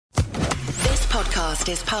podcast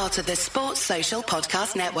is part of the Sports Social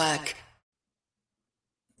Podcast Network.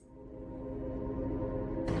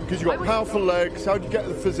 Because you've got powerful legs. How'd you get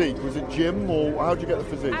the physique? Was it gym or how'd you get the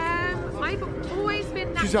physique? I've always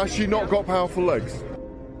been... She's actually not got powerful legs.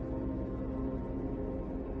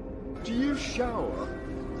 Do you shower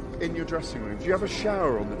in your dressing room? Do you have a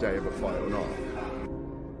shower on the day of a fight or not?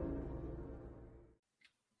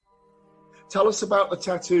 Tell us about the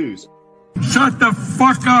tattoos. Shut the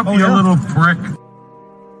fuck up, you little prick.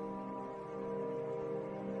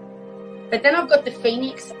 But then I've got the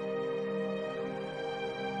Phoenix.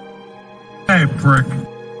 Hey, prick.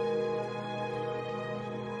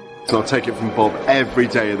 So I'll take it from Bob every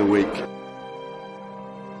day of the week.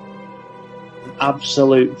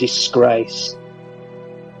 Absolute disgrace.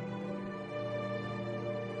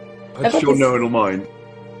 That's your knowing mind.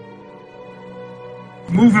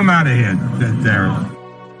 Move him out of here, Darren.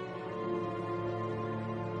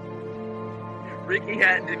 Ricky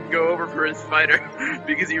Hatton didn't go over for his fighter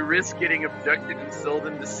because he risked getting abducted and sold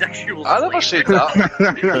into sexual slavery. I never said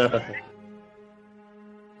that.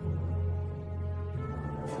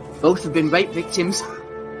 Both have been rape victims.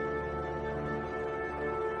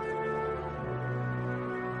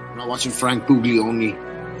 I'm not watching Frank Buglioni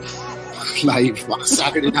live on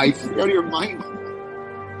Saturday night. You're out of your mind.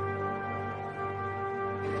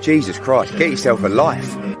 Jesus Christ, get yourself a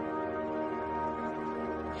life.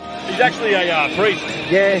 He's actually a priest.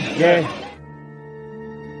 Yeah.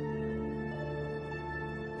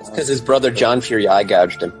 It's because his brother John Fury eye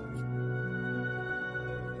gouged him.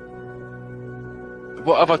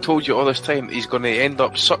 What have I told you all this time? He's going to end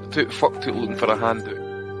up sucked out, fucked out, looking for a handout.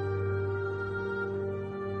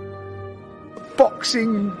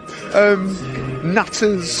 Boxing,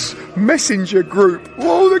 nutters, messenger group.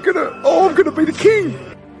 I'm gonna be the king.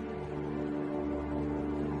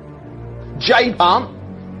 J-Pump.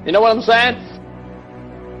 You know what I'm saying?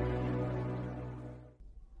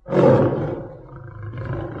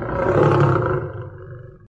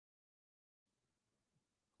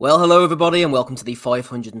 Well, hello everybody and welcome to the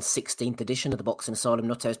 516th edition of the Boxing Asylum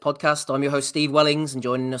NUTHOUSE podcast. I'm your host Steve Wellings, and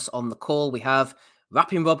joining us on the call we have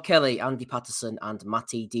Rapping Rob Kelly, Andy Patterson and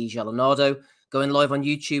Matty DiGianardo, going live on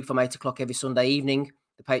YouTube from 8 o'clock every Sunday evening.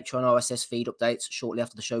 The Patreon RSS feed updates shortly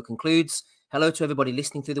after the show concludes. Hello to everybody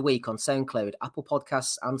listening through the week on SoundCloud, Apple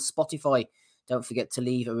Podcasts and Spotify. Don't forget to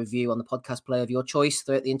leave a review on the podcast player of your choice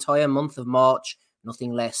throughout the entire month of March.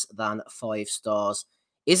 Nothing less than 5 stars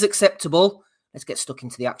is acceptable. Let's get stuck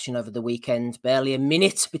into the action over the weekend. Barely a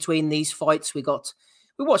minute between these fights. We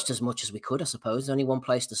watched as much as we could, I suppose. Only one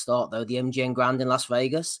place to start, though. The MGM Grand in Las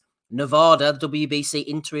Vegas. Nevada, the WBC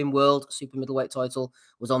interim world super middleweight title,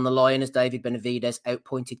 was on the line as David Benavidez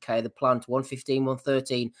outpointed K. The Plant 115,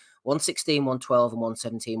 113, 116, 112 and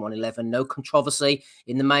 117, 111. No controversy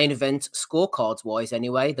in the main event, scorecards-wise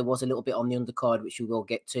anyway. There was a little bit on the undercard, which we will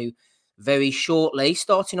get to very shortly.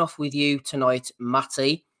 Starting off with you tonight,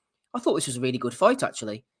 Matty. I thought this was a really good fight,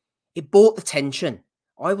 actually. It brought the tension.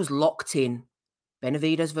 I was locked in.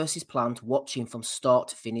 Benavidez versus Plant, watching from start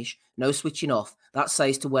to finish. No switching off. That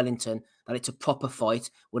says to Wellington that it's a proper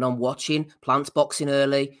fight. When I'm watching, Plant's boxing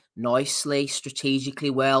early, nicely,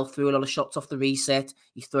 strategically well, threw a lot of shots off the reset.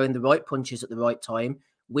 He's throwing the right punches at the right time.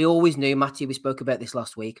 We always knew, Matty, we spoke about this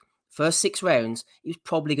last week. First 6 rounds, he was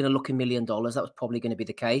probably going to look $1 million. That was probably going to be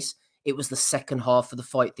the case. It was the second half of the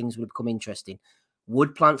fight things would have become interesting.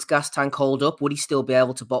 Would Plant's gas tank hold up? Would he still be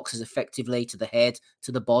able to box as effectively to the head,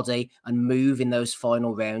 to the body, and move in those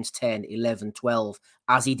final rounds 10, 11, 12,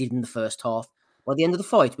 as he did in the first half? By the end of the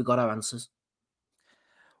fight, we got our answers.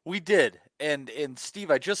 We did. And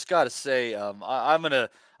Steve, I just got to say, I'm gonna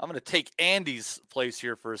take Andy's place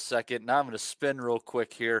here for a second, and I'm going to spin real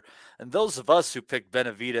quick here. And those of us who picked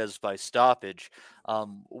Benavidez by stoppage,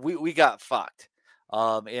 we got fucked.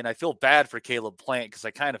 And I feel bad for Caleb Plant because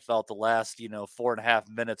I kind of felt the last, 4.5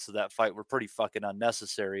 minutes of that fight were pretty fucking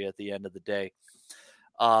unnecessary at the end of the day.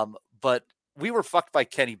 But we were fucked by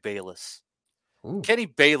Kenny Bayless. Ooh. Kenny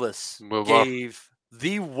Bayless gave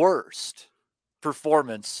the worst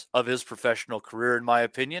performance of his professional career, in my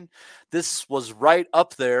opinion. This was right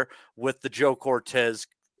up there with the Joe Cortez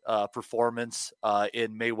performance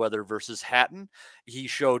in Mayweather versus Hatton. He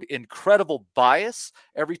showed incredible bias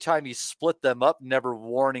every time he split them up, never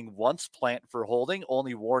warning once Plant for holding,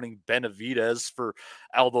 only warning Benavidez for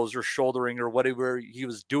elbows or shouldering or whatever he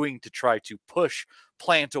was doing to try to push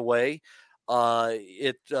Plant away.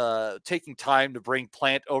 Taking time to bring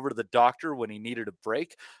Plant over to the doctor when he needed a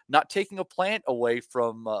break, not taking a point away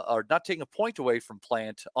from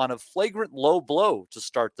Plant on a flagrant low blow to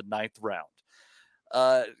start the 9th round.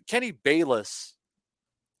 Kenny Bayless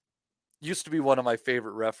used to be one of my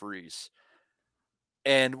favorite referees.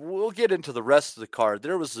 And we'll get into the rest of the card.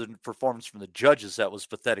 There was a performance from the judges that was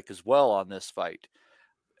pathetic as well on this fight.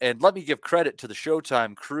 And let me give credit to the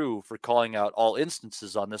Showtime crew for calling out all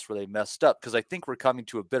instances on this where they messed up, because I think we're coming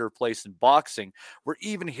to a better place in boxing where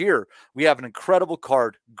even here we have an incredible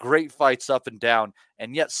card, great fights up and down,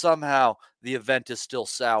 and yet somehow the event is still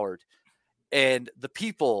soured. And the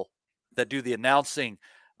people that do the announcing,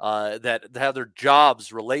 that have their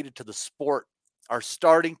jobs related to the sport, are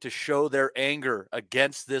starting to show their anger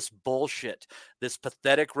against this bullshit, this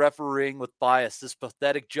pathetic refereeing with bias, this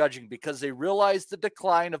pathetic judging, because they realize the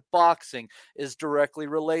decline of boxing is directly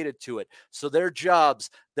related to it. So their jobs,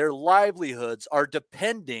 their livelihoods are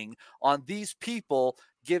depending on these people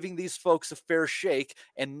giving these folks a fair shake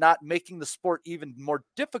and not making the sport even more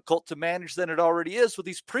difficult to manage than it already is with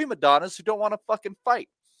these prima donnas who don't want to fucking fight.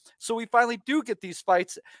 So we finally do get these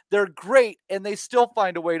fights. They're great, and they still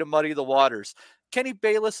find a way to muddy the waters. Kenny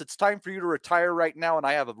Bayless, it's time for you to retire right now, and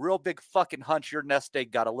I have a real big fucking hunch your nest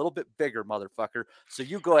egg got a little bit bigger, motherfucker. So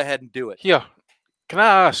you go ahead and do it. Here, can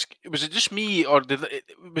I ask, was it just me, or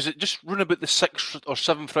was it just running about the 6th or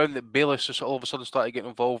 7th round that Bayless just all of a sudden started getting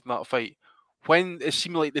involved in that fight? When it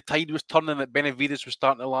seemed like the tide was turning, that Benavidez was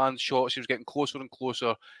starting to land shots, he was getting closer and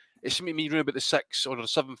closer. It seemed to me running about the 6th or the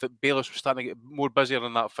 7th that Bayless was starting to get more busier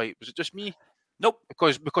in that fight. Was it just me? Nope.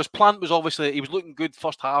 Because Plant was obviously, he was looking good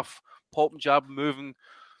first half, popping, jabbing, moving,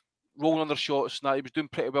 rolling under shots, and that he was doing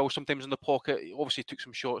pretty well. Sometimes in the pocket, he obviously took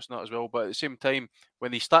some shots and that as well. But at the same time,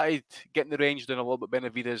 when he started getting the range down a little bit,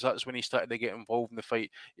 Benavidez, that's when he started to get involved in the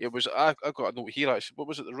fight. It was, I got a note here actually. What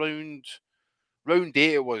was it? The round 8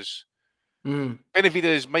 it was.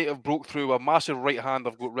 Benavidez might have broke through a massive right hand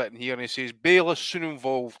I've got written here, and he says Bayless soon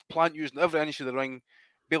involved, Plant using every inch of the ring.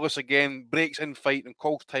 Bayless again breaks in fight and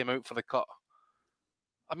calls time out for the cut.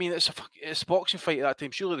 I mean, it's a boxing fight at that time.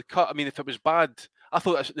 Surely the cut, I mean, if it was bad, I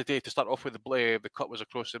thought that's the day to start off with the cut was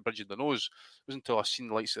across the bridge of the nose. It wasn't until I seen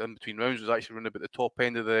the lights in between rounds, it was actually around about the top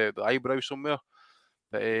end of the eyebrow somewhere.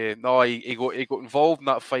 But no, he got involved in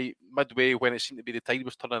that fight midway when it seemed to be the tide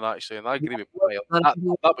was turning actually, and I agree with you.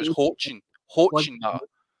 That was Hodgson that.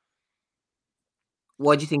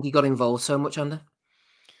 Why do you think he got involved so much, Andy?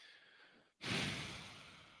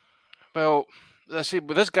 Well, I say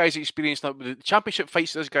with this guy's experience now, with the championship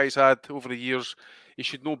fights this guy's had over the years, he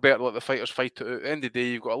should know better to let the fighters fight it out. At the end of the day,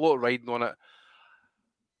 you've got a lot of riding on it.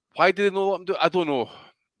 Why did they not let him do it? I don't know.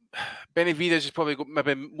 Benavidez has probably got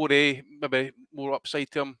maybe more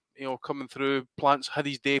upside to him, coming through. Plant's had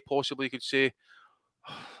his day, possibly, you could say.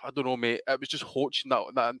 I don't know, mate. It was just Hodgson,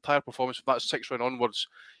 that entire performance from that 6th round onwards.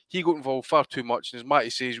 He got involved far too much. And as Matty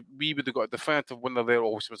says, we would have got a definitive winner there.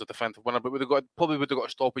 Obviously, it was a definitive winner, but probably would have got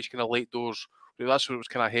a stoppage kind of late doors. That's where it was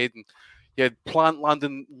kind of heading. You had Plant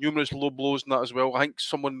landing numerous low blows in that as well. I think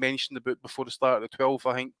someone mentioned about before the start of the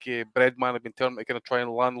 12th, I think Breadman had been turning to kind of try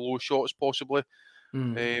and land low shots, possibly.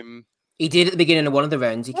 He did at the beginning of one of the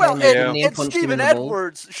rounds. He came in and punched him in the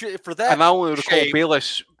Edwards, for that. And I only recall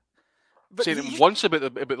Bayless saying him once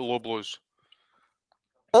about the low blows.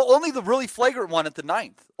 Only the really flagrant one at the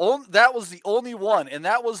 9th. That was the only one, and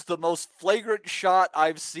that was the most flagrant shot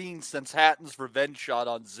I've seen since Hatton's revenge shot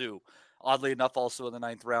on Zoo. Oddly enough, also in the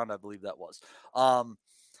 9th round, I believe that was.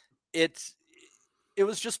 It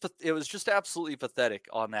was just absolutely pathetic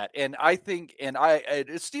on that. And I think,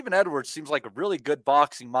 Stephen Edwards seems like a really good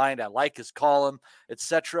boxing mind. I like his column,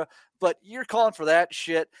 etc. But you're calling for that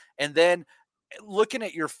shit, and then looking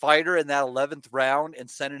at your fighter in that 11th round and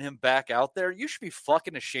sending him back out there, you should be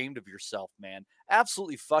fucking ashamed of yourself, man.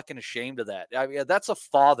 Absolutely fucking ashamed of that. I mean, that's a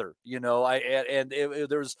father,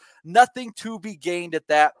 there's nothing to be gained at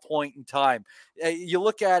that point in time. You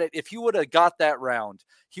look at it, if he would have got that round,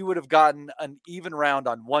 he would have gotten an even round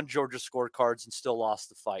on one Georgia scorecards and still lost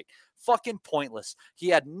the fight. Fucking pointless. He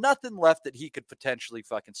had nothing left that he could potentially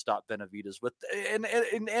fucking stop Benavidez with. And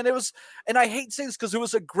it was, and I hate saying this because it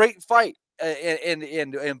was a great fight.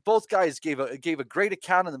 And both guys gave a great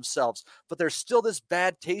account of themselves, but there's still this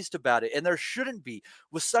bad taste about it, and there shouldn't be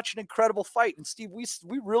with such an incredible fight. And Steve, we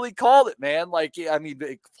really called it, man. Like, I mean,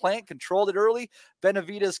 Plant controlled it early.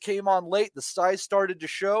 Benavidez came on late. The size started to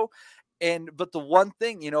show. But the one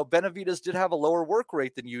thing, Benavidez did have a lower work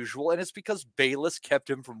rate than usual, and it's because Bayless kept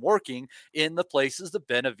him from working in the places that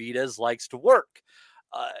Benavidez likes to work.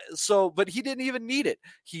 But he didn't even need it.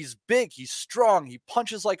 He's big, he's strong, he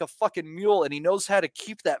punches like a fucking mule, and he knows how to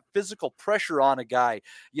keep that physical pressure on a guy.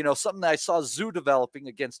 Something that I saw Zoo developing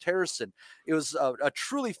against Harrison. It was a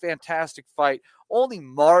truly fantastic fight, only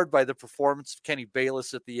marred by the performance of Kenny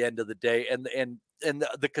Bayless at the end of the day. And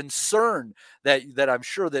the concern that I'm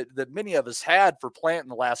sure that many of us had for Plant in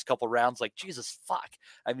the last couple rounds, like, Jesus fuck.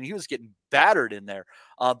 I mean, he was getting battered in there.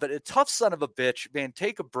 But a tough son of a bitch, man.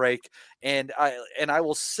 Take a break, and I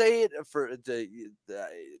will say it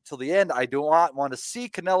till the end. I do not want to see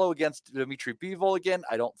Canelo against Dimitri Bivol again.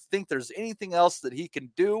 I don't think there's anything else that he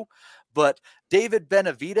can do. But David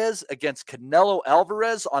Benavidez against Canelo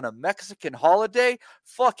Alvarez on a Mexican holiday,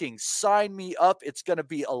 fucking sign me up. It's going to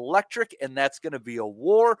be electric, and that's going to be a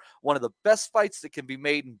war. One of the best fights that can be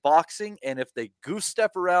made in boxing. And if they goose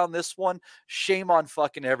step around this one, shame on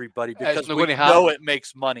fucking everybody, because we know it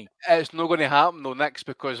makes money. It's not going to happen though next,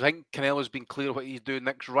 because I think Canelo's been clear what he's doing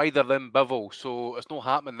next, rather than Bivol. So it's not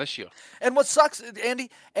happening this year. And what sucks,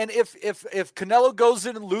 Andy, and if Canelo goes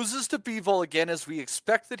in and loses to Bivol again, as we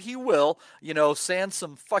expect that he will, sans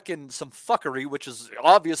some fuckery, which is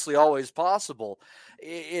obviously always possible.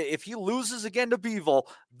 If he loses again to Bivol,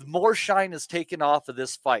 more shine is taken off of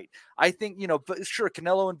this fight. I think, but sure,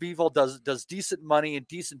 Canelo and Bivol does decent money and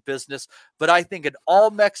decent business, but I think an all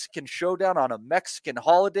Mexican showdown on a Mexican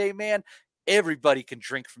holiday, man, everybody can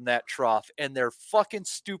drink from that trough, and they're fucking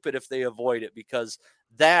stupid if they avoid it, because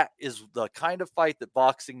that is the kind of fight that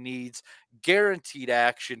boxing needs. Guaranteed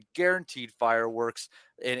action, guaranteed fireworks,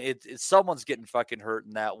 and someone's getting fucking hurt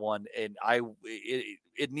in that one, and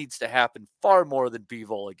it needs to happen far more than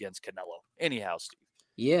Bivol against Canelo. Anyhow, Steve.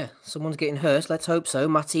 Yeah, someone's getting hurt. Let's hope so.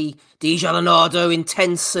 Matty DiGiannato,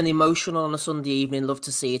 intense and emotional on a Sunday evening. Love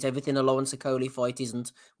to see it. Everything a Lawrence Okoli fight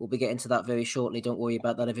isn't. We'll be getting to that very shortly. Don't worry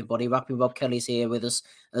about that, everybody. Rapping Rob Kelly's here with us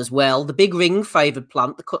as well. The big ring favoured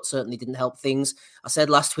Plant. The cut certainly didn't help things. I said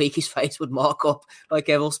last week his face would mark up like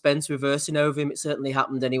Errol Spence reversing over him. It certainly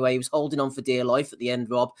happened anyway. He was holding on for dear life at the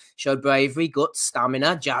end, Rob. Showed bravery, guts,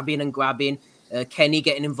 stamina, jabbing and grabbing. Kenny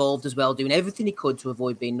getting involved as well, doing everything he could to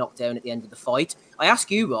avoid being knocked down at the end of the fight. I ask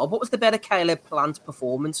you, Rob, what was the better Caleb Plant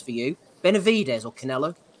performance for you? Benavidez or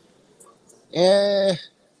Canelo?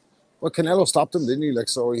 Well, Canelo stopped him, didn't he?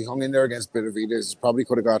 So he hung in there against Benavidez. Probably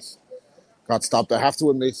could have got stopped. I have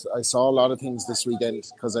to admit, I saw a lot of things this weekend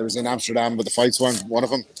because I was in Amsterdam, but the fights weren't one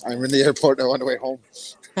of them. I'm in the airport now on the way home.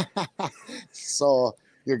 So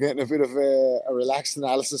you're getting a bit of a relaxed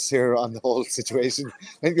analysis here on the whole situation. I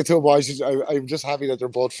think the two boys, I'm just happy that they're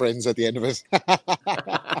both friends at the end of it.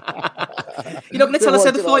 You're not going to tell us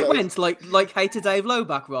how the fight went, like Hater Dave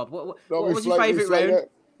Loback, Rob? What was your favourite round?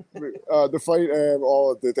 The fight,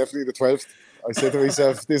 definitely the 12th. I said to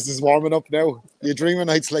myself, this is warming up now. You dream of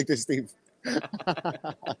nights like this, Steve.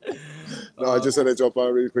 I just said I'd jump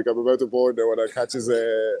on really quick. I'm about to board now when I catches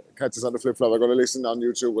on the flip-flop. I'm going to listen on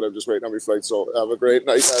YouTube, but I'm just waiting on my flight. So have a great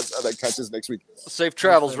night, and I catches next week. Safe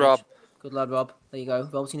travels, Rob. Good lad, Rob. There you go.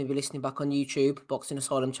 Rob's going to be listening back on YouTube, Boxing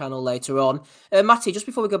Asylum channel later on. Matty, just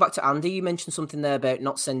before we go back to Andy, you mentioned something there about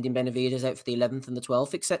not sending Benavidez out for the 11th and the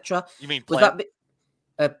 12th, etc. You mean Plant? Plant,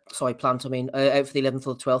 out for the 11th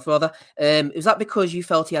or the 12th, rather. Is that because you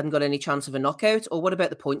felt he hadn't got any chance of a knockout? Or what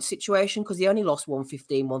about the point situation? Because he only lost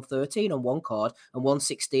 115, 113 on one card and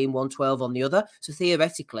 116, 112 on the other. So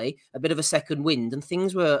theoretically, a bit of a second wind, and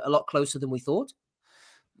things were a lot closer than we thought.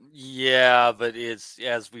 Yeah, but it was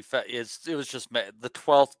just the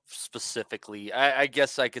 12th specifically. I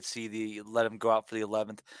guess I could see let him go out for the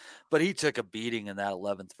 11th, but he took a beating in that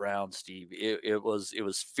 11th round, Steve. It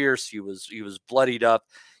was fierce. He was bloodied up.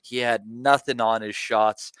 He had nothing on his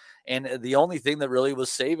shots, and the only thing that really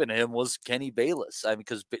was saving him was Kenny Bayless. I mean,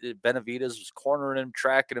 because Benavidez was cornering him,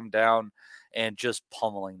 tracking him down, and just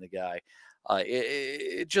pummeling the guy.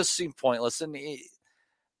 It just seemed pointless,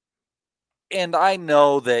 and I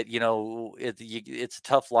know that, it's a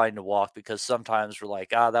tough line to walk, because sometimes we're like,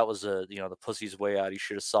 that was the pussy's way out. He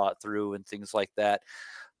should have saw it through and things like that.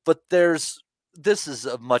 But this is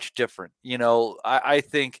a much different, I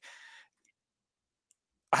think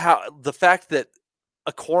how the fact that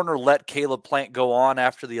a corner let Caleb Plant go on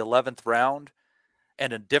after the 11th round,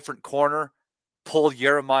 and a different corner pulled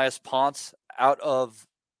Jeremias Ponce out of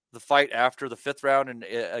the fight after the 5th round and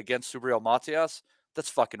against Subriel Matias, that's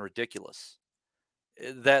fucking ridiculous.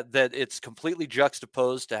 That it's completely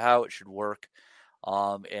juxtaposed to how it should work.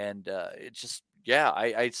 It just,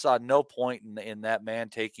 I saw no point in that man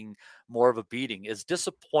taking more of a beating. As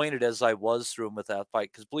disappointed as I was through him with that fight,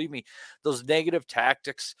 because believe me, those negative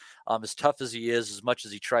tactics, as tough as he is, as much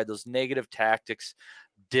as he tried, those negative tactics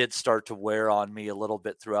did start to wear on me a little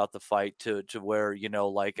bit throughout the fight, to where,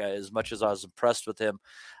 as much as I was impressed with him,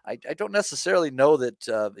 I don't necessarily know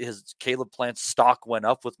that his Caleb Plant stock went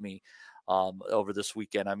up with me over this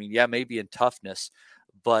weekend. I mean, maybe in toughness,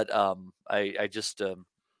 but he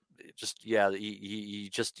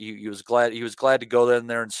was glad to go in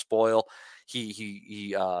there and spoil.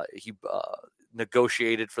 He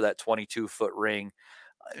negotiated for that 22-foot ring.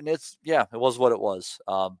 And it was what it was.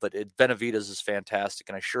 But Benavidez is fantastic,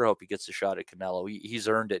 and I sure hope he gets a shot at Canelo. He's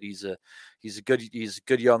earned it. He's a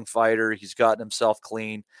good young fighter. He's gotten himself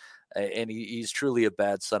clean, and he's truly a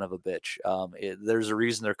bad son of a bitch. There's a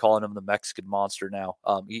reason they're calling him the Mexican Monster now.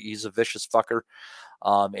 He's a vicious fucker,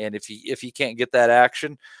 and if he can't get that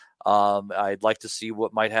action, I'd like to see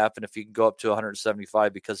what might happen if he can go up to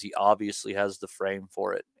 175, because he obviously has the frame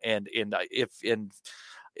for it. And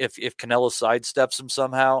if Canelo sidesteps him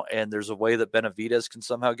somehow, and there's a way that Benavidez can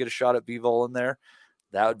somehow get a shot at Bivol in there,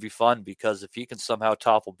 that would be fun, because if he can somehow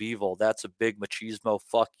topple Bivol, that's a big machismo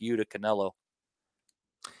fuck you to Canelo.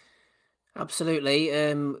 Absolutely.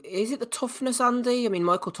 Is it the toughness, Andy? I mean,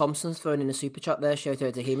 Michael Thompson's thrown in a super chat there. Shout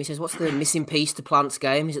out to him. He says, "What's the missing piece to Plant's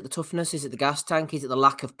game? Is it the toughness? Is it the gas tank? Is it the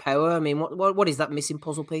lack of power? I mean, what is that missing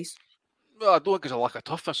puzzle piece?" Well, I don't think it's a lack of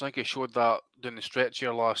toughness. I think he showed that down the stretch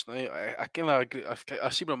here last night. I kind of agree. I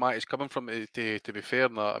see where Matt is coming from, to be fair.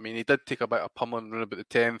 And that. I mean, he did take a bit of pummeling around about the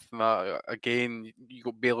 10th. And that. Again, you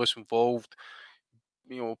got Bayless involved.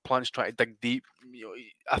 Plant's trying to dig deep.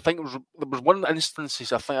 I think there was one instance,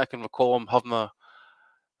 I think I can recall him having a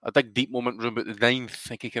dig deep moment around about the 9th. I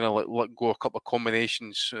think he kind of let go a couple of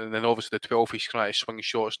combinations. And then obviously the 12th, he's trying to swing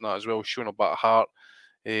shots and that as well, showing a bit of heart.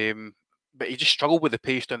 But he just struggled with the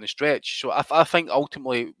pace down the stretch. So I think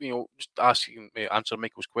ultimately, just answer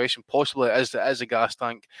Michael's question, possibly it is a gas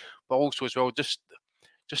tank, but also as well just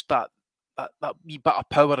that wee bit of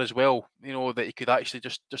power as well. That he could actually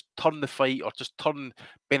just turn the fight, or just turn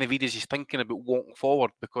Benavidez' thinking about walking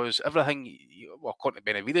forward, because everything, according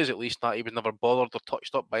to Benavidez at least, that he was never bothered or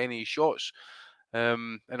touched up by any of his shots.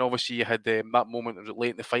 And obviously you had that moment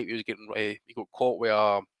late in the fight. He got caught with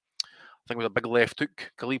I think it was a big left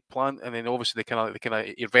hook, Khalid Plant, and then obviously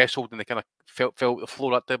he wrestled and they kind of felt the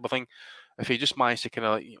floor, that type of thing. If he just managed to kind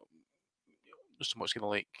of just so much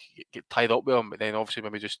kind of get tied up with him, but then obviously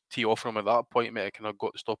maybe just tee off from him at that point, maybe kind of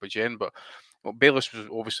got the stoppage in. But Bayless was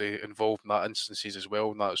obviously involved in that instances as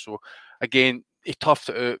well. And that, so again, he toughed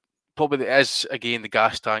it out. Probably it is again the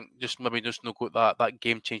gas tank. Just maybe just not got that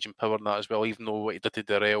game changing power in that as well. Even though what he did to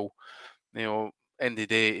Darrell, end of the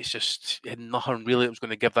day, it's just he had nothing really that was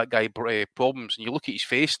going to give that guy problems. And you look at his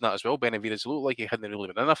face and that as well, Benavidez, it looked like he hadn't really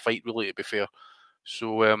been in a fight, really, to be fair.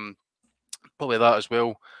 So probably that as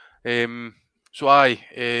well. So I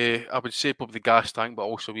would say probably the gas tank, but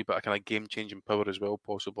also a wee bit of kind of game-changing power as well,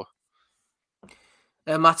 possibly.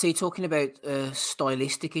 Matty, talking about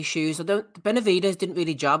stylistic issues, Benavidez didn't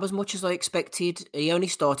really jab as much as I expected. He only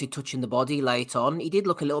started touching the body late on. He did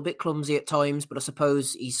look a little bit clumsy at times, but I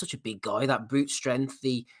suppose he's such a big guy. That brute strength,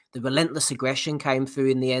 the relentless aggression came through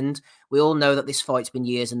in the end. We all know that this fight's been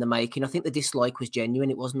years in the making. I think the dislike was genuine.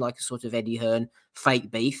 It wasn't like a sort of Eddie Hearn fake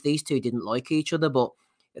beef. These two didn't like each other. But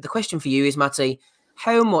the question for you is, Matty,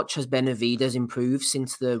 how much has Benavidez improved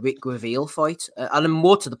since the Rick Graville fight? And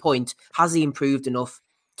more to the point, has he improved enough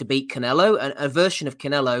to beat Canelo? A version of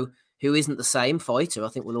Canelo who isn't the same fighter, I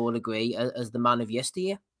think we'll all agree, as the man of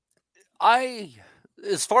yesteryear?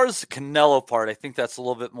 As far as the Canelo part, I think that's a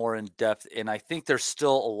little bit more in depth. And I think there's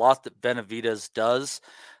still a lot that Benavidez does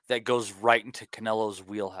that goes right into Canelo's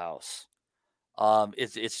wheelhouse.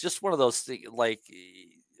 It's just one of those things, like,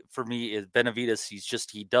 for me, Benavidez,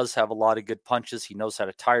 he does have a lot of good punches. He knows how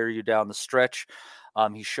to tire you down the stretch.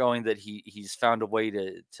 He's showing that he's found a way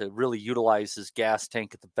to really utilize his gas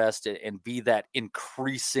tank at the best and be that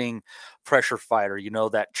increasing pressure fighter.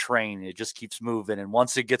 That train, it just keeps moving. And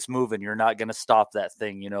once it gets moving, you're not going to stop that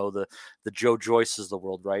thing. The Joe Joyces of the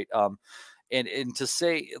world, right? And to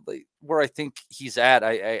say where I think he's at,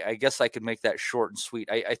 I guess I could make that short and sweet.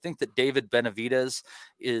 I think that David Benavidez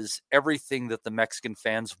is everything that the Mexican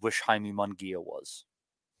fans wish Jaime Munguia was.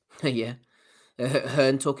 Yeah.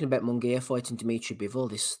 Hearn talking about Munguia fighting Dimitri Bivol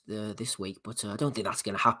this week, but I don't think that's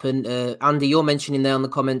going to happen. Andy, you're mentioning there in the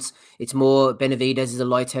comments, it's more Benavidez is a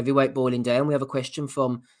light heavyweight boiling down. We have a question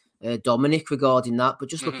from Dominic regarding that, but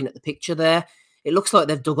just looking at the picture there, it looks like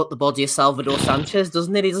they've dug up the body of Salvador Sanchez,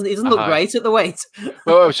 doesn't it? He doesn't look great at the weight.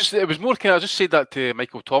 Well, it was more kind of, I just said that to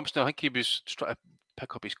Michael Thompson. I think he was just trying to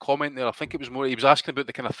pick up his comment there. I think it was more, he was asking about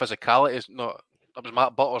the kind of physicality. That was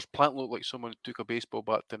Matt Butler's. Plant looked like someone took a baseball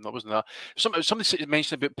bat to him. That wasn't that. Somebody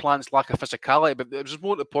mentioned about Plant's lack of physicality, but it was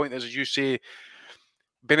more to the point, as you say,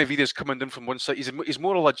 Benavidez coming in from one side. He's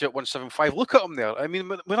more a legit 175. Look at him there. I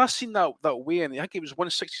mean, when I seen that weigh in, I think it was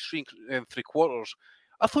 163 3/4.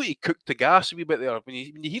 I thought he cooked the gas a wee bit there. When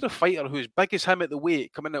you hear a fighter who's big as him at the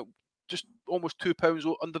weight coming out just almost 2 pounds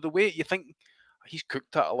under the weight, you think he's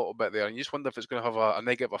cooked that a little bit there, and you just wonder if it's going to have a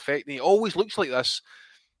negative effect. And he always looks like this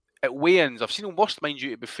at weigh-ins, I've seen him worse, mind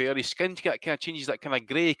you, to be fair. His skin kind of changes that kind of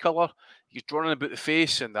grey colour. He's drawing about the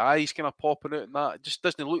face and the eyes kind of popping out and that. It just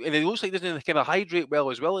doesn't look, and he looks like he doesn't kind of hydrate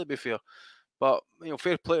well as well, to be fair. But,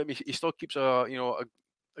 fair play to him. He still keeps a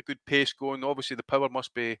good pace going. Obviously, the power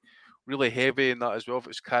must be really heavy in that as well, if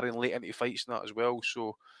it's carrying late into fights and that as well.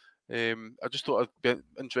 So I just thought it'd be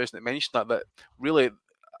interesting to mention that really,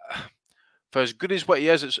 for as good as what he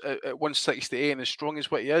is at 168 and as strong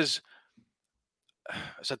as what he is,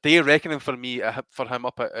 it's a day of reckoning for me for him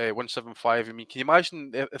up at 175. I mean, can you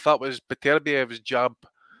imagine if that was Beterbiev's jab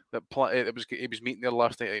that he was meeting there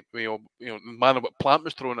last night? The manner what Plant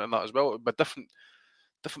was throwing it in that as well. It would be a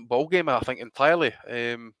different ball game, I think, entirely.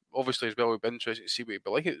 Obviously, as well, it would be interesting to see what he'd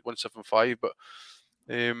be like at 175. But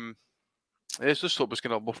I just thought it was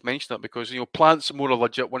kind of worth mentioning that because Plant's more a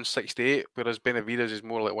legit 168, whereas Benavidez is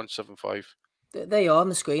more like 175. They are on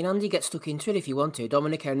the screen. Andy, get stuck into it if you want to.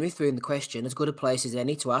 Dominic Henry threw in the question, as good a place as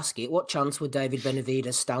any to ask it. What chance would David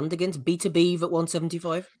Benavidez stand against Beterbiev at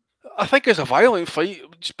 175? I think it's a violent fight.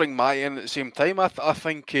 Just bring Matt in at the same time. I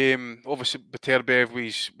think obviously Beterbiev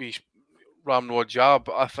was ramrod jab.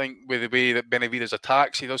 I think with the way that Benavidez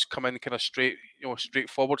attacks, he does come in kind of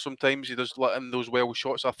straightforward sometimes. He does let in those well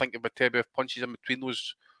shots. I think if Beterbiev punches in between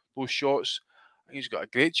those shots, I think he's got a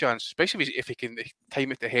great chance, especially if he can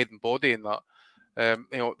time it to head and body and that.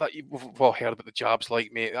 That we've all heard about the jabs,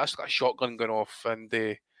 like, mate. That's like a shotgun going off, and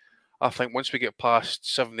I think once we get past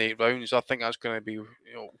 7-8 rounds, I think that's going to be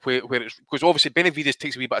where it's, because obviously Benavidez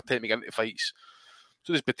takes a wee bit of time to get into fights.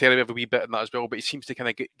 So does Beterbiev a wee bit in that as well, but he seems to kind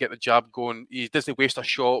of get the jab going. He doesn't waste a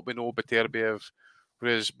shot. We know Beterbiev,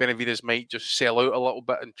 whereas Benavidez might just sell out a little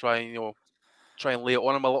bit and try and lay it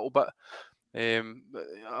on him a little bit.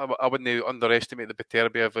 I wouldn't underestimate the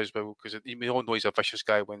Beterbiev as well, because we all know he's a vicious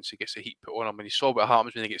guy once he gets the heat put on him, and he saw what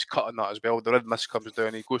happens when he gets cut on that as well. The red mist comes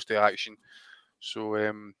down, he goes to action. So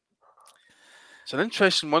it's an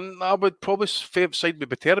interesting one. I would probably side with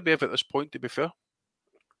Beterbiev at this point, to be fair.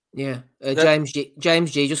 Yeah, James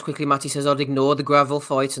G, just quickly, Matty says, I'd ignore the gravel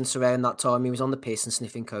fight and surround that time. He was on the piss and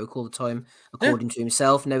sniffing coke all the time, according to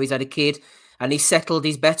himself. Now he's had a kid and he's settled,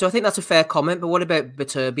 he's better. I think that's a fair comment, but what about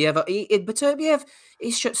Beterbiev? Beterbiev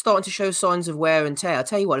is starting to show signs of wear and tear. I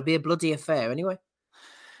tell you what, it'd be a bloody affair anyway.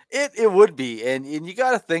 It would be, and you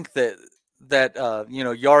got to think that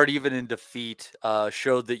Yard, even in defeat,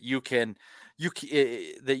 showed that you can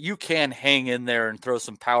hang in there and throw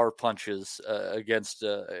some power punches against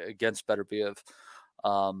Beterbiev,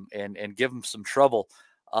 and give him some trouble.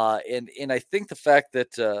 And I think the fact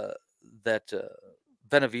that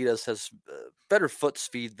Benavidez has better foot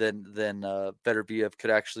speed than Beterbiev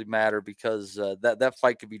could actually matter, because that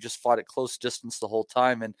fight could be just fought at close distance the whole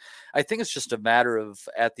time. And I think it's just a matter of,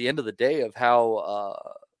 at the end of the day, of how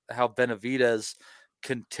Benavidez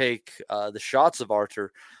can take the shots of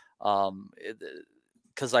Artur.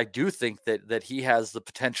 Because I do think that he has the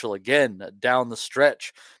potential again down the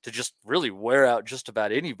stretch to just really wear out just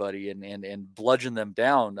about anybody and bludgeon them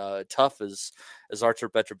down, tough as Artur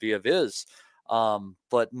Beterbiev is.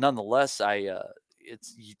 But nonetheless,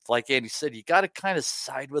 it's like Andy said, you got to kind of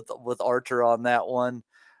side with Artur on that one.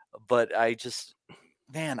 But I just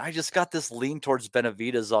got this lean towards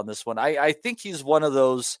Benavidez on this one. I think he's one of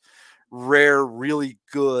those rare, really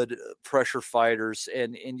good pressure fighters,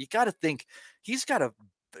 and you got to think he's got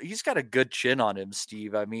a good chin on him,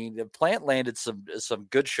 Steve. I mean, Plant landed some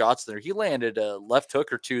good shots there. He landed a left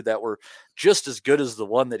hook or two that were just as good as the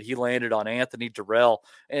one that he landed on Anthony Durrell,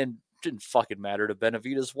 and didn't fucking matter to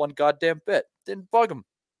Benavidez one goddamn bit. Didn't bug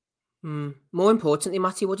him. More importantly,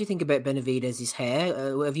 Matty, what do you think about Benavidez's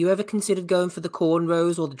hair? Have you ever considered going for the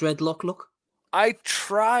cornrows or the dreadlock look? I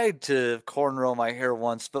tried to cornrow my hair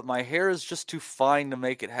once, but my hair is just too fine to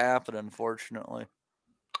make it happen, unfortunately.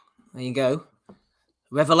 There you go.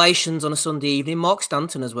 Revelations on a Sunday evening. Mark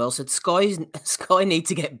Stanton as well said Sky need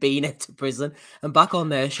to get Bean out of prison and back on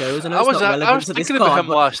their shows. I was thinking about him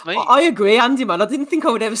last night. I agree, Andy, man. I didn't think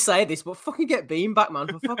I would ever say this, but fucking get Bean back, man,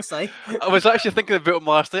 for fuck's sake. I was actually thinking about him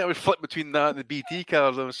last night. I was flipping between that and the BT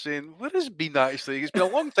cards. I was saying, where is Bean actually? It's been a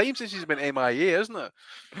long time since he's been MIA, isn't it?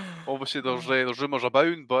 Obviously, there's rumours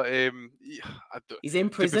abound, but he's in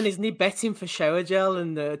prison, isn't he? Betting for shower gel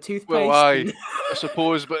and toothpaste. Well, I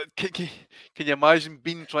suppose, but can you imagine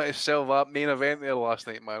Bean trying to sell that main event there last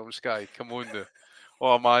night, man, on Sky? Come on, now.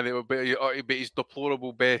 Oh man, it would be his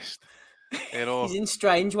deplorable best. You know, he's in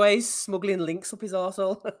strange ways smuggling links up his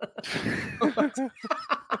arsehole.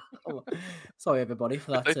 Sorry, everybody,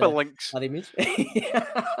 for that. Links. That image.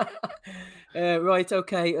 Right,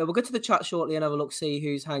 okay. We'll go to the chat shortly and have a look, see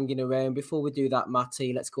who's hanging around. Before we do that,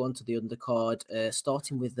 Matty, let's go on to the undercard,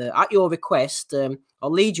 starting with, at your request,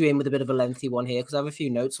 I'll lead you in with a bit of a lengthy one here because I have a few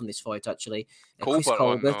notes on this fight, actually. Chris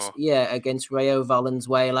Colbert, against Rayo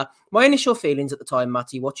Valenzuela. My initial feelings at the time,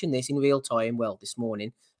 Matty, watching this in real time, well, this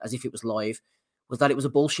morning, as if it was live, was that it was a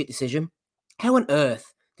bullshit decision. How on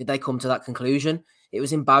earth did they come to that conclusion? It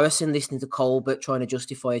was embarrassing listening to Colbert trying to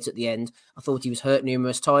justify it at the end. I thought he was hurt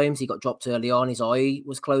numerous times. He got dropped early on. His eye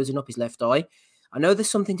was closing up, his left eye. I know there's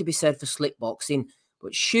something to be said for slick boxing,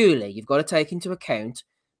 but surely you've got to take into account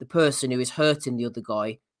the person who is hurting the other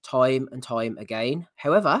guy time and time again.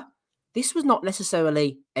 However, this was not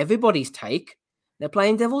necessarily everybody's take. They're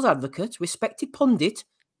playing devil's advocate. Respected pundit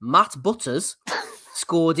Matt Butters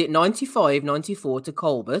scored it 95-94 to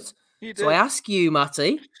Colbert. So I ask you,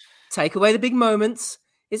 Matty, take away the big moments.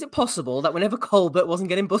 Is it possible that whenever Colbert wasn't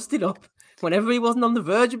getting busted up, whenever he wasn't on the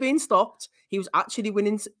verge of being stopped, he was actually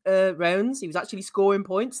winning rounds? He was actually scoring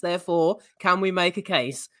points. Therefore, can we make a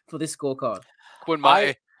case for this scorecard?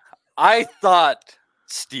 I thought,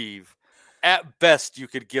 Steve, at best you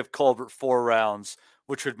could give Colbert 4 rounds,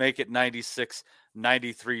 which would make it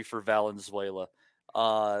 96-93 for Valenzuela.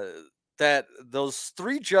 That those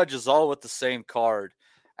 3 judges all with the same card.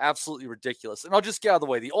 Absolutely ridiculous. And I'll just get out of the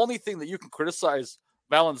way. The only thing that you can criticize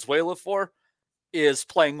Valenzuela for is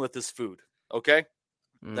playing with his food. Okay?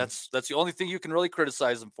 That's the only thing you can really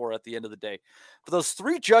criticize him for at the end of the day. But those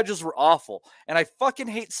 3 judges were awful. And I fucking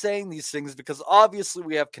hate saying these things because obviously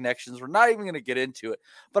we have connections. We're not even going to get into it.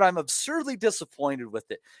 But I'm absurdly disappointed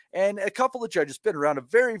with it. And a couple of judges been around a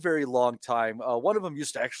very, very long time. One of them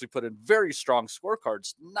used to actually put in very strong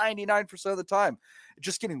scorecards 99% of the time.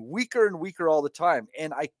 Just getting weaker and weaker all the time.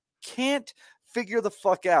 And I can't figure the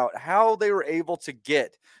fuck out how they were able to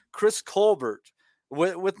get Chris Colbert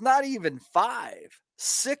with not even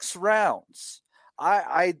 6 rounds.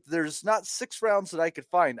 There's not 6 rounds that I could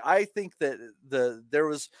find. I think that there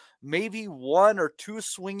was maybe 1 or 2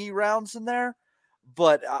 swingy rounds in there,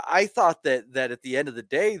 but I thought that at the end of the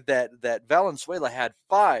day that Valenzuela had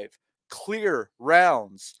 5 clear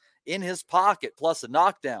rounds in his pocket plus a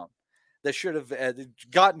knockdown that should have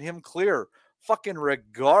gotten him clear fucking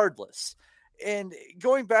regardless. And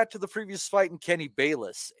going back to the previous fight in Kenny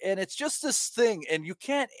Bayless, and it's just this thing, and you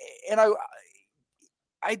can't, and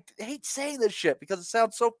I hate saying this shit because it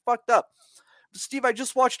sounds so fucked up. Steve, I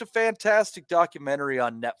just watched a fantastic documentary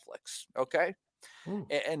on Netflix, okay?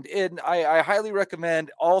 And I highly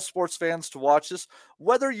recommend all sports fans to watch this,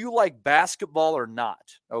 whether you like basketball or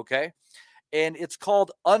not, okay? And it's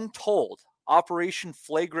called Untold, Operation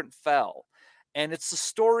Flagrant Foul. And it's the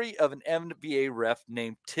story of an NBA ref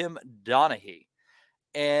named Tim Donaghy.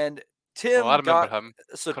 And Tim I remember him.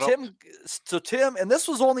 Tim, and this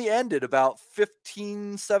was only ended about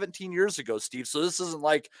 15, 17 years ago, Steve. So this isn't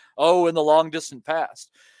like, in the long distant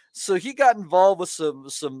past. So he got involved with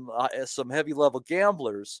some heavy level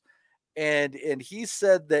gamblers. And he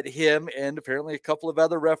said that him and apparently a couple of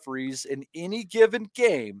other referees in any given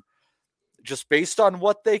game, just based on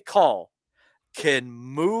what they call, can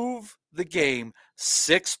move the game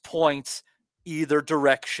 6 points either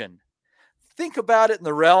direction. Think about it in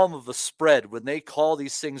the realm of a spread when they call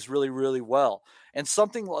these things really, really well. And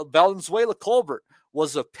something like Valenzuela Colbert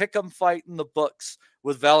was a pick'em fight in the books,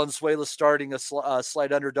 with Valenzuela starting a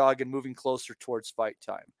slight underdog and moving closer towards fight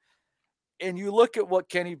time. And you look at what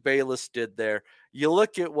Kenny Bayless did there. You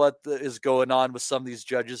look at what is going on with some of these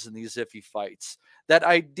judges in these iffy fights. That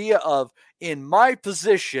idea of, in my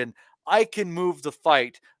position, I can move the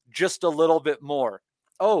fight just a little bit more.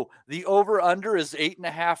 Oh, the over-under is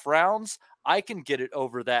 8.5 rounds. I can get it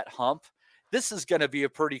over that hump. This is going to be a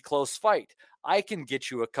pretty close fight. I can get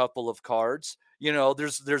you a couple of cards. You know,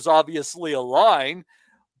 there's obviously a line,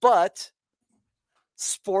 but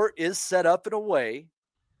sport is set up in a way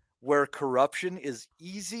where corruption is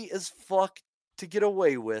easy as fuck to get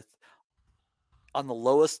away with on the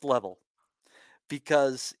lowest level,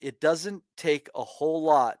 because it doesn't take a whole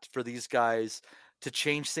lot for these guys to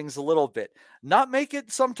change things a little bit. Not make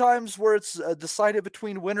it sometimes where it's decided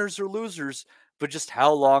between winners or losers, but just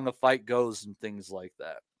how long a fight goes and things like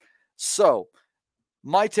that. So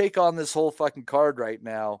my take on this whole fucking card right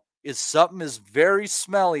now is something is very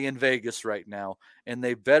smelly in Vegas right now, and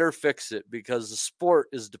they better fix it, because the sport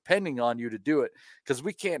is depending on you to do it, because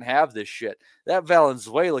we can't have this shit. That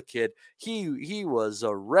Valenzuela kid, he was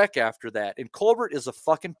a wreck after that, and Colbert is a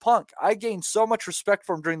fucking punk. I gained so much respect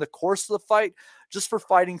for him during the course of the fight, just for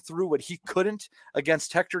fighting through what he couldn't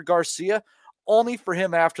against Hector Garcia, only for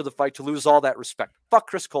him after the fight to lose all that respect. Fuck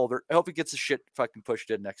Chris Colbert. I hope he gets his shit fucking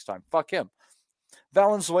pushed in next time. Fuck him.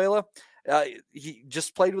 Valenzuela, He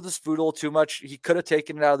just played with his food a little too much. He could have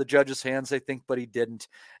taken it out of the judge's hands, I think, but he didn't.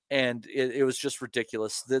 And it was just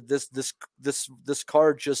ridiculous. This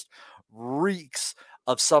card just reeks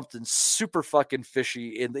of something super fucking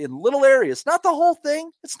fishy in little areas. Not the whole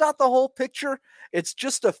thing. It's not the whole picture. It's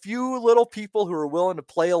just a few little people who are willing to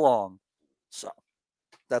play along. So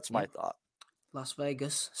that's my thought. Las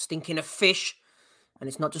Vegas, stinking of fish. And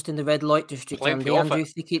it's not just in the red light district, Plenty Andy. of Andrew it.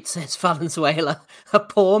 Thicket says Valenzuela, a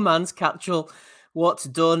poor man's catch-all. What's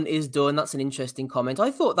done is done. That's an interesting comment. I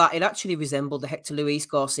thought that it actually resembled the Hector Luis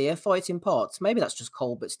Garcia fight in parts. Maybe that's just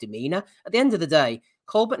Colbert's demeanour. At the end of the day,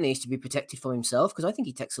 Colbert needs to be protected from himself because I think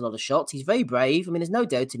he takes a lot of shots. He's very brave. I mean, there's no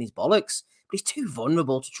doubt in his bollocks, but he's too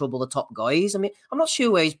vulnerable to trouble the top guys. I mean, I'm not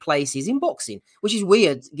sure where his place is in boxing, which is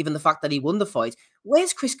weird given the fact that he won the fight.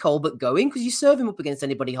 Where's Chris Colbert going? Because you serve him up against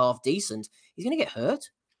anybody half decent, he's going to get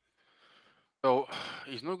hurt. Well,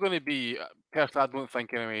 he's not going to be. Personally, I don't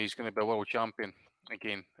think anyway he's going to be a world champion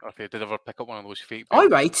again. If he did ever pick up one of those fake belts.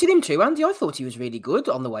 I rated him too, Andy. I thought he was really good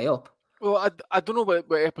on the way up. Well, I don't know what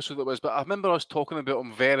episode it was, but I remember us talking about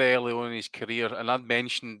him very early on in his career, and I'd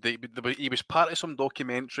mentioned that he was part of some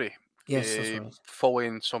documentary. Yes, that's right.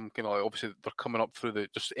 Following some kind of, obviously they're coming up through the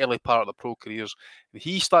just early part of the pro careers. And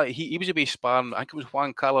he was a bit sparring. I think it was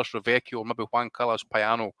Juan Carlos Revecchio or maybe Juan Carlos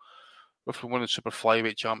Payano, with one of the super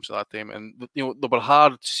flyweight champs at that time. And they were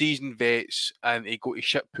hard seasoned vets, and he got his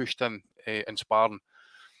shit pushed in sparring.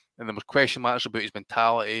 And there were question marks about his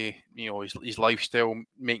mentality, his lifestyle,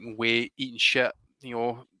 making weight, eating shit,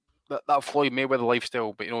 that Floyd Mayweather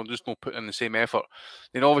lifestyle, but just no putting in the same effort.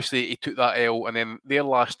 Then obviously he took that L, and then there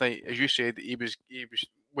last night, as you said, he was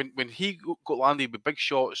when he got landed with big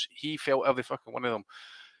shots, he felt every fucking one of them.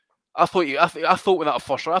 I thought when that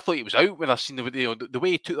first round, I thought he was out when I seen the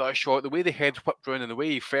way he took that shot, the way the head whipped round and the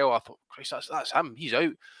way he fell. I thought, Christ, that's him. He's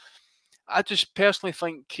out. I just personally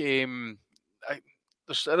think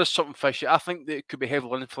there is something fishy. I think that it could be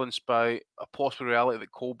heavily influenced by a possible reality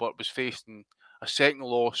that Colbert was facing a second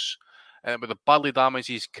loss, with a badly damaged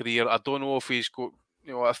his career. I don't know if he's got,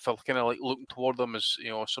 if they're kind of like looking toward him as,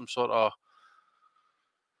 some sort of,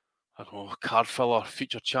 I don't know, card filler,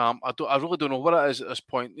 future champ. I really don't know what it is at this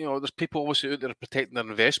point. There's people obviously out there protecting their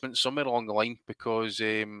investments somewhere along the line because,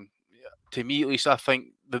 to me at least, I think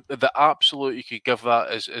the absolute you could give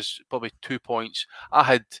that is probably 2 points. I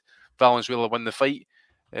had Valenzuela win the fight.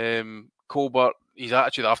 Colbert, his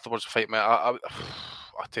attitude afterwards the fight, mate, I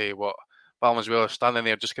tell you what, Valenzuela standing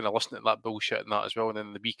there just kind of listening to that bullshit and that as well, and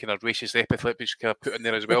then the wee kind of racist epithet which kind of put in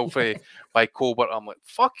there as well by Colbert. I'm like,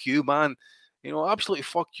 fuck you, man. Absolutely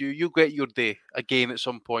fuck you. You'll get your day again at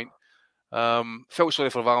some point. Felt sorry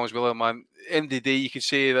for Valenzuela, man. End of the day, you could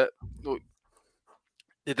say that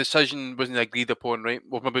the decision wasn't agreed upon, right?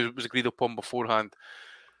 Well, maybe it was agreed upon beforehand.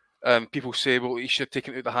 People say, well, he should have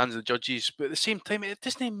taken it out of the hands of the judges. But at the same time,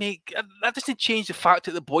 that doesn't change the fact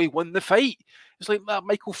that the boy won the fight. It's like that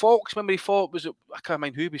Michael Fox, remember he fought, I can't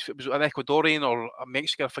mind who, was it an Ecuadorian or a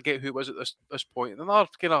Mexican? I forget who it was at this point. And another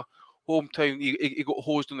kind of hometown, he got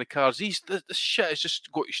hosed on the cards. This shit has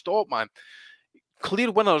just got to stop, man. Clear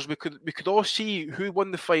winners, we could all see who won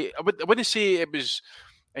the fight. I wouldn't say it was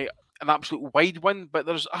an absolute wide win, but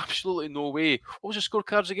there's absolutely no way. What was the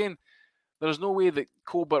scorecards again? There's no way that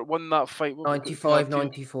Colbert won that fight.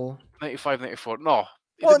 95-94. 95-94. No,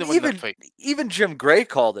 he Well, didn't win that fight. even Jim Gray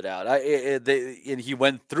called it out. And he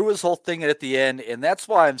went through his whole thing at the end, and that's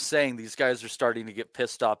why I'm saying these guys are starting to get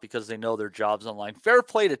pissed off because they know their job's online. Fair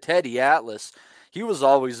play to Teddy Atlas. He was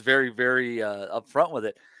always very, very upfront with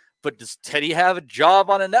it. But does Teddy have a job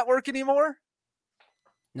on a network anymore?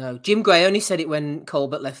 No, Jim Gray only said it when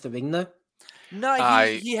Colbert left the ring, though. No,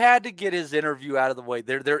 he had to get his interview out of the way.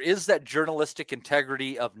 There is that journalistic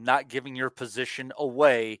integrity of not giving your position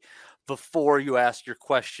away before you ask your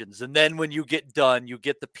questions. And then when you get done, you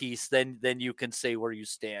get the piece, then you can say where you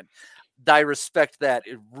stand. I respect that.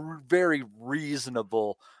 It's very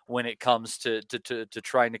reasonable when it comes to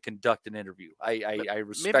trying to conduct an interview. I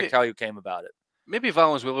respect how you came about it. Maybe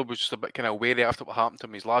Valenzuela was just a bit kind of wary after what happened to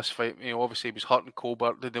him in his last fight. Obviously he was hurting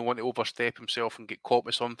Colbert. Didn't want to overstep himself and get caught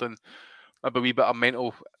with something. Maybe a wee bit of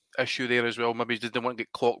mental issue there as well. Maybe he just didn't want to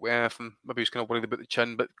get clocked with anything. Maybe he was kind of worried about the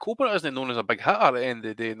chin. But Colbert isn't known as a big hitter at the end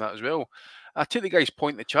of the day in that as well. I take the guy's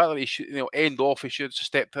point in the chat that he should, end off. He should have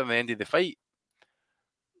stepped in the end of the fight.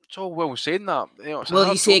 It's all well saying that. Well,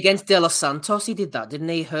 you see, against De Los Santos, he did that, didn't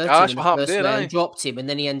he? Hurt him in the first round, dropped him, and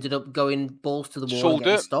then he ended up going balls to the wall and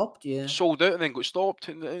getting stopped. Yeah, sold out and then got stopped.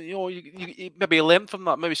 And you maybe learned from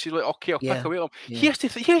that. Maybe see, like, okay, I'll pick away at him. Yeah. He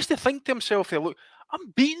has to think to himself, there, look,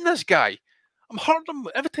 I'm beating this guy. I'm hurting him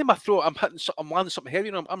every time I throw it. I'm landing something heavy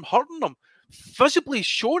on him. I'm hurting him. Visibly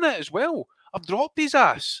showing it as well. I've dropped his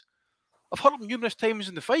ass. I've hurt him numerous times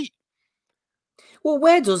in the fight. Well,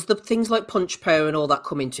 where does the things like punch power and all that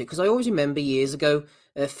come into it? Because I always remember years ago,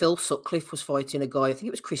 Phil Sutcliffe was fighting a guy, I think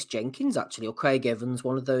it was Chris Jenkins actually, or Craig Evans,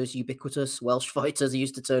 one of those ubiquitous Welsh fighters who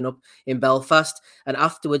used to turn up in Belfast. And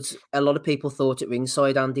afterwards, a lot of people thought at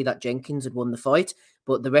ringside, Andy, that Jenkins had won the fight.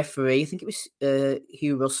 But the referee, I think it was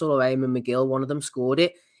Hugh Russell or Eamon McGill, one of them scored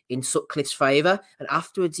it in Sutcliffe's favour. And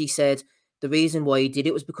afterwards he said the reason why he did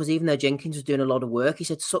it was because even though Jenkins was doing a lot of work, he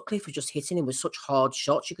said Sutcliffe was just hitting him with such hard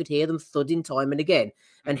shots. You could hear them thudding time and again.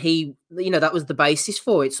 And he, that was the basis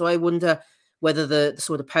for it. So I wonder whether the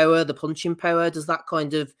sort of power, the punching power, does that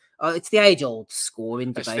kind of, it's the age-old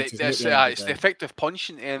scoring debate, it's the effective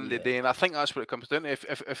punching at the end of the day, and I think that's what it comes down to.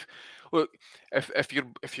 If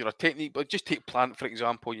you're a technique, but just take Plant for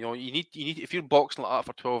example, you need if you're boxing like that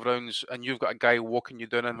for 12 rounds and you've got a guy walking you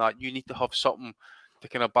down in that, you need to have something to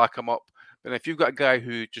kind of back him up. And if you've got a guy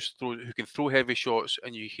who can throw heavy shots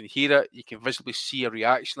and you can hear it, you can visibly see a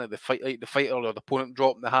reaction like the fighter or the opponent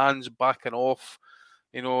dropping the hands, backing off,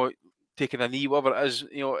 taking a knee, whatever it is,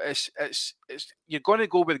 it's you're going to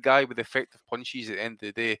go with the guy with effective punches at the end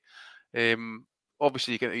of the day.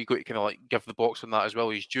 Obviously, you got to kind of like give the boxer that as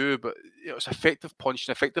well as due, but it's effective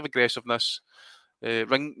punching, effective aggressiveness,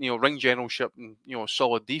 ring generalship, and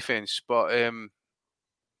solid defense. But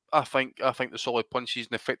I think the solid punches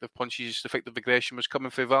and effective punches, effective aggression was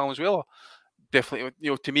coming from Valenzuela.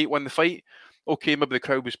 Definitely, to me, win the fight. Okay, maybe the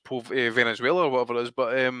crowd was pro Venezuela or whatever it is,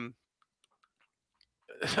 but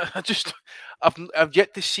I've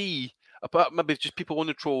yet to see, apart maybe just people on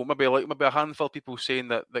the troll, maybe a handful of people saying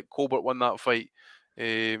that Colbert won that fight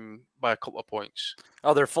by a couple of points.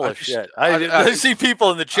 Oh, they're full of shit. I see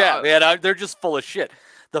people in the chat, man. They're just full of shit.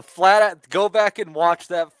 Go back and watch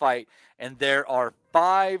that fight, and there are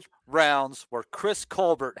 5 rounds where Chris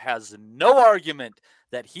Colbert has no argument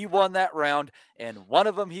that he won that round, and one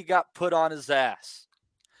of them he got put on his ass.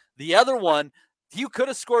 The other one, you could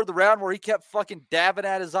have scored the round where he kept fucking dabbing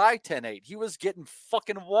at his eye 10-8. He was getting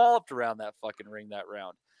fucking walloped around that fucking ring that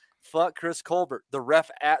round. Fuck Chris Colbert. The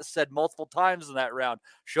ref said multiple times in that round,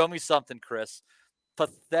 show me something, Chris.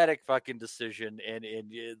 Pathetic fucking decision. And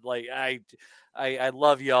like, I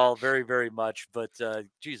love y'all very, very much, but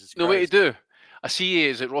Jesus Christ. No way to do. I see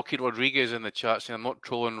is it Rocky Rodriguez in the chat saying I'm not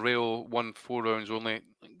trolling. Rail won 4 rounds only.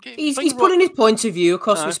 He's putting his point of view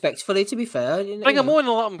across respectfully, to be fair. Bring him on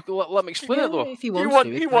and let him explain it though. If he wants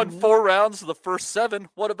he won 4 rounds of the first 7.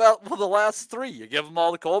 What about the last 3? You give them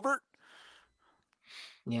all to Colbert?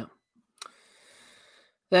 Yeah.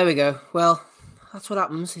 There we go. Well, that's what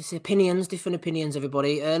happens. It's different opinions,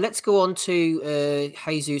 everybody. Let's go on to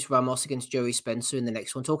Jesus Ramos against Joey Spencer in the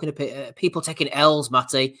next one. Talking to people taking L's,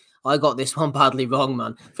 Matty. I got this one badly wrong,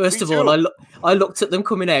 man. First of all, I looked at them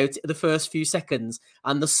coming out the first few seconds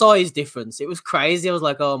and the size difference. It was crazy. I was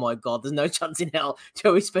like, oh my God, there's no chance in hell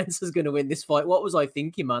Joey Spencer's going to win this fight. What was I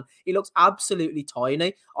thinking, man? He looks absolutely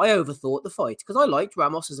tiny. I overthought the fight because I liked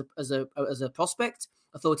Ramos as a prospect.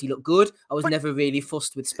 I thought he looked good. I was never really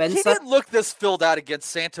fussed with Spencer. He didn't look this filled out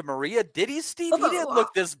against Santa Maria, did he, Steve? He didn't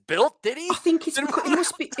look this built, did he? I think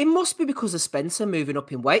it must be because of Spencer moving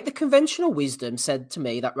up in weight. The conventional wisdom said to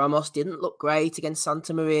me that Ramos didn't look great against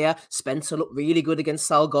Santa Maria. Spencer looked really good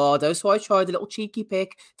against Salgado. So I tried a little cheeky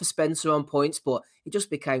pick for Spencer on points, but it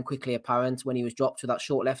just became quickly apparent when he was dropped with that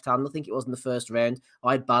short left hand. I think it was in the first round.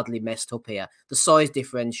 I'd badly messed up here. The size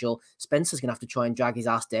differential, Spencer's going to have to try and drag his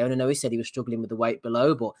ass down. I know he said he was struggling with the weight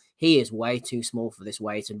below, but he is way too small for this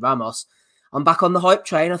weight. And Ramos, I'm back on the hype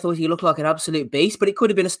train. I thought he looked like an absolute beast, but it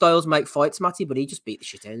could have been a Styles make fights, Matty, but he just beat the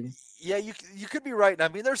shit out of him. Yeah, you could be right. I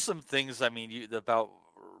mean, there's some things, about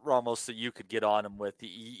Ramos that you could get on him with.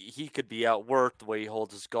 He could be outworked the way he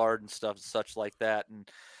holds his guard and stuff, such like that. And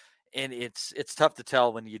it's tough to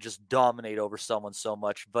tell when you just dominate over someone so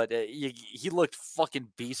much. But he looked fucking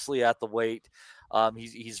beastly at the weight.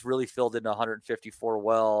 He's really filled in 154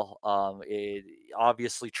 well.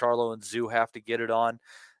 Obviously, Charlo and Zoo have to get it on.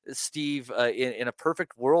 Steve, in a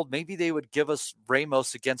perfect world, maybe they would give us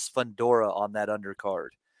Ramos against Fundora on that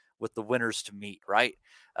undercard with the winners to meet, right?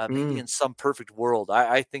 Maybe in some perfect world.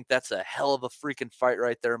 I think that's a hell of a freaking fight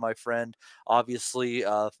right there, my friend. Obviously,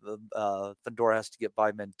 Fundora has to get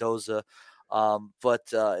by Mendoza.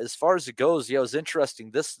 But as far as it goes, yeah, it was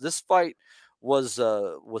interesting. This fight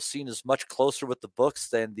was seen as much closer with the books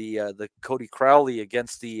than the Cody Crowley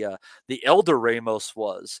against the Elder Ramos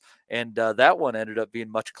was, and that one ended up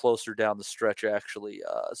being much closer down the stretch actually.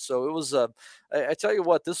 So it was I tell you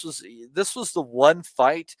what, this was the one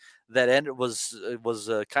fight that was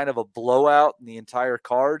kind of a blowout in the entire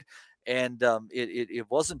card. And it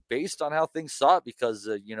wasn't based on how things saw it, because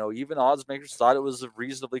even odds makers thought it was a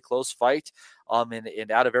reasonably close fight.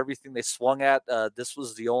 And out of everything they swung at, this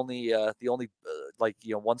was the only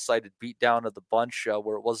one-sided beatdown of the bunch,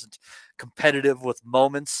 where it wasn't competitive with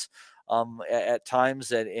moments at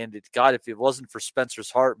times. And if it wasn't for Spencer's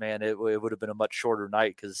heart, man, it would have been a much shorter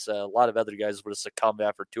night, because a lot of other guys would have succumbed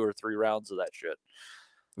after 2 or 3 rounds of that shit.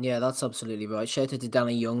 Yeah, that's absolutely right. Shout out to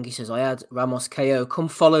Danny Young. He says, I had Ramos KO. Come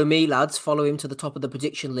follow me, lads. Follow him to the top of the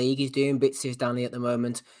prediction league. He's doing bits, says Danny, at the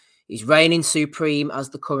moment. He's reigning supreme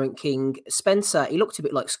as the current king. Spencer, he looked a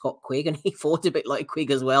bit like Scott Quigg, and he fought a bit like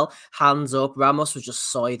Quigg as well. Hands up. Ramos was just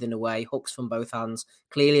scything away, hooks from both hands.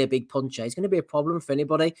 Clearly a big puncher. He's going to be a problem for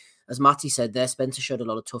anybody. As Matty said there, Spencer showed a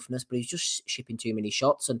lot of toughness, but he's just shipping too many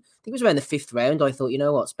shots. And I think it was around the 5th round, I thought, you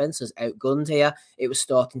know what, Spencer's outgunned here. It was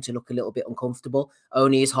starting to look a little bit uncomfortable.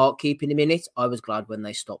 Only his heart keeping him in it. I was glad when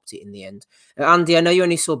they stopped it in the end. Andy, I know you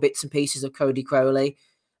only saw bits and pieces of Cody Crowley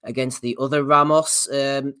against the other Ramos.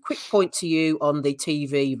 Quick point to you on the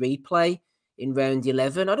TV replay in round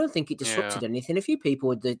 11. I don't think it disrupted anything. A few people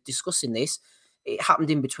were discussing this. It happened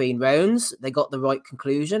in between rounds. They got the right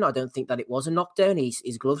conclusion. I don't think that it was a knockdown.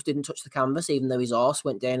 His gloves didn't touch the canvas, even though his arse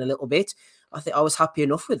went down a little bit. I think I was happy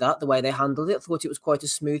enough with that, the way they handled it. I thought it was quite a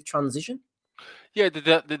smooth transition. Yeah,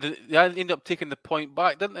 they ended up taking the point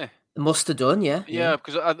back, didn't they? They must have done, yeah. Yeah,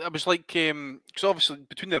 because I was like, because obviously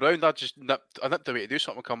between the round, I nipped away to do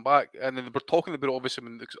something and come back. And then they were talking about it, obviously,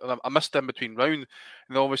 and I missed in between round.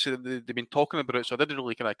 And obviously they've been talking about it, so I didn't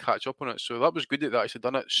really kind of catch up on it. So that was good that they actually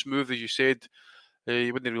done it smooth, as you said.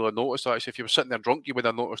 You wouldn't really notice that. If you were sitting there drunk, you would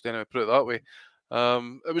have noticed anyway, put it that way.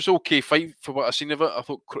 It was okay fight for what I seen of it. I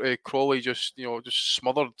thought Crawley just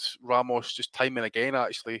smothered Ramos, just timing again.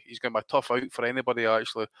 Actually, he's going to be a tough out for anybody.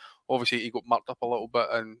 Actually, obviously he got marked up a little bit,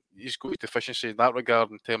 and he's got deficiency in that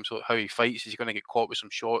regard in terms of how he fights. He's going to get caught with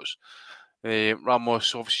some shots.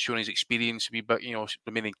 Ramos obviously showing his experience a wee bit,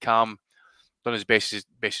 remaining calm, done his best as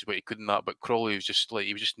what he could in that. But Crawley was just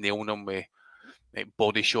nailing him with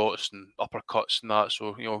body shots and uppercuts and that.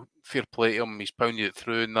 So fair play to him. He's pounded it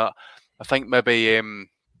through and that. I think maybe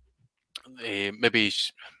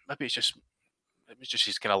it's just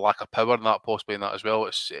his kind of lack of power in that, possibly in that as well.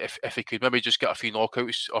 It's if he could maybe just get a few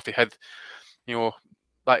knockouts, or if he had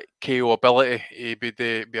that KO ability, he'd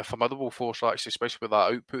be a formidable force actually, especially with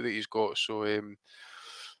that output that he's got. So was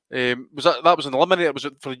that was an eliminator? Was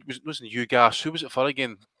it wasn't UGAS? Who was it for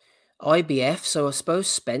again? IBF. So I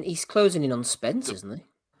suppose he's closing in on Spence, isn't he?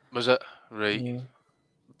 Was it right? Yeah.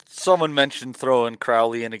 Someone mentioned throwing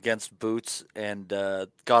Crowley in against Boots, and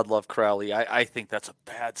God love Crowley. I think that's a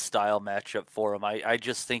bad style matchup for him. I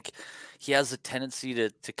just think he has a tendency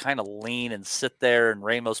to kind of lean and sit there, and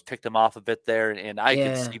Ramos picked him off a bit there, and I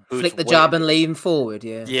can see Boots flick the jab and lean forward.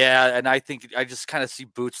 Yeah, and I think I just kind of see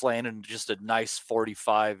Boots landing just a nice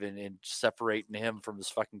 45 and separating him from his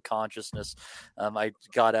fucking consciousness.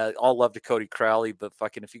 All love to Cody Crowley, but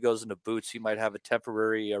fucking if he goes into Boots, he might have a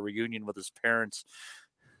temporary reunion with his parents.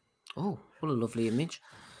 Oh, what a lovely image.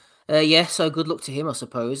 So good luck to him, I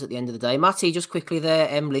suppose, at the end of the day. Matty, just quickly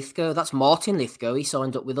there, Lithgow. That's Martin Lithgow. He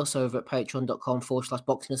signed up with us over at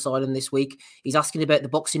patreon.com/Boxing Asylum this week. He's asking about the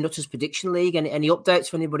Boxing Nutters Prediction League. Any updates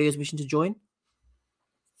for anybody who's wishing to join?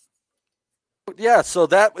 Yeah, so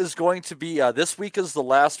that is going to be this week is the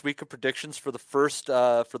last week of predictions for the first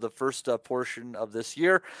portion of this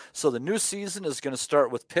year. So the new season is going to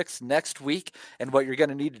start with picks next week, and what you're going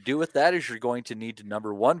to need to do with that is you're going to need to,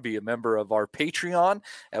 number one, be a member of our Patreon,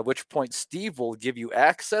 at which point Steve will give you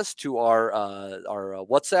access to our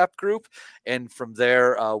WhatsApp group, and from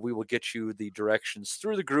there we will get you the directions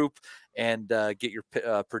through the group and get your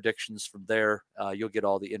predictions from there. You'll get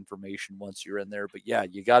all the information once you're in there. But yeah,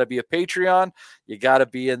 you got to be a Patreon. You got to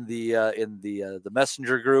be in the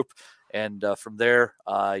messenger group, and from there,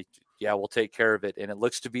 we'll take care of it. And it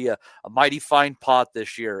looks to be a mighty fine pot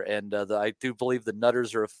this year. And I do believe the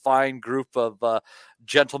Nutters are a fine group of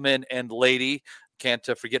gentlemen and lady. Can't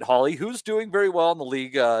forget Holly, who's doing very well in the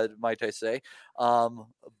league, might I say.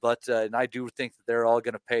 But I do think that they're all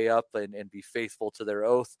going to pay up and be faithful to their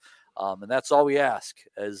oath. And that's all we ask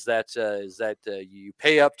is that you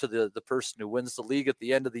pay up to the person who wins the league at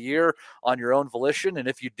the end of the year on your own volition. And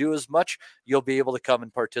if you do as much, you'll be able to come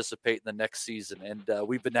and participate in the next season. And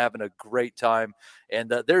we've been having a great time.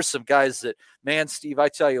 And there's some guys that, man, Steve, I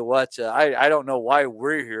tell you what, I don't know why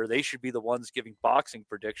we're here. They should be the ones giving boxing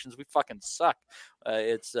predictions. We fucking suck.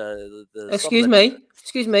 Excuse me.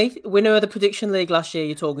 Winner of the prediction league last year,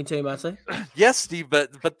 you're talking to, Matty? Yes, Steve,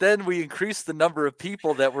 but then we increased the number of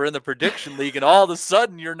people that were in the prediction league, and all of a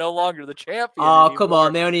sudden you're no longer the champion. Oh, anymore. Come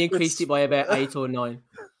on. They only increased it by about 8 or 9.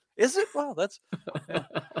 Is it? Well, that's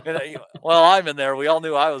well, I'm in there. We all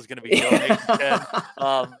knew I was going to be going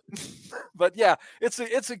 8-10. But yeah,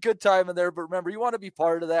 it's a good time in there. But remember, you want to be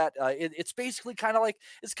part of that. It's basically kind of like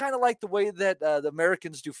the way that the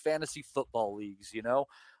Americans do fantasy football leagues.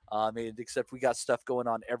 Except we got stuff going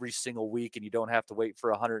on every single week, and you don't have to wait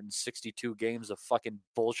for 162 games of fucking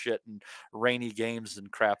bullshit and rainy games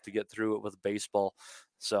and crap to get through it with baseball.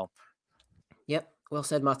 So, yep. Well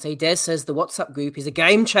said, Matty. Des says the WhatsApp group is a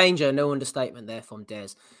game changer. No understatement there from Des.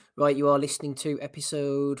 Right, you are listening to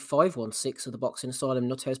episode 516 of the Boxing Asylum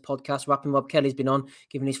NUTHOUSE podcast. Rapping Rob Kelly's been on,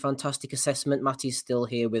 giving his fantastic assessment. Matty's still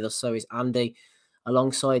here with us, so is Andy.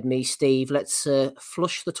 Alongside me, Steve. Let's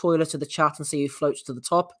flush the toilet of the chat and see who floats to the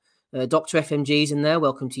top. Dr. FMG's in there.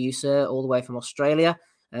 Welcome to you, sir, all the way from Australia.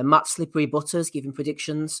 Matt Slippery Butters giving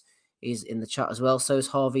predictions. Is in the chat as well. So is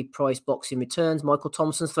Harvey Price Boxing Returns. Michael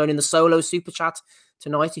Thompson's thrown in the solo super chat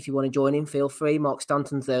tonight. If you want to join in, feel free. Mark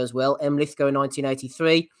Stanton's there as well. M. Lithgow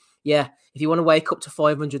 1983. Yeah, if you want to wake up to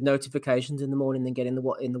 500 notifications in the morning and get in the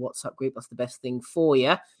WhatsApp group, that's the best thing for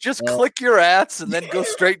you. Just click your ads and then go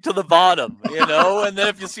straight to the bottom, and then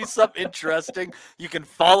if you see something interesting, you can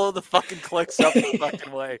follow the fucking clicks up the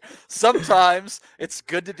fucking way. Sometimes it's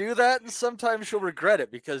good to do that, and sometimes you'll regret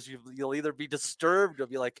it because you'll either be disturbed or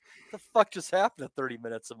be like, the fuck just happened to 30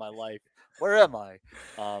 minutes of my life? Where am I?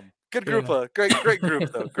 Good group, great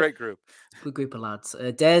group though. Great group. Good group of lads.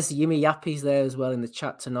 Des, Yimmy Yappy's there as well in the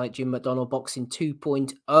chat tonight. Jim McDonald Boxing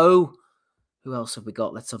 2.0. Who else have we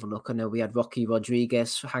got? Let's have a look. I know we had Rocky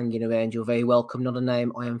Rodriguez hanging around. You're very welcome. Not a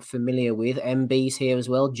name I am familiar with. MB's here as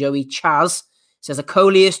well. Joey Chaz says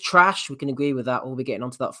Okolie is trash. We can agree with that. We'll be getting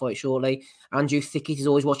onto that fight shortly. Andrew Thickett is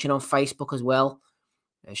always watching on Facebook as well.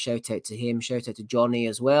 Shout out to him. Shout out to Johnny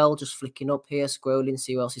as well. Just flicking up here, scrolling,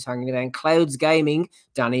 see who else is hanging around. Clouds Gaming,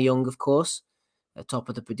 Danny Young, of course, top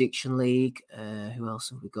of the prediction league. Who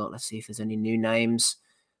else have we got? Let's see if there's any new names.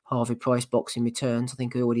 Harvey Price Boxing Returns. I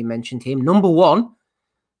think I already mentioned him. Number one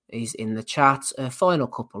is in the chat. Final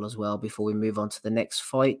couple as well before we move on to the next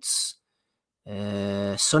fights.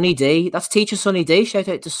 Sonny D. That's Teacher Sonny D. Shout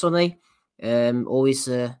out to Sonny. Always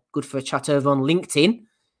good for a chat over on LinkedIn.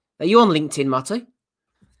 Are you on LinkedIn, Matty?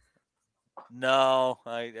 No,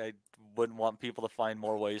 I wouldn't want people to find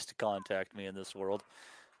more ways to contact me in this world.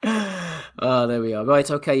 Oh, there we are.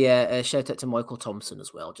 Right, okay, yeah. Shout out to Michael Thompson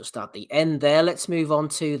as well, just at the end there. Let's move on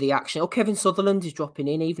to the action. Oh, Kevin Sutherland is dropping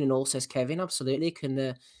in. Evening all, says Kevin. Absolutely,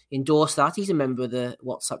 can endorse that. He's a member of the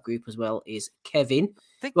WhatsApp group as well, is Kevin.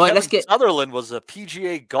 I think right, Kevin let's get... Sutherland was a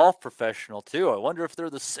PGA golf professional, too. I wonder if they're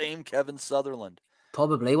the same Kevin Sutherland.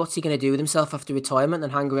 Probably. What's he going to do with himself after retirement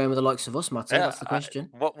and hang around with the likes of us, Matty? That's the question.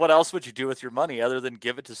 What else would you do with your money other than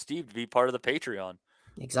give it to Steve to be part of the Patreon?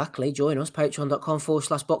 Exactly. Join us,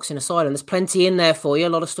 patreon.com/boxing asylum. There's plenty in there for you. A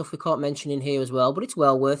lot of stuff we can't mention in here as well, but it's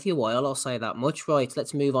well worth your while. I'll say that much. Right,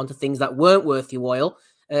 let's move on to things that weren't worth your while.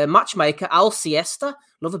 Matchmaker, Al Siesta.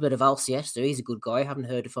 Love a bit of Al Siesta. He's a good guy. I haven't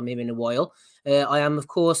heard from him in a while. I am, of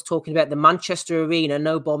course, talking about the Manchester Arena.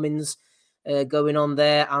 No bombings going on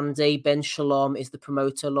there. Andy Ben Shalom is the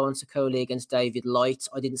promoter. Lawrence Okolie against David Light.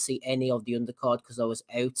 I didn't see any of the undercard because I was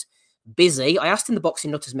out busy. I asked in the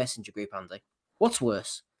Boxing Nutters Messenger group, Andy, what's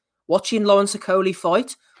worse, watching Lawrence Okolie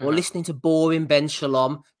fight or listening to boring Ben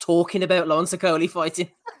Shalom talking about Lawrence Okolie fighting?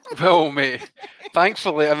 Well, mate,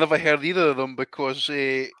 thankfully I never heard either of them because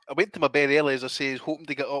I went to my bed early, as I say, hoping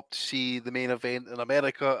to get up to see the main event in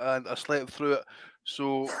America, and I slept through it.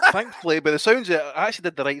 So thankfully, by the sounds of it, I actually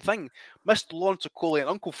did the right thing. Missed Lawrence Okolie, and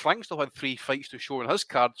Uncle Frank still had 3 fights to show on his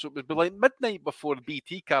card. So it was like midnight before the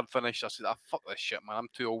BT card finished. I said, fuck this shit, man, I'm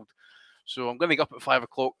too old. So I'm going to get up at 5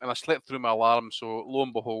 o'clock, and I slept through my alarm. So lo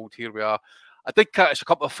and behold, here we are. I did catch a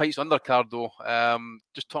couple of fights undercard though.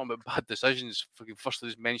 Just talking about bad decisions. Firstly,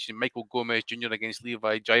 just mentioning Michael Gomez Jr. against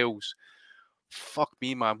Levi Giles. Fuck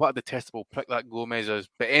me, man. What a detestable prick that Gomez is.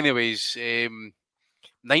 But anyways,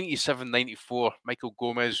 97-94. Michael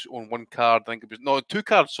Gomez on one card. I think it was, no, 2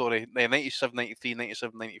 cards, sorry. 97-93,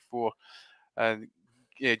 97-94. And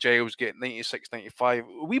yeah, Giles getting 96-95.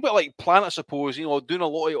 A wee bit like Planet, I suppose, doing a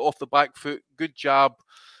lot of it off the back foot. Good jab.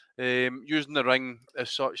 Using the ring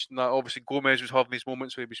as such. And that obviously Gomez was having these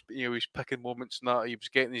moments where he was picking moments and that he was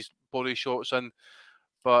getting his body shots in.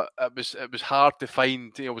 But it was hard to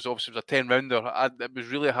find. It was a 10-rounder. It was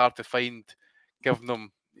really hard to find, giving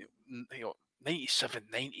them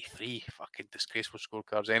 97-93. Fucking disgraceful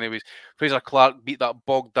scorecards. Anyways, Fraser Clark beat that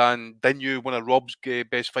Bogdan Dinu, one of Rob's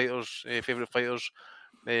best fighters, favourite fighters.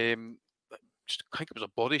 I think it was a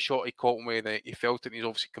body shot he caught him with, and he felt it, and he's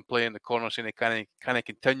obviously complaining in the corner saying he can't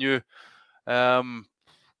continue.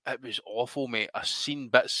 It was awful, mate. I've seen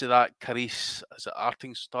bits of that Carice, is it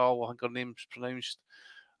Artingstall, I think her name's pronounced.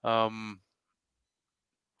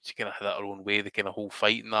 She kind of had her own way, the kind of whole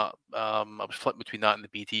fight and that. I was flipping between that and the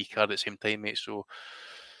BT card at the same time, mate. So,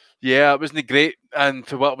 yeah, it wasn't great. And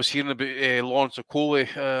for what I was hearing about Lawrence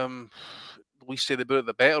Okolie, the least said about it,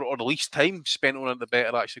 the better, or the least time spent on it, the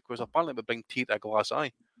better, actually, because apparently it would bring tear to a glass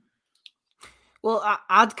eye. Well,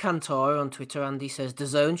 Ad Cantor on Twitter, Andy, says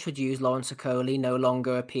DAZN should use Lawrence Okolie no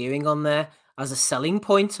longer appearing on there as a selling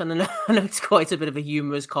point. And I know it's quite a bit of a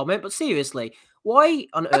humorous comment, but seriously, why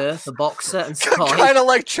on earth a boxer and Sky? Kind of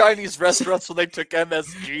like Chinese restaurants when they took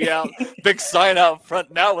MSG out, big sign out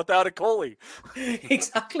front, now without Okolie.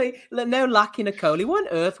 Exactly. Now lacking Okolie. Why on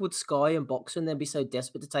earth would Sky and Boxer then be so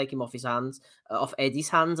desperate to take him off his hands, off Eddie's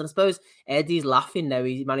hands? And I suppose Eddie's laughing now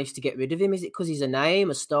he managed to get rid of him. Is it because he's a name,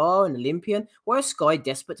 a star, an Olympian? Why is Sky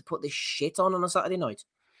desperate to put this shit on a Saturday night?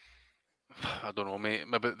 I don't know, mate.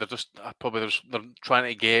 Maybe they're just they're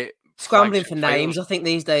trying to get scrambling for names. I think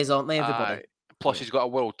these days, aren't they? Everybody. Plus, he's got a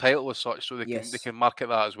world title as such, so they can market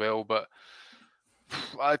that as well. But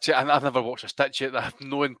I've never watched a stitch yet. I have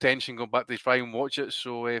no intention going back to try and watch it.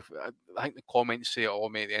 So I think the comments say it all,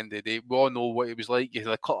 mate. At the end of the day, we all know what he was like. He had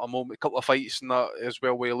a couple of fights and that as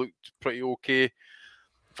well, where he looked pretty okay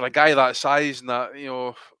for a guy that size and that. You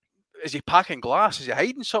know, is he packing glass? Is he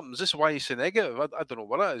hiding something? Is this why he's so negative? I don't know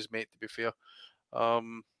what it is, mate. To be fair.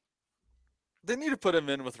 They need to put him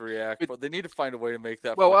in with React, but they need to find a way to make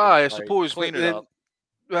that. Well, I suppose clean it up.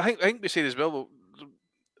 I think we say as well.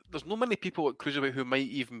 There's not many people at Cruiserweight who might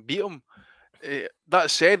even beat him.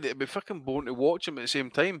 That said, it'd be fucking boring to watch him at the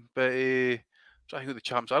same time. But I think who the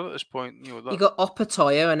champs are at this point. You got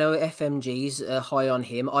Opataya. I know FMG's high on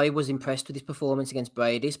him. I was impressed with his performance against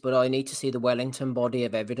Brady's, but I need to see the Wellington body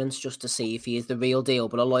of evidence just to see if he is the real deal.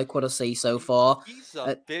 But I like what I see so far. He's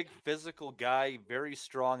a big physical guy, very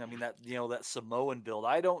strong. I mean that Samoan build.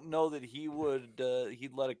 I don't know that he would.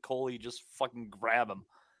 He'd let Okolie just fucking grab him.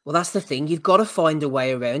 Well, that's the thing. You've got to find a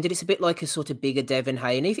way around it. It's a bit like a sort of bigger Devin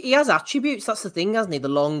Haney. He has attributes. That's the thing, hasn't he? The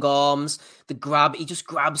long arms, the grab. He just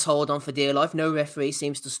grabs hold on for dear life. No referee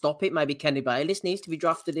seems to stop it. Maybe Kenny Bayliss needs to be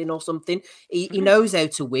drafted in or something. He knows how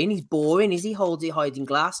to win. He's boring. He holds it hiding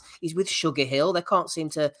glass. He's with Sugar Hill. They can't seem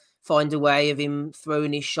to find a way of him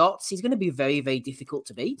throwing his shots. He's going to be very, very difficult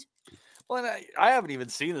to beat. Well, and I haven't even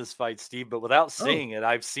seen this fight, Steve, but without seeing it,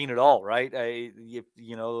 I've seen it all, right?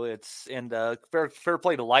 It's fair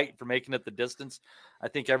play to Light for making it the distance. I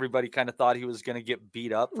think everybody kind of thought he was going to get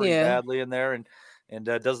beat up pretty badly in there, and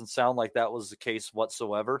it doesn't sound like that was the case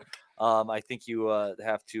whatsoever. I think you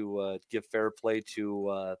have to give fair play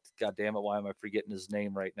to, God damn it, why am I forgetting his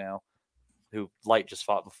name right now? Who Light just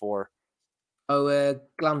fought before.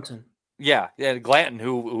 Glanton. Yeah, Glanton,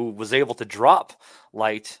 who was able to drop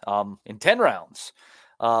Light in 10 rounds.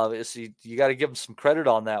 So you got to give him some credit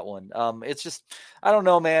on that one. It's just, I don't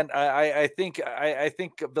know, man. I think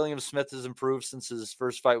William Smith has improved since his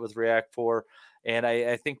first fight with React 4. And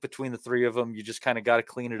I think between the three of them, you just kind of got to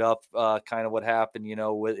clean it up, kind of what happened,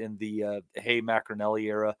 in the Hey Macronelli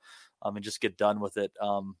era, and just get done with it.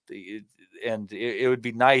 And it would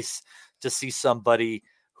be nice to see somebody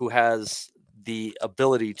who has the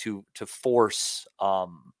ability to force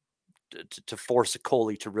Okolie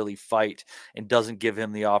to really fight and doesn't give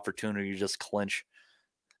him the opportunity to just clinch.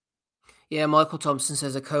 Yeah, Michael Thompson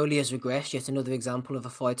says Okolie has regressed. Yet another example of a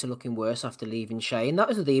fighter looking worse after leaving Shane. That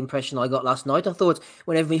was the impression I got last night. I thought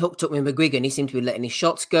whenever he hooked up with McGuigan, he seemed to be letting his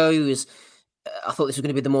shots go. I thought this was going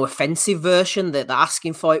to be the more offensive version. The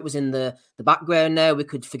asking fight was in the background now. We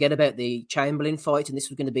could forget about the Chamberlain fight, and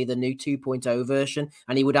this was going to be the new 2.0 version.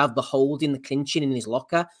 And he would have the holding, the clinching in his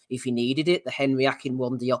locker if he needed it. The Henry Akin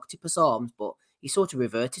won the octopus arms, but he sort of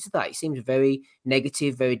reverted to that. He seemed very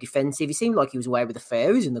negative, very defensive. He seemed like he was away with the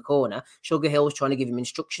fairies in the corner. Sugar Hill was trying to give him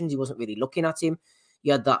instructions. He wasn't really looking at him.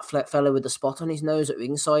 You had that fellow with the spot on his nose at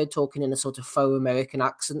ringside talking in a sort of faux American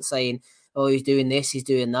accent saying, oh, he's doing this, he's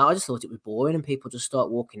doing that. I just thought it was boring and people just start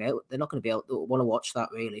walking out. They're not going to be able to want to watch that,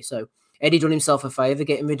 really. So Eddie done himself a favour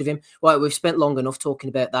getting rid of him. Right, we've spent long enough talking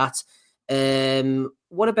about that.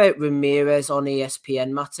 What about Ramirez on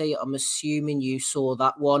ESPN, Matty? I'm assuming you saw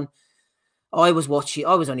that one. I was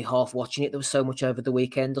only half watching it. There was so much over the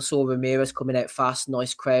weekend. I saw Ramirez coming out fast,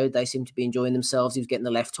 nice crowd. They seemed to be enjoying themselves. He was getting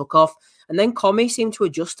the left hook off. And then COMMEY seemed to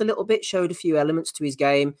adjust a little bit, showed a few elements to his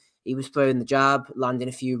game. He was throwing the jab, landing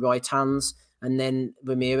a few right hands, and then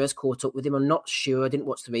Ramirez caught up with him. I'm not sure. I didn't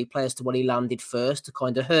watch the replay as to what he landed first to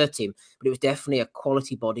kind of hurt him, but it was definitely a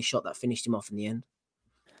quality body shot that finished him off in the end.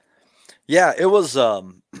 Yeah, it was a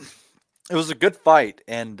good fight.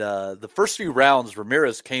 And the first few rounds,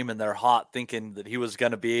 Ramirez came in there hot, thinking that he was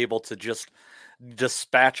going to be able to just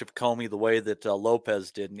dispatch of COMMEY the way that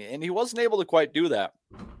Lopez did. And he wasn't able to quite do that.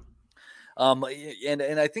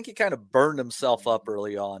 And I think he kind of burned himself up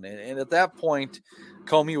early on. And at that point,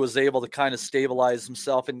 Commey was able to kind of stabilize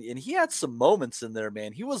himself. And he had some moments in there,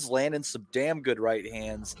 man. He was landing some damn good right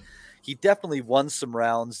hands. He definitely won some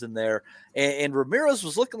rounds in there. And Ramirez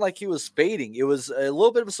was looking like he was fading. It was a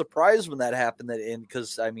little bit of a surprise when that happened.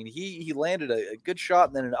 Because, I mean, he landed a good shot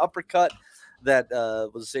and then an uppercut that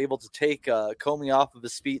was able to take Commey off of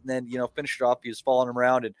his feet and then, finished it off. He was falling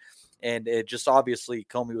around and it just obviously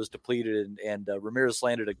Commey was depleted and Ramirez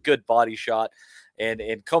landed a good body shot and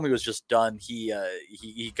Commey was just done.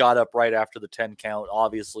 He got up right after the 10 count.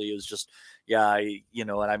 Obviously it was just, and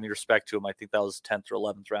I mean, respect to him. I think that was 10th or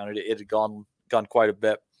 11th round. It had gone quite a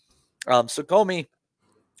bit. So Commey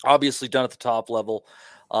obviously done at the top level.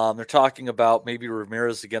 They're talking about maybe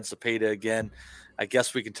Ramirez against Zepeda again. I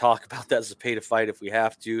guess we can talk about that Zepeda fight if we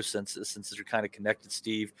have to, since they're kind of connected,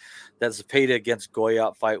 Steve. That Zepeda against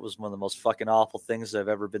Goyat fight was one of the most fucking awful things I've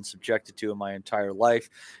ever been subjected to in my entire life.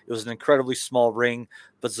 It was an incredibly small ring,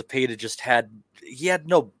 but Zepeda just had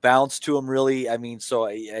no bounce to him, really. I mean, so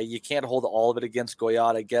you can't hold all of it against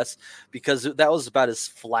Goyat, I guess, because that was about as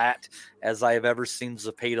flat as I have ever seen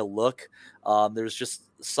Zepeda look. There's just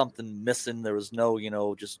something missing. There was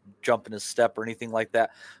no, just jumping his step or anything like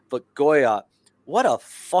that. But Goyat, what a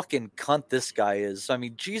fucking cunt this guy is. I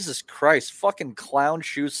mean, Jesus Christ, fucking clown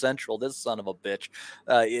shoe central, this son of a bitch.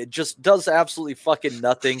 It just does absolutely fucking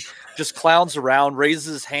nothing. Just clowns around, raises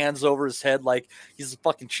his hands over his head like he's the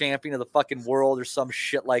fucking champion of the fucking world or some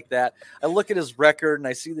shit like that. I look at his record and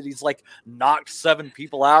I see that he's like knocked 7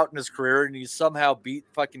 people out in his career and he's somehow beat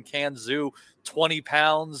fucking Kanzu 20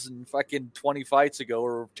 pounds and fucking 20 fights ago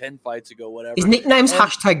or 10 fights ago, whatever. His nickname's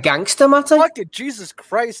 #gangster, Matty. Fucking Jesus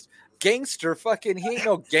Christ. Gangster, fucking, he ain't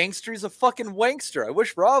no gangster. He's a fucking wankster. I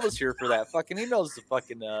wish Rob was here for that. Fucking, he knows the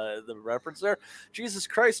fucking the reference there. Jesus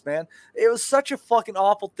Christ, man, it was such a fucking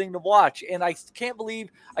awful thing to watch, and I can't believe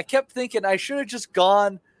I kept thinking I should have just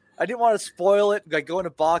gone. I didn't want to spoil it, like going to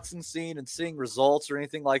boxing scene and seeing results or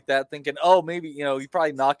anything like that, thinking, oh, maybe he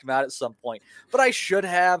probably knocked him out at some point. But I should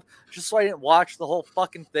have, just so I didn't watch the whole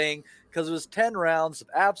fucking thing, because it was 10 rounds of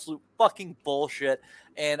absolute fucking bullshit.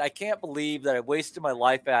 And I can't believe that I wasted my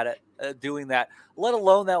life at it, doing that, let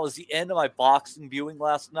alone that was the end of my boxing viewing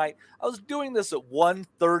last night. I was doing this at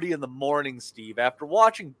 1:30 in the morning, Steve, after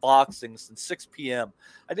watching boxing since 6 p.m.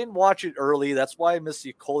 I didn't watch it early. That's why I missed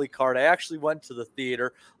the OKOLIE card. I actually went to the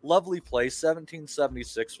theater. Lovely place,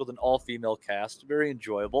 1776 with an all-female cast. Very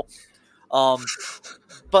enjoyable.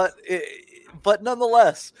 But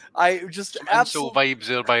nonetheless, I just absolutely vibes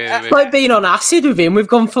there by it's like being on acid with him. We've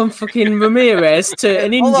gone from fucking Ramirez to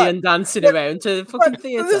an Indian dancing around to fucking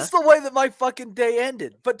theater. This is the way that my fucking day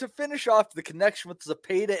ended. But to finish off the connection with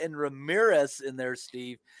Zepeda and Ramirez in there,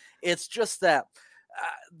 Steve, it's just that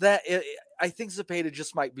I think Zepeda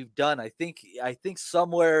just might be done. I think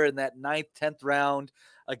somewhere in that 9th, 10th round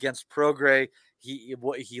against Prograis,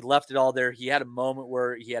 he left it all there. He had a moment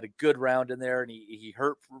where he had a good round in there and he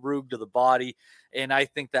hurt Rug to the body. And I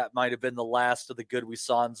think that might have been the last of the good we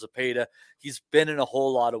saw in Zepeda. He's been in a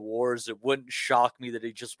whole lot of wars. It wouldn't shock me that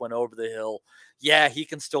he just went over the hill. Yeah, he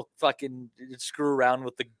can still fucking screw around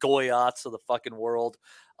with the Goyats of the fucking world.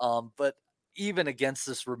 But even against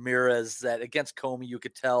this Ramirez, that against Commey, you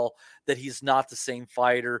could tell that he's not the same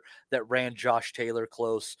fighter that ran Josh Taylor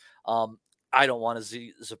close. I don't want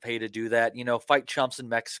Zepeda do that, fight chumps in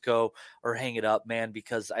Mexico or hang it up, man,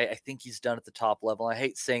 because I think he's done at the top level. I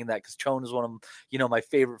hate saying that because Chone is one of, my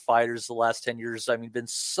favorite fighters the last 10 years. I mean, been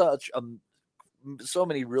so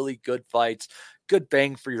many really good fights, good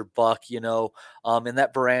bang for your buck, in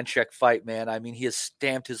that Baranchek fight, man. I mean, he has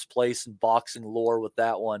stamped his place in boxing lore with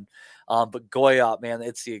that one. But Goyat, man,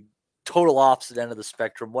 it's the total opposite end of the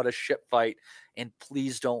spectrum. What a shit fight. And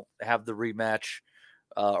please don't have the rematch.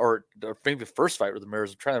 Or maybe the first fight with the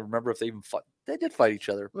Ramirez. I'm trying to remember if they even fought. They did fight each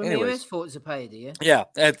other. Ramirez fought Zepeda, yeah.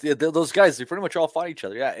 Yeah, those guys, they pretty much all fought each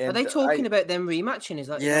other. Yeah. And are they talking about them rematching? Is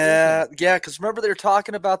that? Yeah. Because remember they were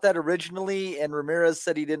talking about that originally, and Ramirez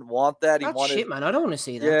said he didn't want that. That's shit, man. I don't want to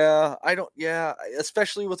see that. Yeah, I don't. Yeah,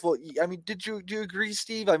 especially with what I mean. Do you agree,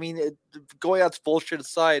 Steve? I mean, Goyat's bullshit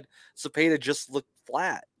aside, Zepeda just looked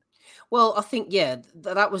flat. Well, I think,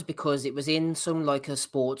 that was because it was in some like a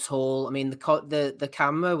sports hall. I mean, the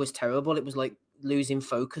camera was terrible. It was like losing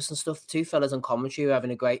focus and stuff. The two fellas on commentary were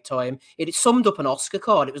having a great time. It summed up an Oscar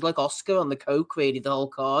card. It was like Oscar on the Coke, really, the whole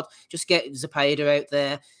card. Just get Zepeda out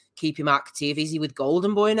there, keep him active. Is he with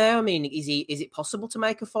Golden Boy now? I mean, is it possible to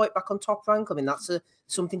make a fight back on Top Rank? I mean, that's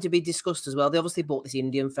something to be discussed as well. They obviously brought this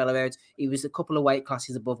Indian fella out. He was a couple of weight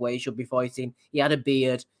classes above where he should be fighting. He had a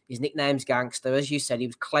beard. His nickname's Gangster. As you said, he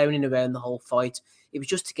was clowning around the whole fight. It was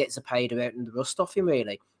just to get Zepeda out and the rust off him,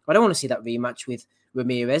 really. I don't want to see that rematch with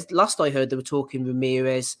Ramirez. Last I heard, they were talking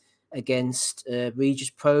Ramirez against Regis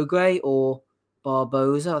Prograis or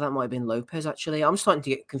Barboza. That might have been Lopez, actually. I'm starting to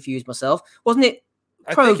get confused myself. Wasn't it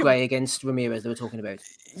Prograis against Ramirez they were talking about?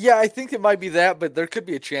 Yeah, I think it might be that, but there could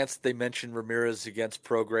be a chance that they mention Ramirez against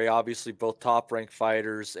Prograis. Obviously, both top-ranked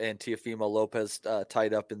fighters, and Teofimo Lopez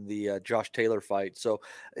tied up in the Josh Taylor fight. So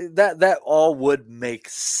that all would make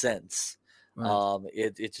sense. Right.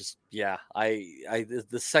 It just, yeah.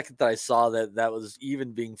 The second that I saw that was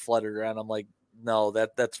even being flooded around, I'm like, no,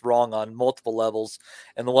 that's wrong on multiple levels.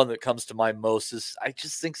 And the one that comes to mind most is I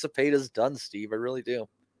just think Zepeda's done, Steve. I really do.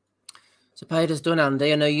 Zepeda's done,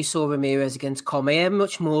 Andy. I know you saw Ramirez against COMMEY. How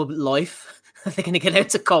much more life are they going to get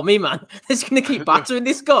out of COMMEY, man? They're just going to keep battering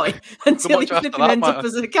this guy until he flipping ends up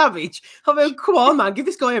as a cabbage. I mean, come on, man. Give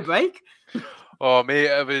this guy a break. Oh, mate,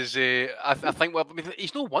 it was. I think. Well, I mean,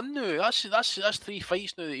 he's no won now. That's 3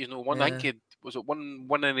 fights now that he's no won. Yeah. I think was it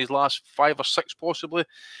one in his last 5 or 6 possibly.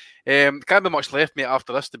 Can't be much left, mate.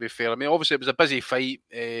 After this, to be fair, I mean, obviously it was a busy fight.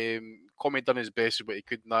 COMMEY done his best with what he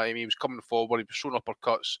could. I mean, he was coming forward. He was showing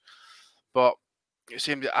uppercuts, but it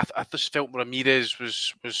seemed I just felt Ramirez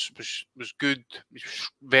was good. He was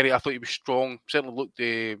I thought he was strong. Certainly looked,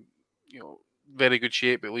 very good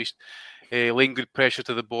shape at least. Laying good pressure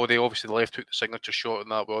to the body. Obviously, the left hook, the signature shot,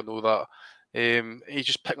 and that we all know that. He's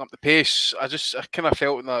just picking up the pace. I kind of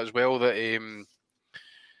felt in that as well that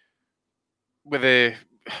with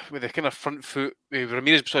the kind of front foot,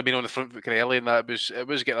 Ramirez was been on the front foot kind of early, and that it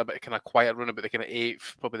was getting a bit kind of quiet run about the kind of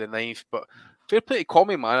 8th, probably the 9th. But fair play to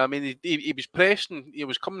COMMEY, man. I mean, he was pressing, he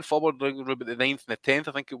was coming forward about the 9th and the 10th,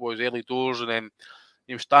 I think it was, early doors, and then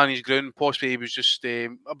he was standing his ground. Possibly he was just, I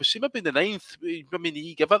would say maybe the 9th. I mean,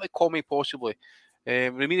 he gave it to COMMEY possibly.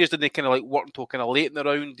 Ramirez didn't kind of like work until kind of late in the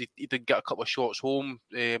round. He did get a couple of shots home.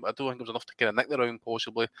 I don't think it was enough to kind of nick the round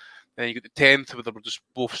possibly. Then you got the 10th where they were just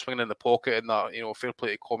both swinging in the pocket, and that, fair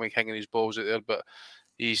play to COMMEY hanging his balls out there. But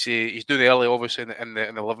he's doing early obviously in the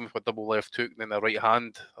 11th with double left hook and then the right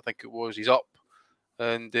hand. I think it was. He's up.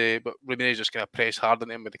 And but Ramirez just kind of pressed hard on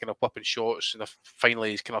him with the kind of whipping shots, and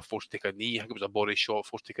finally he's kind of forced to take a knee. I think it was a body shot,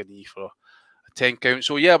 forced to take a knee for a 10 count.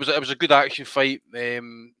 So yeah, it was a good action fight.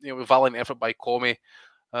 Valiant effort by COMMEY.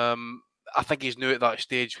 I think he's new at that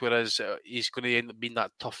stage, whereas he's going to end up being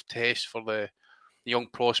that tough test for the young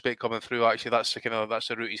prospect coming through. Actually, that's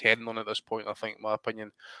the route he's heading on at this point, I think, in my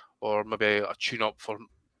opinion, or maybe a tune-up for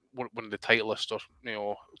one of the titleists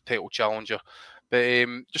or title challenger. But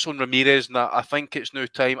just on Ramirez, and that, I think it's now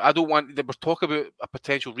time. I don't want. They were talking about a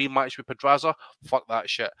potential rematch with Pedraza. Fuck that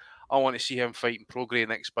shit. I want to see him fighting Prograis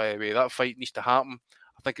next. By the way, that fight needs to happen.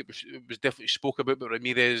 I think it was definitely spoke about, but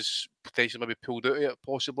Ramirez potentially maybe pulled out of it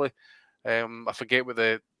possibly. I forget what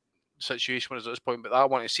the situation was at this point, but I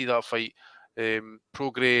want to see that fight.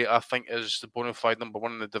 Prograis, I think, is the bona fide number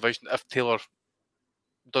 1 in the division. If Taylor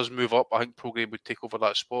does move up, I think Prograis would take over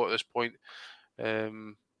that spot at this point.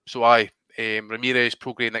 Ramirez,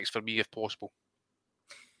 Prograis next for me if possible.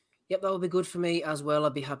 Yep, that would be good for me as well.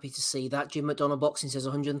 I'd be happy to see that. Jim McDonald Boxing says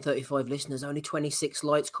 135 listeners, only 26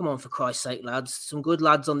 likes. Come on, for Christ's sake, lads. Some good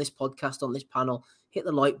lads on this podcast, on this panel. Hit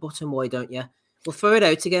the like button, why don't you? We'll throw it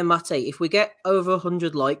out again, Matty. If we get over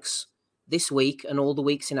 100 likes this week and all the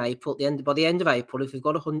weeks in April, by the end of April, if we've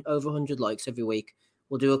got over 100 likes every week,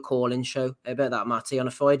 we'll do a call-in show. How about that, Matty? On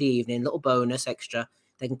a Friday evening, little bonus extra.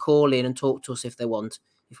 They can call in and talk to us if they want.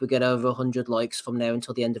 If we get over 100 likes from now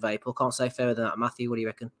until the end of April. Can't say fairer than that. Matthew, what do you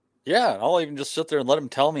reckon? Yeah, I'll even just sit there and let them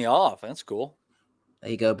tell me off. That's cool.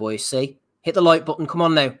 There you go, boys. See? Hit the like button. Come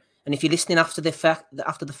on now. And if you're listening after the fact,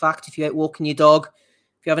 if you're out walking your dog,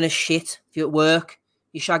 if you're having a shit, if you're at work,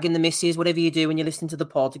 you're shagging the missus, whatever you do when you're listening to the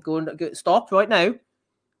pod, go stop right now.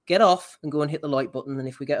 Get off and go and hit the like button. And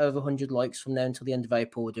if we get over 100 likes from now until the end of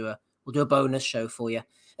April, we'll do a bonus show for you.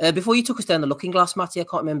 Before you took us down the looking glass, Matty, I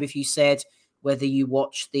can't remember if you said whether you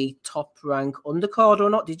watched the top rank undercard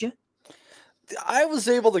or not, did you? I was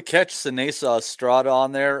able to catch Sinesa Estrada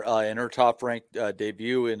on there in her top ranked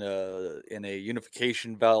debut in a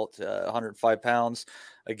unification belt, 105 pounds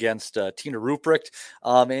against Tina Ruprecht.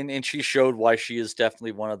 And she showed why she is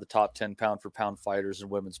definitely one of the top 10 pound for pound fighters in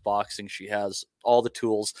women's boxing. She has all the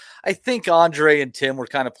tools. I think Andre and Tim were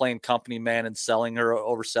kind of playing company man and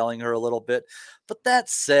overselling her a little bit. But that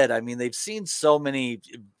said, I mean, they've seen so many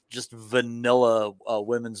just vanilla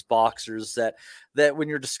women's boxers that when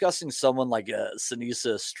you're discussing someone like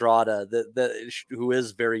Sinesa Estrada, who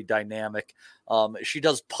is very dynamic, she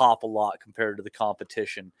does pop a lot compared to the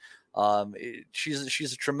competition.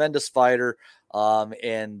 She's a tremendous fighter.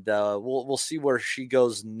 And we'll see where she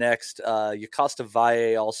goes next. Yokasta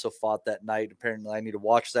Valle also fought that night. Apparently, I need to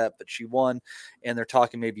watch that, but she won. And they're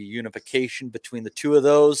talking maybe a unification between the two of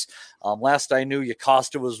those. Last I knew,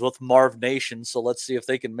 Yokasta was with Marv Nation, so let's see if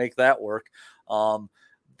they can make that work.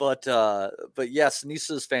 But yeah,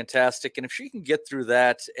 Sinisa is fantastic, and if she can get through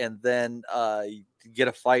that and then get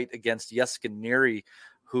a fight against Jessica Neri,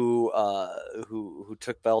 who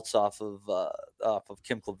took belts off of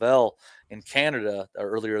Kim Clavel in Canada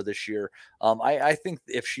earlier this year. I think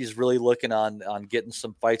if she's really looking on getting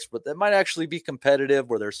some fights, but that might actually be competitive,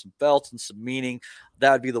 where there's some belts and some meaning,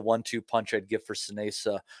 that would be the 1-2 punch I'd give for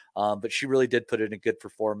Sinisa. But she really did put in a good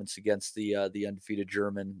performance against the undefeated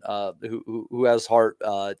German, who has heart,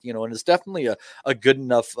 and is definitely a good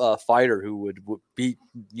enough fighter who would beat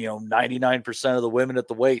 99% of the women at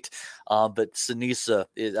the weight. But Sinisa,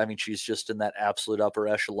 she's just in that absolute upper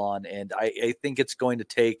echelon, and I think it's going to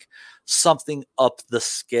take something up the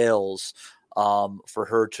scales for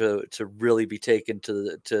her to really be taken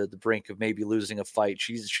to the brink of maybe losing a fight.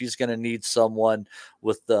 She's going to need someone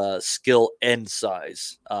with skill and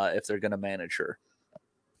size if they're going to manage her.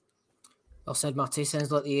 Well said, Matty.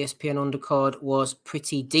 Sounds like the ESPN undercard was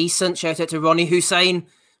pretty decent. Shout out to Ronnie Hussein,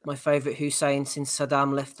 my favourite Hussein since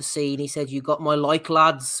Saddam left the scene. He said, "You got my like,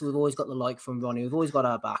 lads." We've always got the like from Ronnie. We've always got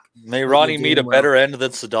our back. May Ronnie meet a better end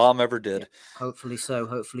than Saddam ever did. Yeah, hopefully so.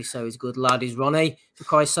 Hopefully so. He's a good lad. He's Ronnie. For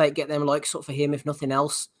Christ's sake, get them likes up for him, if nothing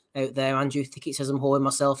else, out there. Andrew Thickett says I'm hauling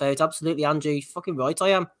myself out. Absolutely, Andrew. You're fucking right, I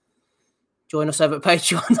am. Join us over at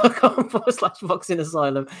patreon.com/Boxing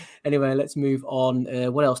Asylum. Anyway, let's move on.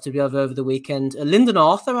 What else did we have over the weekend? Lyndon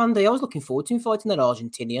Arthur, Andy. I was looking forward to him fighting that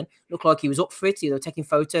Argentinian. Looked like he was up for it. They were taking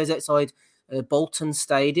photos outside Bolton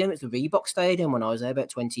Stadium. It's the Reebok Stadium when I was there about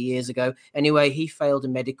 20 years ago. Anyway, he failed a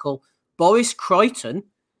medical. Boris Crichton,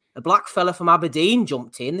 a black fella from Aberdeen,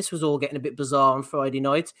 jumped in. This was all getting a bit bizarre on Friday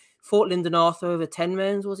night. Fought Lyndon Arthur over 10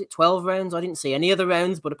 rounds. Was it 12 rounds? I didn't see any of the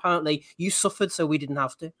rounds, but apparently you suffered, so we didn't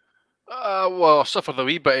have to. Well, I suffered a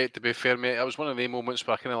wee bit, to be fair, mate. It was one of the moments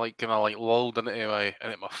where I kind of lulled into my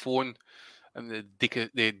phone and the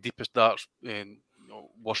deepest, dark,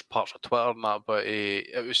 worst parts of Twitter and that. But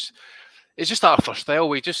it's just Arthur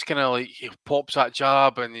style. He just kind of he pops that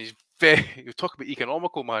jab, and he's very. You talk about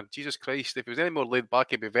economical, man. Jesus Christ! If he was any more laid back,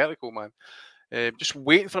 he'd be vertical, man. Just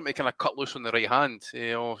waiting for him to kind of cut loose on the right hand.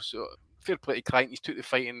 So fair play to Crichton. He took the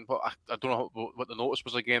fighting. But I don't know what the notice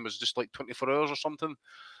was again. It was just like 24 hours or something.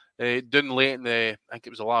 Doing late in I think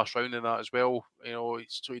it was the last round in that as well.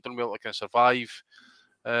 So he done well to kind of survive.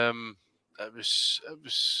 It was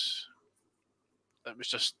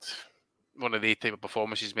just one of the type of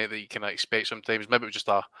performances, mate, that you kind of expect sometimes. Maybe it was just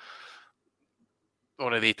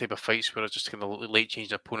one of the type of fights where I just kind of late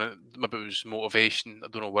changed the opponent. Maybe it was motivation. I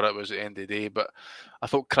don't know what it was at the end of the day, but I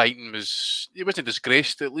thought Crichton wasn't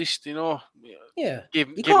disgraced, at least, Yeah.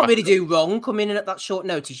 You can't really do wrong coming in at that short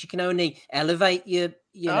notice. You can only elevate your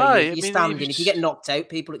standing. If you get knocked out,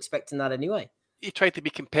 people expecting that anyway. He tried to be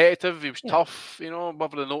competitive. He was tough,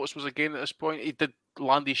 whatever the notice was again at this point. He did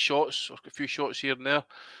land his shots, a few shots here and there.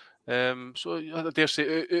 So I dare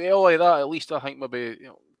say, all like that, at least I think maybe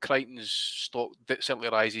Crichton's stock certainly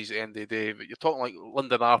rises at the end of the day. But you're talking like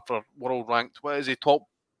Lyndon Arthur, world ranked. What is he, top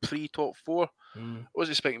 3, top 4? I was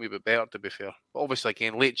expecting a bit better, to be fair. But obviously,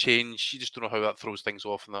 again, late change. You just don't know how that throws things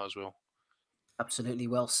off in that as well. Absolutely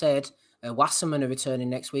well said. Wasserman are returning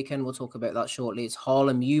next weekend. We'll talk about that shortly. It's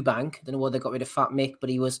Harlem Eubank. I don't know why they got rid of Fat Mick, but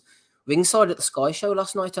he was ringside at the Sky Show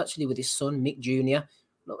last night, actually, with his son, Mick Jr.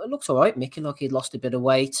 It looks all right, Mickey, like he'd lost a bit of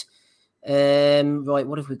weight. Right,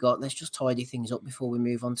 what have we got? Let's just tidy things up before we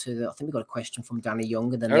move on to I think we got a question from Danny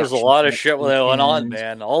Young. And then there's a lot of shit going on,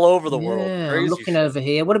 man, all over the world. I'm looking over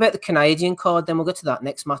here. What about the Canadian card? Then we'll go to that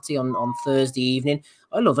next, Matty, on Thursday evening.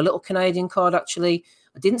 I love a little Canadian card, actually.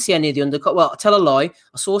 I didn't see any of the undercard. Well, I'll tell a lie.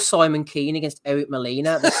 I saw Simon Keane against Eric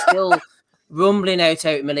Molina. They're still rumbling out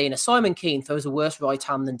Eric Molina. Simon Keane throws a worse right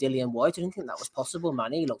hand than Dillian White. I didn't think that was possible,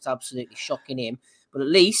 man. He looked absolutely shocking him. But at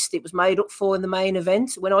least it was made up for in the main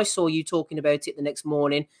event. When I saw you talking about it the next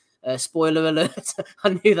morning, spoiler alert,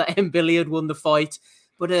 I knew that Billy had won the fight.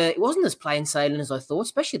 But it wasn't as plain sailing as I thought,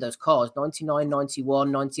 especially those cards, 99,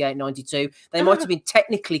 91, 98, 92. They might have been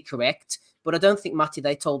technically correct, but I don't think, Matty,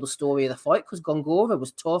 they told the story of the fight because Gongora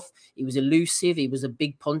was tough. He was elusive. He was a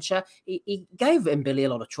big puncher. He gave Billy a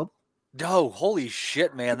lot of trouble. No, holy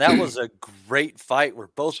shit, man. That was a great fight where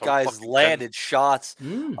both guys landed shots.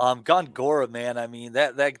 Gongora, man, I mean,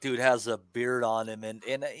 that dude has a beard on him, and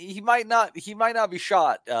he might not be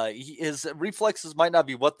shot. His reflexes might not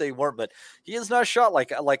be what they weren't, but he is not shot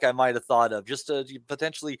like I might have thought of. Just a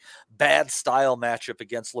potentially bad style matchup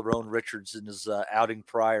against Lerone Richards in his outing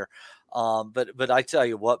prior. But I tell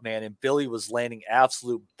you what, man, and Billy was landing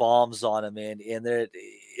absolute bombs on him, and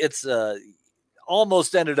it's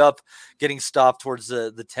almost ended up getting stopped towards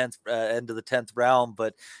the 10th end of the 10th round,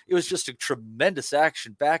 but it was just a tremendous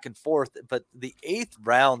action back and forth. But the 8th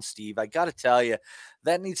round, Steve, I got to tell you,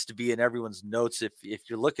 that needs to be in everyone's notes. If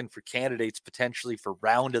you're looking for candidates potentially for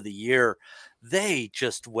round of the year, they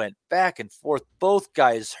just went back and forth. Both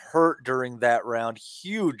guys hurt during that round,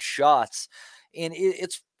 huge shots. And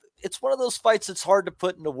it's one of those fights that's hard to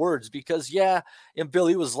put into words because, and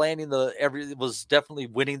Billy was was definitely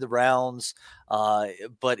winning the rounds,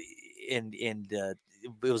 but it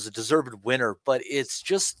was a deserved winner. But it's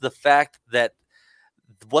just the fact that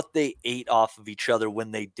what they ate off of each other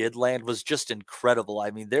when they did land was just incredible.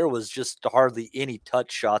 I mean, there was just hardly any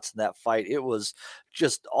touch shots in that fight. It was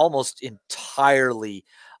just almost entirely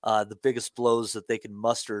the biggest blows that they can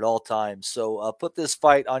muster at all times. So put this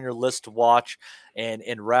fight on your list to watch. And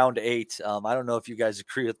in round 8, I don't know if you guys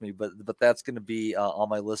agree with me, but that's going to be on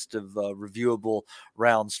my list of reviewable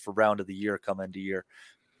rounds for round of the year come end of year.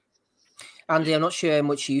 Andy, I'm not sure how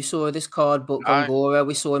much you saw of this card, but Gongora,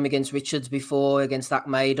 we saw him against Richards before, against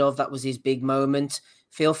Akhmedov. That was his big moment.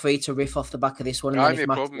 Feel free to riff off the back of this one. And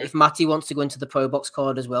then if Matty wants to go into the Pro Box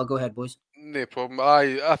card as well, go ahead, boys. No problem.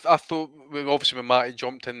 I thought, obviously, when Matty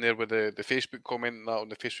jumped in there with the Facebook comment and that on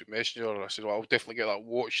the Facebook Messenger, I said, well, I'll definitely get that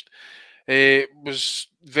watched. It was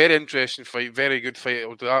very interesting fight, very good fight.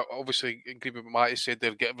 I obviously agree with what Matty said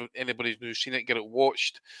there. Get anybody who's seen it, get it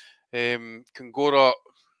watched. Gongora,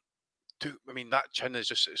 I mean, that chin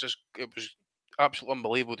is it was absolutely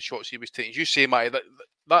unbelievable, the shots he was taking. As you say, Matty,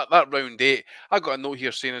 that round 8, I got a note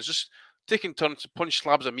here saying it's just taking turns to punch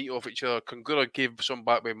slabs of meat off each other. Gongora gave some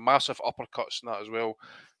back with massive uppercuts and that as well.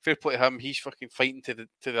 Fair play to him. He's fucking fighting to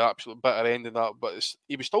the absolute bitter end of that. But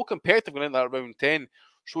he was still competitive going into that round 10,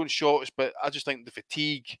 showing shots. But I just think the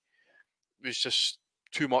fatigue was just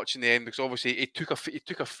too much in the end because obviously he took a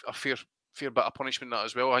fair bit of punishment in that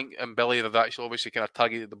as well. I think in Billy they've actually obviously kind of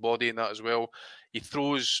targeted the body in that as well. He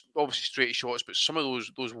throws obviously straight shots, but some of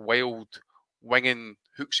those wild winging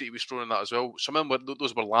hooks that he was throwing in that as well. Some of them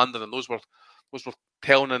those were landing, and those were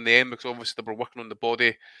telling in the end because obviously they were working on the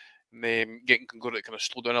body and getting Gongora to kind of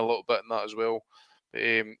slow down a little bit in that as well.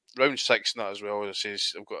 Round 6 in that as well, as I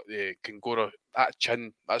says, I've got Gongora at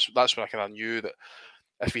chin. That's when I kind of knew that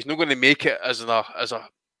if he's not going to make it as a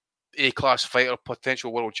A-class fighter,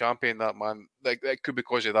 potential world champion, that man, that could be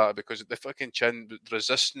because of that, because the fucking chin, the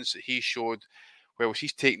resistance that he showed, well,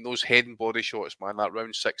 he's taking those head and body shots, man, that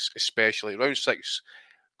round 6 especially. Round 6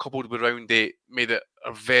 coupled with round 8 made it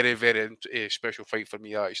a very, very special fight for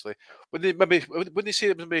me, actually. Wouldn't they say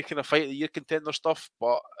it was maybe kind of fight of the year contender stuff,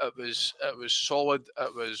 but it was solid,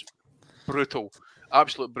 it was brutal,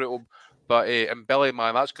 absolute brutal. But and Billy,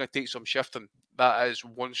 man, that's going to take some shifting. That is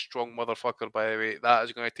one strong motherfucker, by the way. That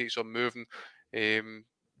is going to take some moving.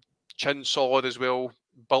 Chin solid as well,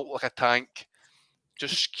 built like a tank.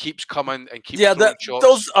 Just keeps coming and keeps throwing shots.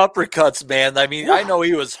 Those uppercuts, man. I mean, I know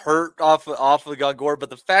he was hurt off of Gongora, but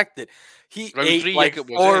the fact that he ate 3, like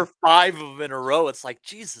 4 or 5 of them in a row, it's like,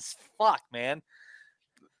 Jesus fuck, man.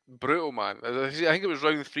 Brutal, man. I think it was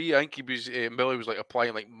round 3. I think he was Billy was like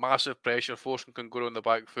applying like massive pressure, forcing Gongora on the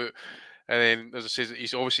back foot. And then, as I said,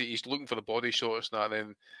 he's looking for the body shots and that.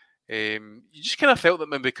 And then you just kind of felt that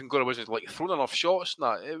maybe Gongora wasn't like throwing enough shots and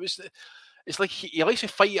that. It's like he likes to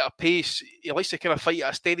fight at a pace. He likes to kind of fight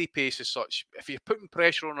at a steady pace as such. If you're putting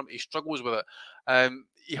pressure on him, he struggles with it.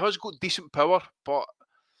 He has got decent power, but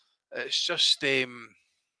it's just I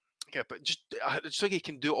just think he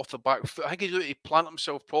can do it off the back foot. I think he's able to plant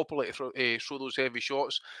himself properly to throw those heavy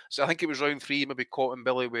shots. So I think it was round 3, maybe caught him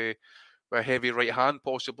Billy with a heavy right hand,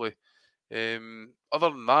 possibly. Other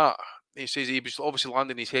than that, he says he was obviously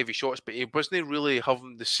landing these heavy shots, but he wasn't really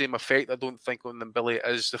having the same effect, I don't think, on Billy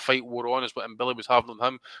as the fight wore on, as what Billy was having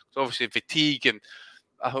on him. So obviously fatigue, and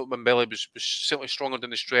I thought Billy was certainly stronger down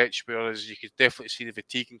the stretch, whereas you could definitely see the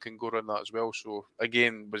fatigue and Gongora in that as well. So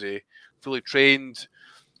again, was he fully trained?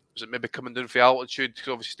 Was it maybe coming down for altitude? Because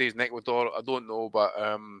obviously stays in Ecuador. I don't know, but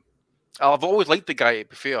I've always liked the guy, to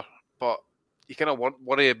be fair, but you kind of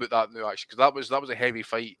worry about that now, actually, because that was a heavy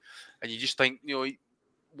fight, and you just think, he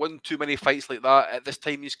won too many fights like that at this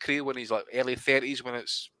time in his career when he's like early 30s, when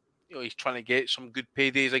it's he's trying to get some good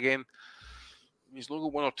paydays again. he's only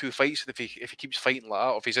got 1 or 2 fights, and if he keeps fighting like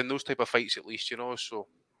that, if he's in those type of fights at least, so.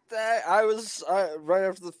 I was right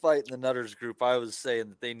after the fight in the Nutters group. I was saying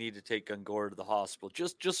that they need to take Ungor to the hospital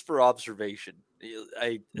just for observation.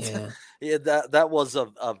 That was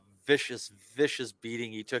a vicious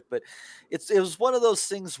beating he took, but it was one of those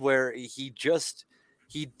things where he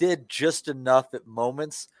did just enough at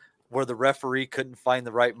moments where the referee couldn't find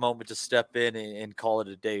the right moment to step in and call it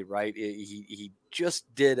a day. Right, he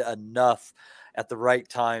just did enough at the right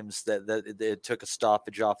times that it took a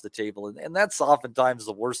stoppage off the table. And that's oftentimes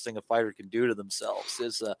the worst thing a fighter can do to themselves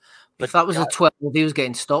is, if that was a 12, he was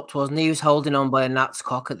getting stopped, wasn't he? He was holding on by a gnat's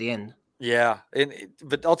cock at the end. Yeah.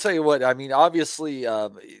 But I'll tell you what, I mean, obviously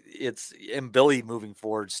it's Billy moving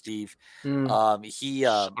forward, Steve. He, massive.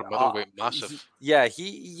 He, I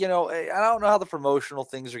don't know how the promotional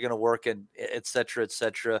things are going to work and et cetera, et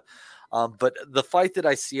cetera. But the fight that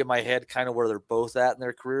I see in my head, kind of where they're both at in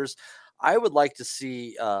their careers, I would like to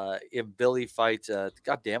see Billy fight.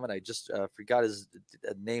 God damn it, I just forgot his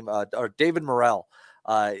name. Or David Morrell.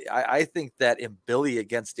 I think that Billy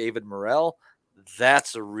against David Morrell,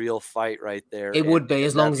 that's a real fight right there. It would be,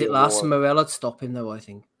 as long as it lasts. Morrell would stop him, though. I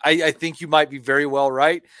think. I think you might be very well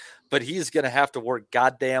right, but he's going to have to work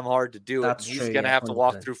goddamn hard to do it. He's going to have to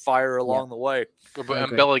walk through fire along the way. But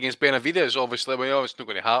Billy against Benavidez, obviously, it's not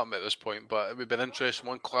going to happen at this point. But it would be an interesting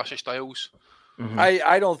one, clash of styles. Mm-hmm.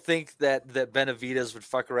 I don't think that Benavidez would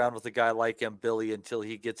fuck around with a guy like Billy until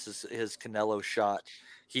he gets his Canelo shot.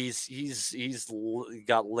 He's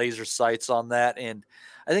got laser sights on that, and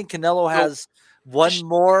I think Canelo has one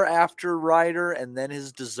more after Ryder, and then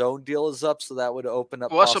his DAZN deal is up, so that would open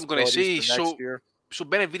up. Well, that's what I'm going to say. Next year. So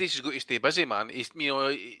Benavidez is going to stay busy, man. He's,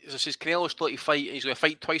 as I says, Canelo's still to fight. He's going to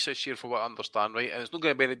fight twice this year, for what I understand, right? And it's not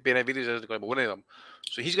going to be Benavidez is going to be one of them.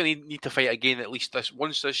 So he's going to need to fight again at least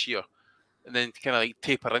once this year, and then kind of like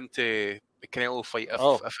taper into the Canelo fight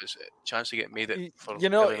if it's a chance to get made for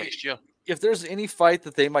next year. If there's any fight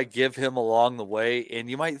that they might give him along the way, and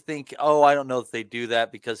you might think, I don't know if they do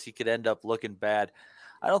that because he could end up looking bad.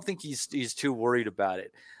 I don't think he's too worried about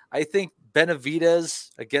it. I think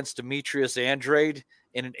Benavidez against Demetrius Andrade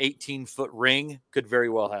in an 18-foot ring could very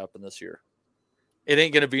well happen this year. It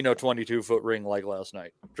ain't going to be no 22-foot ring like last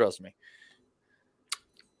night. Trust me.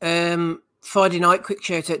 Friday night, quick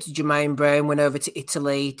shout out to Jermaine Brown. Went over to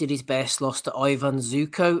Italy, did his best, lost to Ivan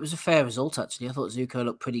Zuko. It was a fair result, actually. I thought Zuko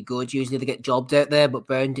looked pretty good. Usually they get jobbed out there, but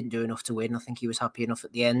Brown didn't do enough to win. I think he was happy enough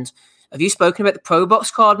at the end. Have you spoken about the Pro Box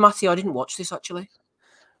card, Matty? I didn't watch this, actually.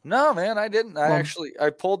 No, man, I didn't. I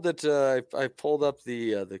pulled it. I pulled up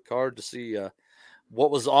the card to see what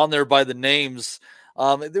was on there by the names.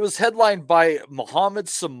 It was headlined by Mohamed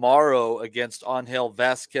Samaro against Angel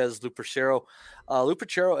Vasquez Luperchero.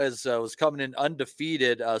 Luperchero was coming in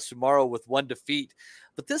undefeated. Samaro with 1 defeat,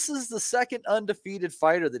 but this is the second undefeated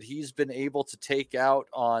fighter that he's been able to take out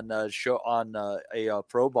on a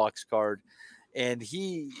Pro Box card, and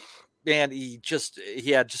he had just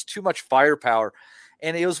too much firepower.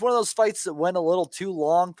 And it was one of those fights that went a little too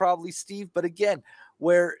long, probably, Steve. But again,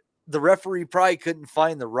 where the referee probably couldn't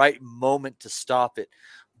find the right moment to stop it.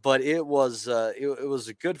 But it was a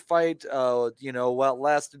good fight. Well, it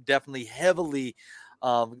lasted, definitely heavily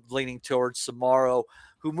leaning towards Samaro,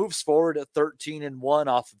 who moves forward at 13-1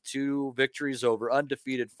 off of 2 victories over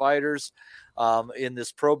undefeated fighters in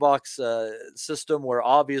this Pro Box system, where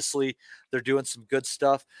obviously they're doing some good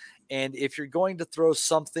stuff. And if you're going to throw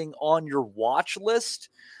something on your watch list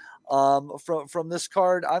from this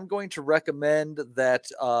card, I'm going to recommend that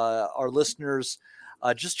our listeners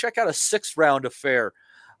just check out a 6-round affair,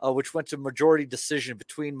 which went to majority decision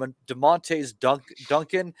between DeMontes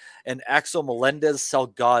Duncan and Axel Melendez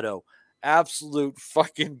Salgado. Absolute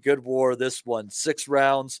fucking good war, this one. 6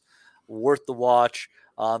 rounds, worth the watch.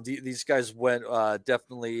 These guys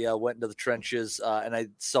definitely went into the trenches, and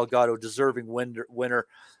Salgado deserving winner.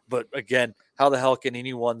 But again, how the hell can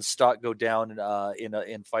anyone's stock go down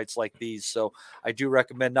in fights like these? So I do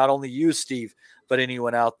recommend not only you, Steve, but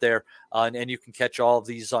anyone out there. And you can catch all of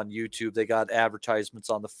these on YouTube. They got advertisements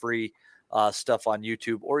on the free stuff on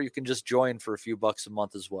YouTube, or you can just join for a few bucks a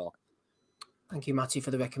month as well. Thank you, Matty,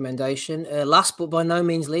 for the recommendation. Last but by no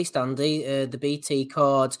means least, Andy, the BT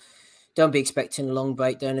card. Don't be expecting a long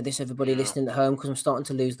breakdown of this, everybody listening at home, because I'm starting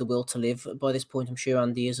to lose the will to live. By this point, I'm sure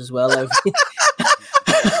Andy is as well.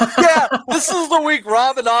 Yeah, this is the week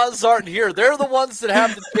Rob and Oz aren't here. They're the ones that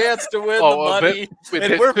have the chance to win the money.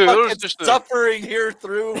 And we're fucking suffering here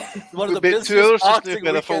through one of the busiest boxing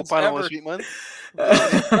weekends ever.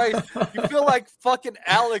 Right. You feel like fucking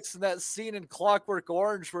Alex in that scene in Clockwork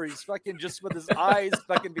Orange where he's fucking just with his eyes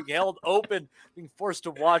fucking being held open, being forced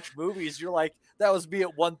to watch movies. You're like, that was me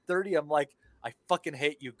at 1:30. I'm like, I fucking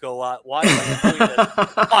hate you, Go Out. Why am I doing this?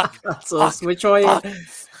 Fuck. That's us. We're trying.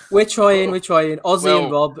 We're trying. Ozzy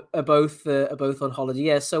and Rob are both on holiday.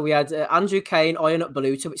 Yeah, so we had Andrew Kane eyeing up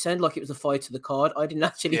Beluto, which sounded like it was a fight to the card. I didn't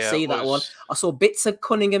actually see that one. I saw bits of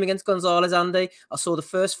Cunningham against Gonzalez, Andy. I saw the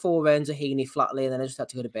first 4 rounds of Heaney flatly, and then I just had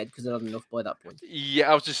to go to bed because I had enough by that point.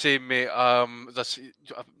 Yeah, I was just saying, mate. I'm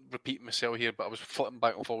repeating myself here, but I was flipping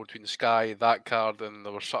back and forward between the Sky, that card, and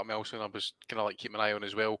there was something else, and I was kind of like keeping an eye on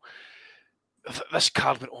as well. This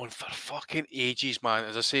card went on for fucking ages, man.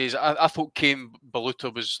 As I say, I thought Kane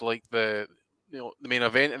Beluto was like the main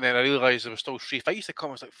event, and then I realised there was still 3 fights to come.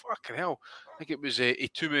 I was like, fucking hell. I think it was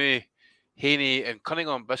Itume, Haney, and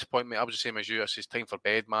Cunningham. At this point, mate, I was the same as you. I said, time for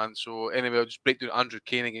bed, man. So anyway, I'll just break down Andrew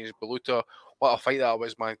Kane against Beluto. What a fight that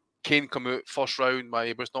was, man. Kane come out first round, man.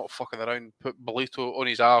 He was not fucking around. Put Beluto on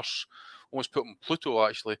his arse. Almost put him Pluto,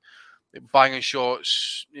 actually. Banging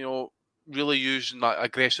shots, really using that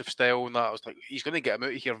aggressive style, and that I was like, he's going to get him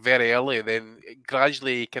out of here very early. Then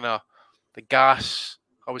gradually, kind of the gas,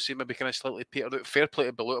 I would say, maybe kind of slightly petered out. Fair play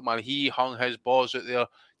to Beluto, man. He hung his balls out there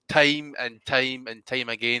time and time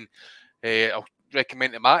again. I'll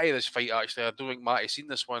recommend to Matty this fight. Actually, I don't think Matty's seen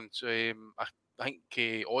this one. So I think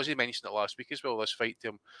Ozzy mentioned it last week as well. This fight to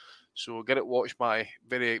him, so get it watched, Matty.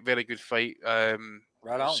 Very very good fight. Right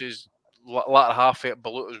on. Latter half it,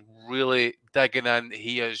 Beluto's really digging in.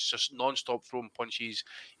 He is just non-stop throwing punches.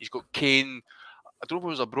 He's got Kane. I don't know if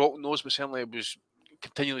it was a broken nose, but certainly it was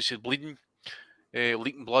continuously bleeding,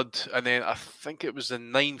 leaking blood. And then I think it was the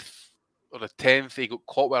 9th or the 10th, he got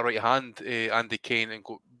caught with a right hand, Andy Kane, and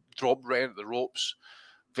got dropped right into the ropes.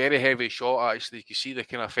 Very heavy shot, actually. You can see the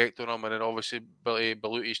kind of effect on him. And then obviously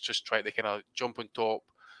Beluto's just tried to kind of jump on top,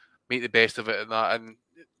 make the best of it and that. And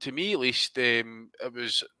to me, at least, it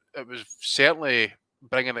was certainly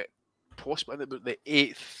bringing it possibly in about the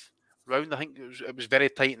 8th round. I think it was very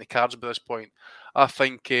tight in the cards by this point. I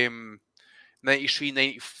think 93,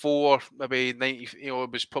 94, maybe 90. It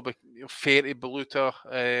was probably fair to Beluto.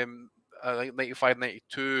 I think 95,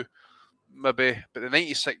 92, maybe. But the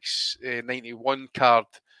 96, 91 card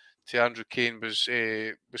to Andrew Kane was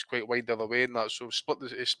quite wide the other way in that. So split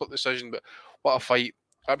decision. But what a fight!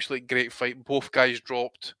 Absolutely great fight. Both guys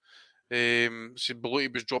dropped. So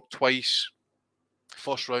Beluto was dropped twice,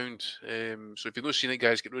 first round. So if you've not seen it,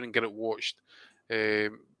 guys, get round and get it watched.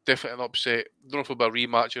 Definitely an upset. Don't know if it'll be a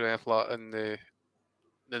rematch or anything like that in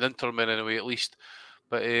the interim anyway, at least.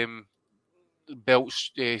 But the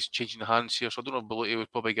belt's changing hands here, so I don't know if Beluto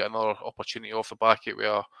would probably get another opportunity off the back of it with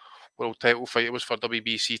a world title fight. It was for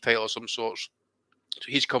WBC title of some sorts.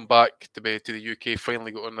 So he's come back to the UK,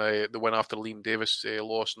 finally got on the win after Liam Davis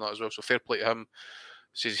loss and that as well. So fair play to him.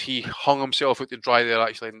 Says he hung himself out to dry there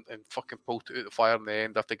actually and fucking pulled it out the fire in the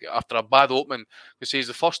end after a bad opening. He says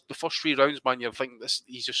the first 3 rounds, man, you're thinking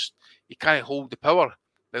he can't hold the power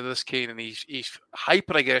of this Kane, and he's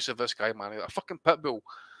hyper aggressive. This guy, man, he's a fucking pit bull,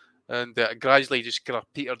 and gradually just kind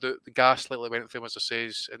of petered out. The gas slightly went for him, as I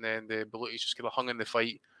says, and then the Beluti's just kind of hung in the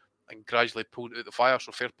fight and gradually pulled it out the fire.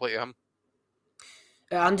 So fair play to him.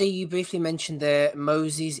 Andy, you briefly mentioned there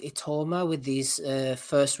Moses Itoma with his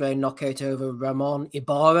first round knockout over Ramon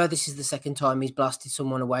Ibarra. This is the second time he's blasted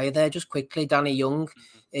someone away there. Just quickly, Danny Young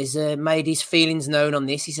has made his feelings known on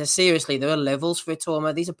this. He says, seriously, there are levels for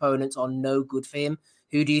Itoma. These opponents are no good for him.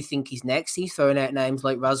 Who do you think is next? He's throwing out names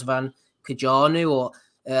like Razvan Kajanu or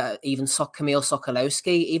even Kamil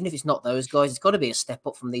Sokolowski. Even if it's not those guys, it's got to be a step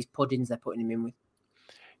up from these puddings they're putting him in with.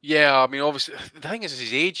 Yeah, I mean, obviously, the thing is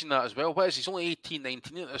his age and that as well. What is he's only 18,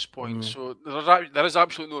 19 at this point, so there is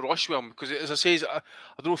absolutely no rush with him because, as I say, I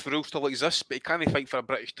don't know if the rule still exists, but he can't fight for a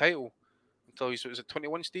British title until he's, is it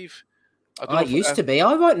 21, Steve? It used to be.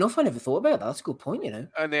 Right enough, I never thought about that. That's a good point,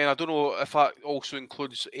 And then I don't know if that also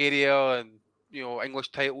includes area and, English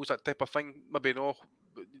titles, that type of thing. Maybe no.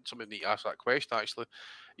 Somebody need to ask that question, actually.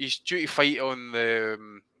 He's due to fight on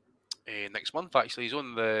the next month, actually. He's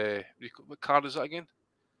on what card is that again?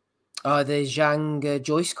 The Zhang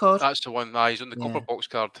Joyce card. That's the one. He's on the Copper Box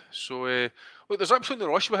card. So, look, there's absolutely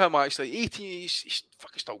no rush with him, actually. 18, he's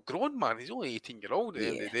fucking still grown, man. He's only 18-year-old at the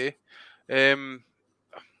end of the day.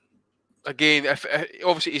 Again,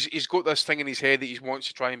 obviously he's got this thing in his head that he wants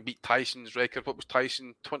to try and beat Tyson's record. What was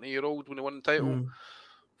Tyson, 20-year-old when he won the title?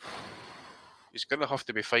 He's going to have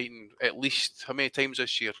to be fighting at least, how many times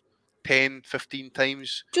this year? 10, 15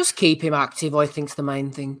 times. Just keep him active, I think, is the main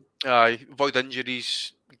thing. Avoid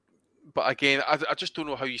injuries. But again, I just don't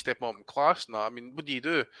know how you step him up in class now. I mean, what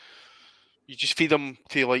do? You just feed him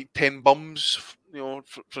to like 10 bums, for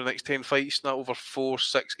the next 10 fights, not over 4,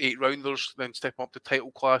 6, 8 rounders, then step him up to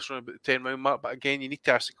title class around about the 10 round mark. But again, you need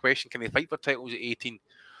to ask the question, can he fight for titles at 18?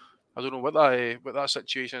 I don't know what that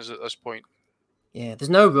situation is at this point. Yeah, there's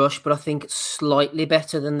no rush, but I think slightly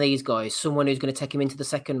better than these guys. Someone who's going to take him into the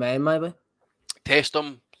second round, maybe. Test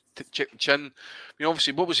him, chin. I mean,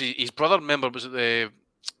 obviously, what was his brother? Remember, was it the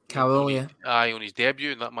Carroll? On his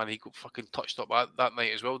debut, and that man, he got fucking touched up that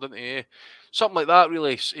night as well, didn't he? Something like that,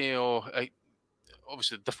 really.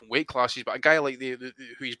 Obviously different weight classes, but a guy like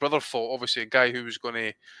who his brother fought, obviously a guy who was going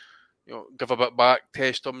to, give a bit back,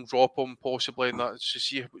 test him, drop him, possibly, and that just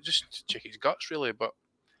to check his guts, really. But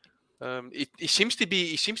he seems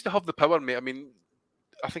to have the power, mate. I mean,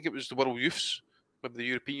 I think it was the World Youths, maybe the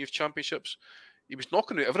European Youth Championships. He was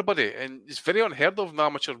knocking out everybody, and it's very unheard of in the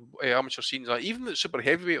amateur scenes. Like, even at super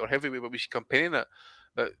heavyweight or heavyweight, where we see campaigning it,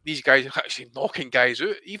 that these guys are actually knocking guys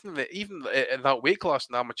out, even in that weight class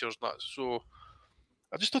in amateurs. And that. So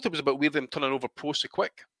I just thought it was a bit weird them turning over pro so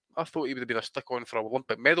quick. I thought he would have been a stick on for an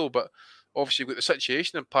Olympic medal, but obviously you've got the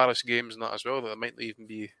situation in Paris Games and that as well, that they might not even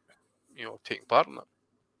be, taking part in it.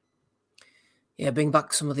 Yeah, bring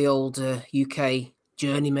back some of the old UK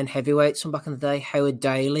journeyman heavyweights from back in the day, Howard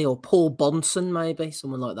Daly or Paul Bonson, maybe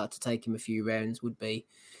someone like that to take him a few rounds would be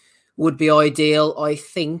ideal. I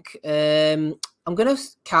think I'm going to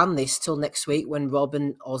can this till next week when Rob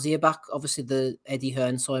and Ozzy are back. Obviously, the Eddie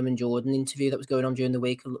Hearn, Simon Jordan interview that was going on during the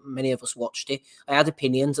week, many of us watched it. I had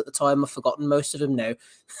opinions at the time. I've forgotten most of them now.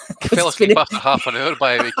 I fell asleep after half an hour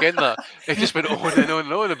by a weekend. That it just went on and on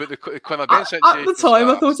and on about the Conor Ben situation. At the time,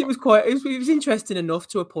 I thought it was interesting enough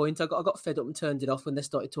to a point. I got fed up and turned it off when they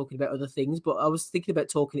started talking about other things. But I was thinking about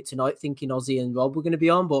talking it tonight, thinking Ozzy and Rob were going to be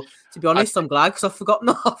on. But to be honest, I'm glad because I've forgotten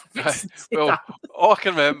half of it. Well, all I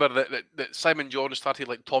can remember that Simon Jordan started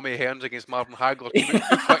like Tommy Hearns against Marvin Hagler.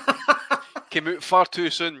 Came out far too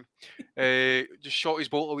soon. Just shot his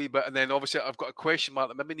bolt a wee bit, and then obviously I've got a question mark.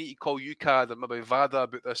 I maybe need to call you, Cad, or maybe Vada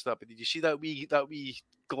about this stuff. But did you see that wee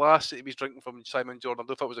glass that he was drinking from Simon Jordan? I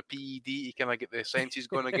don't know if it was a PED. He kind of get the senses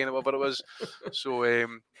going again, or whatever it was. So,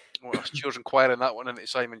 cheers inquiring that one into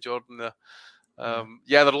Simon Jordan there.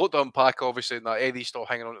 There's a lot to unpack, obviously, and that Eddie's still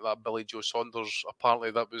hanging on to that Billy Joe Saunders. Apparently,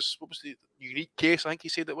 that was what was the unique case? I think he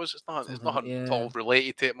said it was. It's not at all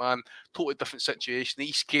related to it, man. Totally different situation. The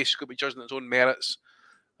East case is going to be judged on its own merits.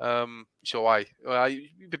 You'd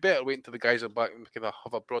be better waiting until the guys are back and we can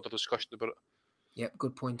have a broader discussion about it. Yep,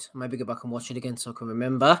 good point. Maybe go back and watch it again so I can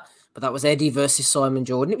remember. But that was Eddie versus Simon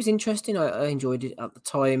Jordan. It was interesting. I enjoyed it at the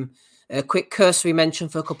time. A quick cursory mention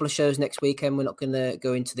for a couple of shows next weekend. We're not going to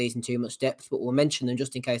go into these in too much depth, but we'll mention them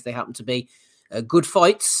just in case they happen to be good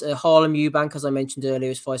fights. Harlem Eubank, as I mentioned earlier,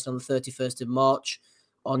 is fighting on the 31st of March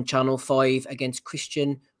on Channel 5 against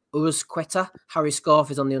Christian Uruzqueta. Harry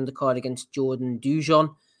Scarf is on the undercard against Jordan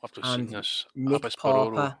Dujon. And Nick Abbas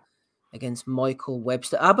Parker Barrow against Michael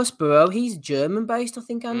Webster. Abbas Barrow, he's German-based, I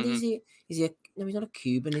think, Andy. Mm-hmm. No, he's not a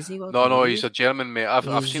Cuban, is he? No, he's a German, mate.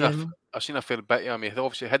 I've seen a fair bit of him. He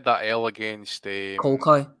obviously had that L against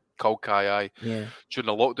Kolkai, aye. Yeah. During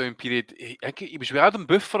the lockdown period. I think he was with Adam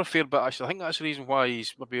Booth for a fair bit, actually. I think that's the reason why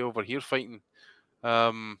he's maybe over here fighting.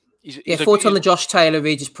 He's fought on the Josh Taylor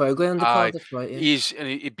Regis program. That's right, yeah.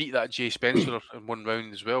 He beat that Jay Spencer in one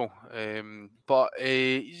round as well. But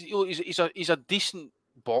he's a decent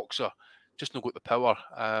boxer, just not got the power.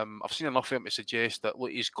 I've seen enough of him to suggest that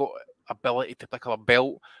he's got ability to pick up a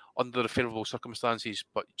belt under the favourable circumstances,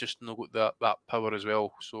 but just not got that power as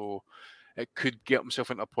well. So it could get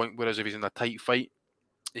himself into a point whereas if he's in a tight fight,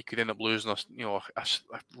 he could end up losing a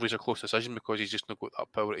close decision because he's just not got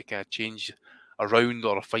that power to kind of change a round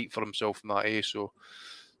or a fight for himself in that. So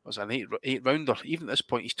it was an eight rounder. Even at this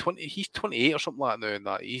point, he's 28 or something like that now. And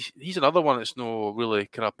that he's another one that's no really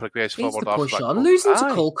kind of progressed forward. Push on. Losing to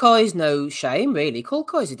Kolkai is no shame, really.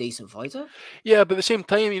 Kolkai's a decent fighter. Yeah, but at the same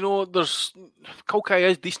time, there's Kolkai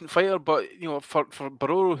is a decent fighter, but for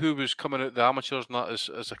Barrow, who was coming out the amateurs and that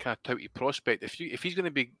as a kind of touty prospect, if he's going to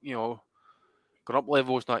be going up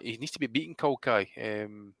levels, that he needs to be beating Kolkai.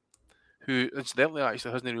 Who incidentally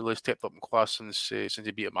actually hasn't really stepped up in class since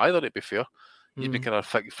he beat him either, to be fair. He's been kind of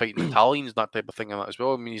fighting Italians and that type of thing and that as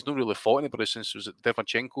well. I mean, he's not really fought anybody since it was a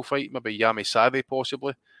Devachenko fight, maybe Yami Sade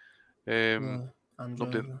possibly. So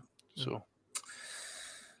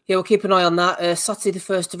we'll keep an eye on that. Saturday the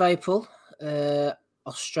 1st of April,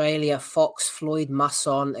 Australia, Fox, Floyd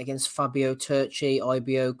Masson against Fabio Turchi,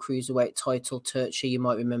 IBO Cruiserweight title. Turchi, you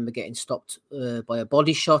might remember getting stopped by a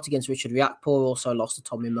body shot against Richard Riakporhe, also lost to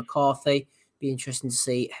Tommy McCarthy. Be interesting to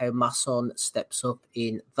see how Masson steps up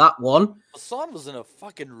in that one. Masson was in a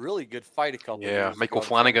fucking really good fight a couple years ago. Michael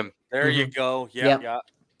Flanagan. There you go. Yeah.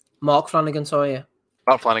 Mark Flanagan, sorry, yeah.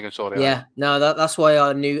 Mark Flanagan, sorry. Yeah, no, that's why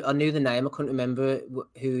I knew the name. I couldn't remember who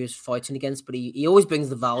he was fighting against, but he always brings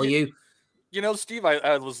the value. You know, Steve,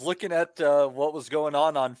 I was looking at what was going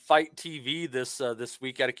on Fight TV this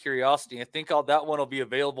week out of curiosity. I think that one will be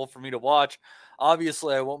available for me to watch.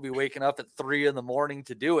 Obviously, I won't be waking up at 3 a.m.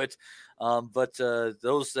 to do it, but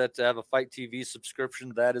those that have a Fight TV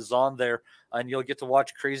subscription, that is on there, and you'll get to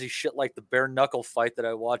watch crazy shit like the bare knuckle fight that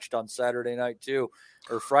I watched on Saturday night too,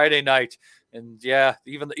 or Friday night. And yeah,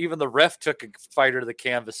 even the ref took a fighter to the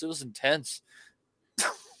canvas. It was intense.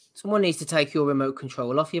 Someone needs to take your remote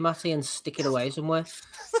control off you, Matty, and stick it away somewhere.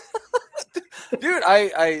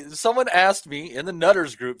 Dude, someone asked me in the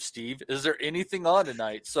Nutters group, Steve, is there anything on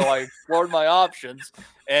tonight? So I explored my options,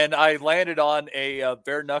 and I landed on a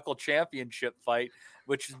bare knuckle championship fight,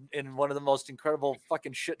 which is in one of the most incredible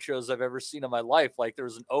fucking shit shows I've ever seen in my life. Like, there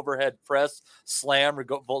was an overhead press slam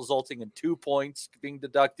resulting in 2 points being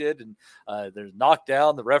deducted, and there's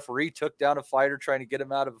knockdown. The referee took down a fighter trying to get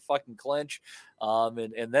him out of a fucking clinch.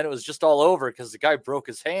 And then it was just all over because the guy broke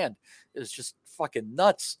his hand. It was just fucking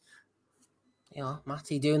nuts. Yeah,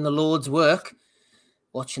 Matty doing the Lord's work,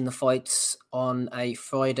 watching the fights on a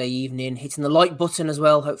Friday evening, hitting the like button as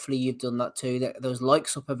well. Hopefully you've done that too. Get those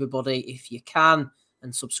likes up, everybody, if you can,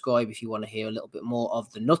 and subscribe if you want to hear a little bit more of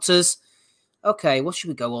the Nutters. Okay, what should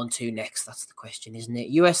we go on to next? That's the question, isn't it?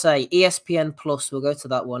 USA, ESPN Plus. We'll go to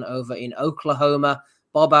that one over in Oklahoma.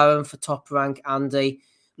 Bob Arum for Top Rank. Andy,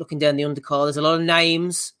 looking down the undercard, there's a lot of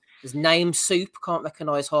names. There's name soup. Can't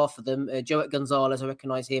recognise half of them. Joet Gonzalez, I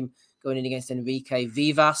recognise him going in against Enrique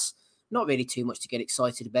Vivas. Not really too much to get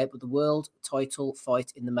excited about, but the world title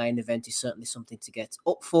fight in the main event is certainly something to get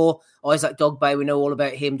up for. Isaac Dogboe, we know all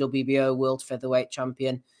about him, WBO World Featherweight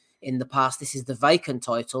Champion in the past. This is the vacant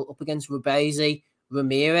title up against Rubezi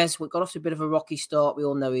Ramirez. We got off to a bit of a rocky start. We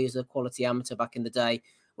all know he was a quality amateur back in the day.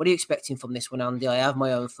 What are you expecting from this one, Andy? I have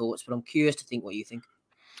my own thoughts, but I'm curious to think what you think.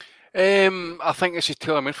 I think this is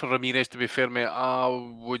tailor-made for Ramirez, to be fair, mate. I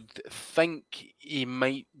would think he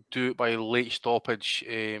might do it by late stoppage.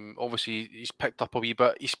 Obviously, he's picked up a wee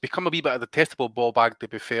bit. He's become a wee bit of the testable ball bag, to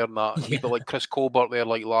be fair, and that. A wee bit like Chris Colbert there,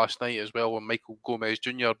 like last night as well, with Michael Gomez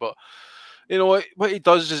Jr. But, you know, what he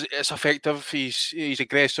does is it's effective. He's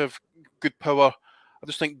aggressive, good power. I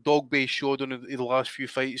just think Dogboe showed on the last few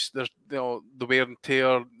fights. There's, you know, the wear and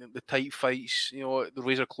tear, the tight fights, you know, the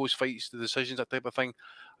razor close fights, the decisions, that type of thing.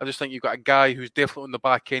 I just think you've got a guy who's definitely on the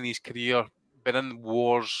back end of his career, been in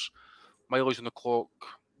wars, mileage on the clock,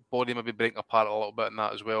 body maybe breaking apart a little bit in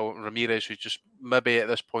that as well. Ramirez, who's just maybe at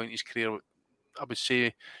this point in his career, I would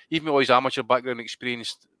say, even with all his amateur background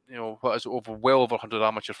experience, you know, what is it, well over 100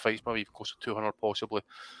 amateur fights, maybe even close to 200 possibly.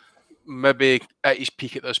 Maybe at his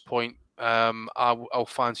peak at this point. I'll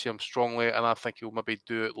fancy him strongly, and I think he'll maybe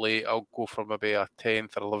do it late. I'll go for maybe a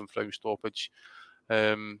 10th or 11th round stoppage.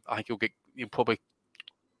 I think he'll probably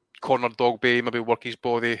corner Dogboe, maybe work his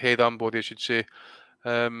body, head and body, I should say.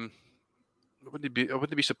 I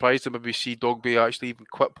wouldn't be surprised to maybe see Dogboe actually even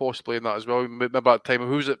quit possibly in that as well. Maybe at that time,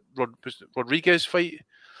 who's it? Rodriguez fight?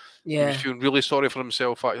 Yeah. He was feeling really sorry for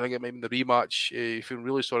himself. I think it might be the rematch. Feeling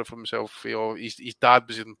really sorry for himself. You know, his dad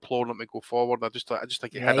was imploring him to go forward. I just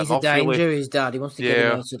think he had enough. He's a danger. Really. His dad. He wants to get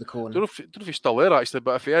him out of the corner. Don't know if he's still there actually,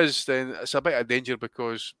 but if he is, then it's a bit of danger,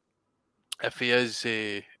 because if he is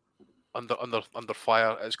under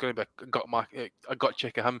fire, it's going to be a gut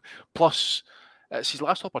check of him. Plus, it's his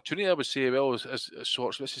last opportunity, I would say, well, as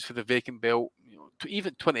sorts. This is for the vacant belt. You know,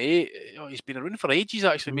 even 28, you know, he's been around for ages,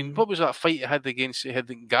 actually. I mean, what was that fight he had against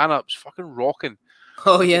Ghana? It was fucking rocking.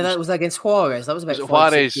 Oh, yeah, that was against Juarez. That was about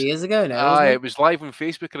 5-6 years ago now. It was live on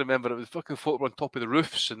Facebook, I remember. It was fucking photo on top of the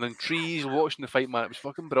roofs and then trees watching the fight, man. It was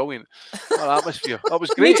fucking brilliant. What an atmosphere. That was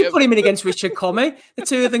great. We need to put him in against Richard Commey. The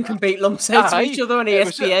two of them can beat lumps-heads to each other on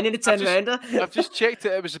ESPN in a 10-rounder. I've just checked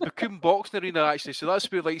it. It was a Bakun boxing arena, actually. So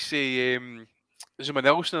that's where, like, say, Zuma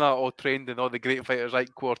Nelson and that all trained, and all the great fighters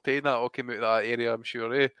like Quartet and that all came out of that area, I'm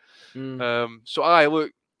sure. So,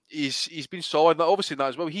 look, he's been solid. And obviously, that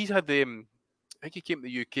as well. He's had I think he came to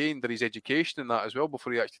the UK and did his education and that as well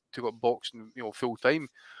before he actually took up boxing, you know, full time.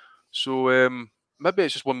 So maybe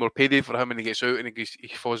it's just one more payday for him, and he gets out and he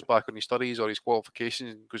falls back on his studies or his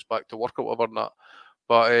qualifications and goes back to work or whatever and that.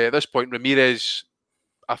 But at this point, Ramirez,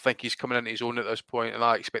 I think he's coming into his own at this point, and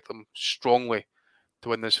I expect him strongly to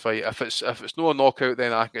win this fight. If it's no knockout,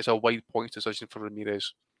 then I think it's a wide points decision for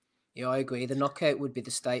Ramirez. Yeah, I agree. The knockout would be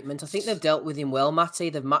the statement. I think they've dealt with him well, Matty.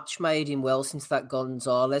 They've match-made him well since that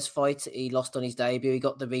Gonzalez fight. He lost on his debut. He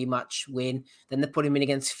got the rematch win. Then they put him in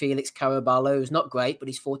against Felix Caraballo, who's not great, but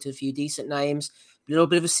he's fought a few decent names. A little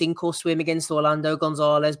bit of a sink or swim against Orlando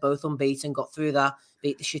Gonzalez, both unbeaten, got through that,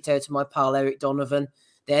 beat the shit out of my pal Eric Donovan.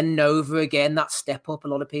 Then Nova again, that step up. A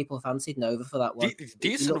lot of people fancied Nova for that one.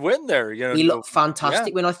 Decent win there. He looked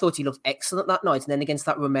fantastic when I thought he looked excellent that night. And then against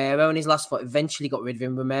that Romero in his last fight, eventually got rid of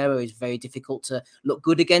him. Romero is very difficult to look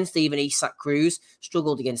good against. Even Isak Cruz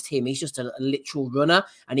struggled against him. He's just a literal runner.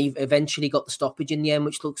 And he eventually got the stoppage in the end,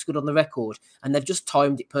 which looks good on the record. And they've just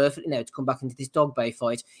timed it perfectly now to come back into this Dogbay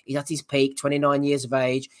fight. He's at his peak, 29 years of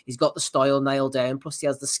age. He's got the style nailed down. Plus he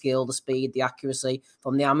has the skill, the speed, the accuracy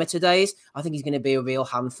from the amateur days. I think he's going to be a real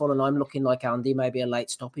handful. And I'm looking like Andy, maybe a late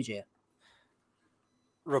stoppage here.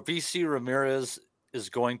 Robeisy Ramirez is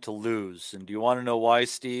going to lose. And do you want to know why,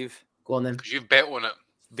 Steve? Go on then. Because you've bet on it.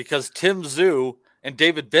 Because Tim Tszyu and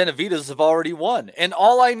David Benavidez have already won. And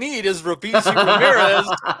all I need is Robeisy Ramirez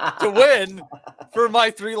to win for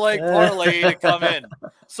my 3-leg parlay to come in.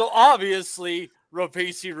 So obviously,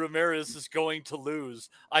 Robeisy Ramirez is going to lose.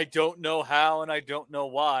 I don't know how and I don't know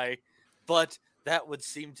why, but that would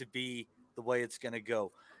seem to be the way it's going to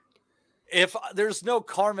go. If there's no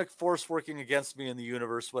karmic force working against me in the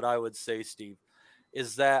universe, what I would say, Steve,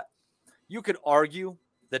 is that you could argue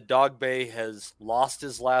that Dogbay has lost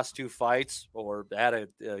his last 2 fights or had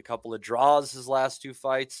a couple of draws his last 2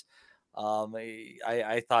 fights.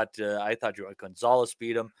 I thought Joey Gonzalez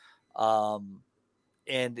beat him.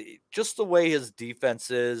 And just the way his defense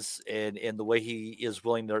is and the way he is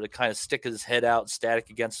willing to kind of stick his head out static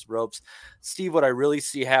against the ropes. Steve, what I really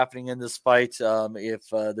see happening in this fight, if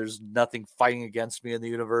there's nothing fighting against me in the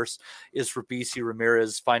universe, is Robeisy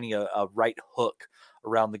Ramirez finding a right hook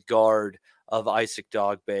around the guard of Isaac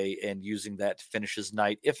Dogbay and using that to finish his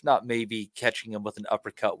night, if not maybe catching him with an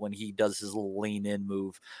uppercut when he does his little lean-in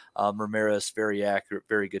move. Ramirez, very accurate,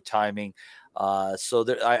 very good timing. So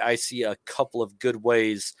I see a couple of good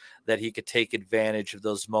ways that he could take advantage of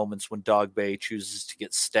those moments when Dogbay chooses to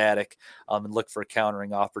get static and look for a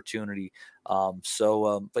countering opportunity.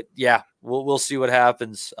 But yeah, we'll see what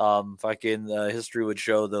happens. History would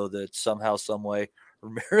show, though, that somehow, some way,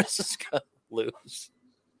 Ramirez is going to lose.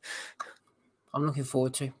 I'm looking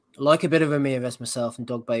forward to. I like a bit of Ramirez myself, and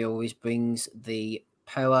Dogbay always brings the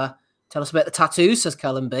power. Tell us about the tattoos, says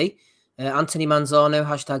Callum B. Anthony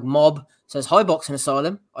Manzano, #mob, says, hi, Boxing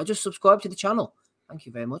Asylum. I just subscribed to the channel. Thank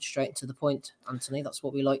you very much. Straight to the point, Anthony. That's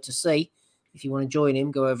what we like to see. If you want to join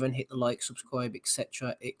him, go over and hit the like, subscribe,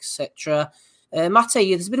 etc., etc.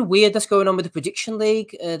 Matty, there's a bit of weirdness going on with the Prediction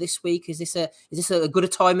League this week. Is this a good a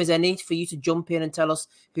time as any for you to jump in and tell us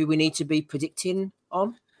who we need to be predicting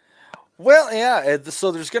on? Well, yeah,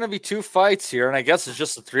 so there's going to be 2 fights here, and I guess it's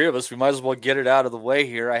just the 3 of us. We might as well get it out of the way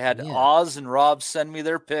here. I had Oz and Rob send me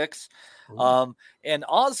their picks, and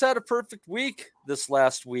Oz had a perfect week this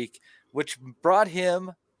last week, which brought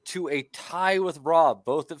him to a tie with Rob,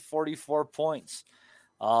 both at 44 points.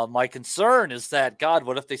 My concern is that, God,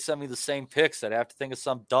 what if they send me the same picks? I'd have to think of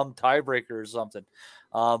some dumb tiebreaker or something.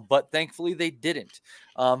 But thankfully they didn't.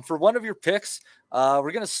 For one of your picks,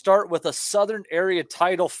 we're going to start with a Southern area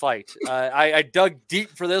title fight. I dug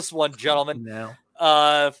deep for this one, gentlemen.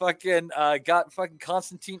 Got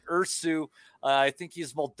Konstantin Ursu. I think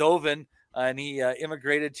he's Moldovan, and he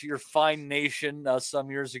immigrated to your fine nation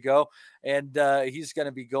some years ago. And he's going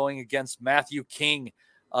to be going against Matthew King,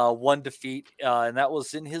 1 defeat. And that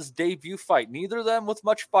was in his debut fight. Neither of them with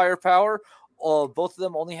much firepower. Both of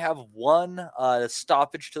them only have 1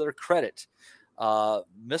 stoppage to their credit.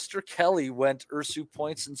 Mr. Kelly went Ursu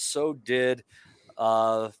points, and so did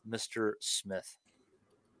Mr. Smith.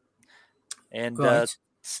 And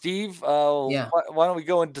Steve, why don't we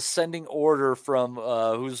go in descending order from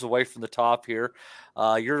who's away from the top here?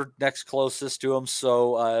 You're next closest to him,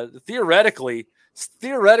 so theoretically,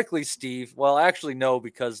 Steve. Well, actually, no,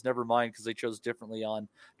 because never mind, because they chose differently on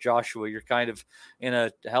Joshua. You're kind of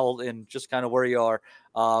held in just kind of where you are.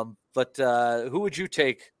 But who would you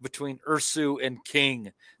take between Ursu and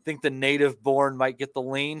King? Think the native born might get the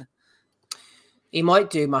lean? He might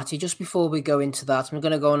do, Matty. Just before we go into that, I'm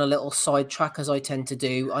going to go on a little sidetrack, as I tend to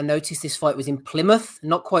do. I noticed this fight was in Plymouth,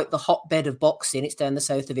 not quite the hotbed of boxing. It's down the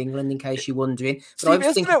south of England, in case you're wondering. But Steve,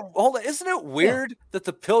 isn't it weird that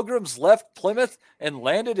the Pilgrims left Plymouth and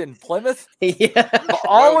landed in Plymouth? Yeah. I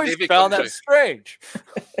always found that strange.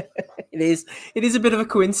 It is a bit of a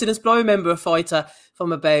coincidence, but I remember a fighter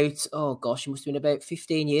from about, it must have been about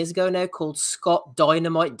 15 years ago now, called Scott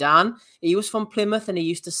Dynamite Dan. He was from Plymouth, and he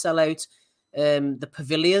used to sell out the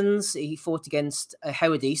pavilions. He fought against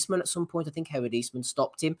Howard Eastman at some point. I think Howard Eastman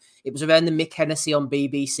stopped him. It was around the Mick Hennessy on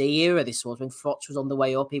BBC era. This was when Frotch was on the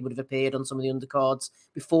way up. He would have appeared on some of the undercards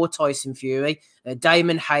before Tyson Fury.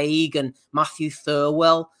 Damon Haig and Matthew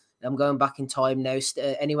Thurwell. I'm going back in time now.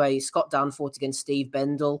 Anyway, Scott Dan fought against Steve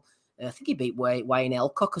Bendel. I think he beat Wayne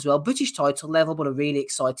Elcock as well. British title level, but a really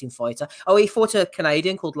exciting fighter. Oh, he fought a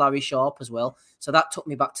Canadian called Larry Sharp as well. So that took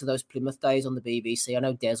me back to those Plymouth days on the BBC. I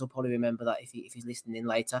know Des will probably remember that if he's listening in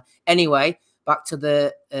later. Anyway, back to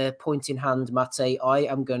the point in hand, Matty. I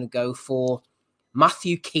am going to go for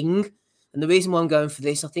Matthew King. And the reason why I'm going for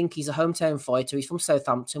this, I think he's a hometown fighter. He's from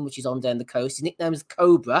Southampton, which is on down the coast. His nickname is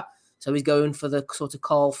Cobra. So he's going for the sort of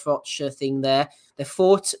Carl Froch thing there. They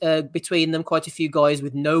fought between them quite a few guys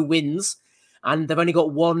with no wins, and they've only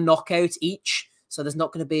got one knockout each. So there's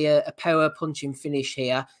not going to be a power punching finish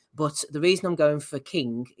here. But the reason I'm going for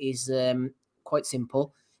King is quite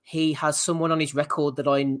simple. He has someone on his record that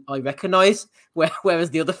I recognise, whereas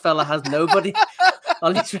the other fella has nobody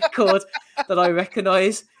on his record that I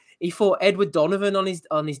recognise. He fought Edward Donovan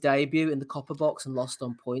on his debut in the Copper Box and lost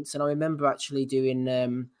on points. And I remember actually doing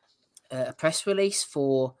a press release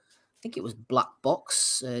for, I think it was Black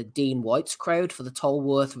Box, Dean White's crowd for the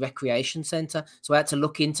Tolworth Recreation Centre. So I had to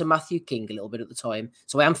look into Matthew King a little bit at the time.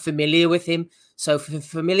 So I am familiar with him. So for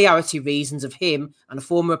familiarity reasons of him and a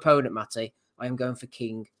former opponent, Matty, I am going for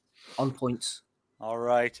King on points. All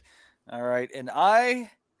right. And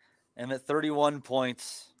I am at 31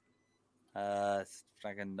 points. I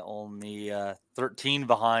can only 13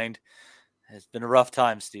 behind. It's been a rough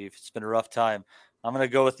time, Steve. It's been a rough time. I'm going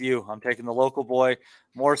to go with you. I'm taking the local boy,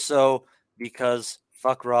 more so because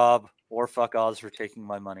fuck Rob or fuck Oz for taking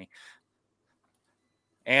my money.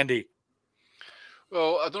 Andy.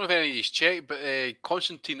 Well, I don't know if any of you's checked, but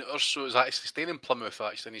Constantine Urso is actually staying in Plymouth,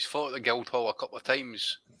 actually, and he's fought at the Guildhall a couple of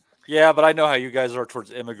times. Yeah, but I know how you guys are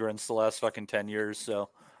towards immigrants the last fucking 10 years, so.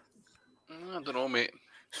 I don't know, mate.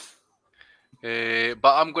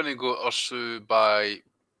 But I'm going to go Urso by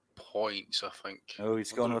points, I think. Oh,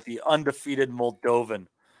 he's going with the undefeated Moldovan.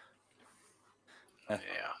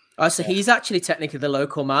 Yeah. So he's actually technically the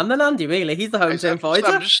local man then, Andy, really. He's the hometown fighter.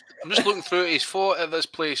 I'm just looking through it. He's fought at this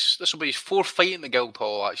place. This will be his fourth fight in the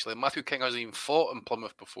Guildhall, actually. Matthew King hasn't even fought in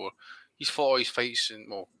Plymouth before. He's fought all his fights in,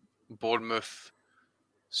 Bournemouth,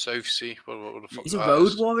 Southsea. Where the fuck he's a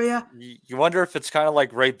road warrior. You wonder if it's kind of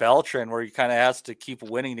like Ray Beltran, where he kind of has to keep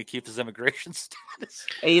winning to keep his immigration status.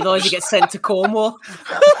 Otherwise, he gets sent to Cornwall.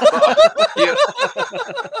 Yeah.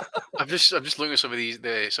 I'm just looking at some of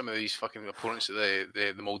these fucking opponents at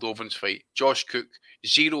the Moldovans fight. Josh Cook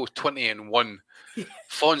 0-20-1.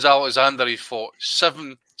 Fons Alexander, he's fought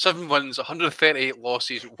 7 wins, 138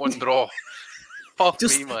 losses, 1 draw.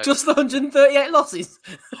 Just 138 losses.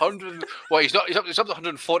 100. Well, he's up to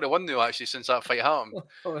 141 now, actually, since that fight happened.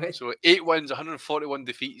 Oh, right. So 8 wins, 141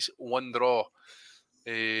 defeats, 1 draw.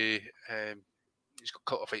 He's got a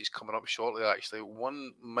couple of fights coming up shortly, actually.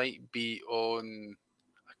 One might be on.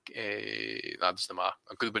 That doesn't matter.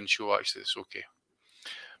 A good win show, actually. It's okay.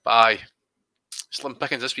 But aye, slim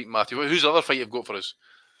pickings this week, Matthew. Who's the other fight you've got for us?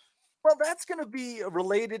 Well, that's going to be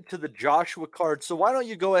related to the Joshua card. So why don't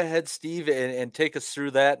you go ahead, Steve, and take us through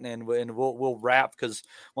that, and we'll wrap, because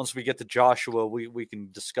once we get to Joshua, we can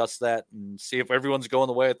discuss that and see if everyone's going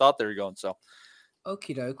the way I thought they were going. So,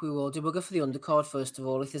 okie doke, we will do. We'll go for the undercard first of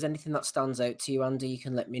all. If there's anything that stands out to you, Andy, you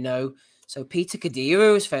can let me know. So Peter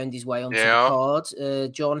Kadiru has found his way onto the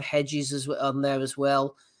card. John Hedges is on there as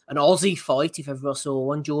well. An Aussie fight, if ever I saw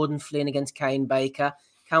one. Jordan Flynn against Kane Baker.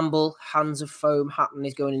 Campbell, Hands of Foam, Hatton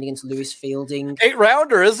is going in against Lewis Fielding.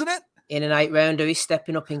 8-rounder, isn't it? In an 8-rounder, he's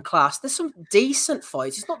stepping up in class. There's some decent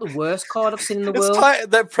fights. It's not the worst card I've seen in the world.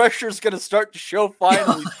 That pressure is going to start to show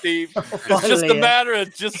finally, Steve. It's just a matter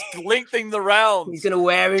of just lengthening the rounds. He's going to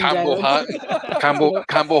wear him down.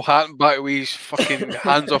 Campbell Hatton back with his fucking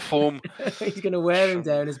Hands of Foam. He's going to wear him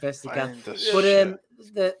down as best he can. But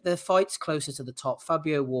the fight's closer to the top.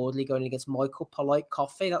 Fabio Wardley going against Michael Polite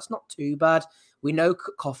Coffey. That's not too bad. We know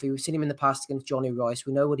Coffey. We've seen him in the past against Johnny Rice.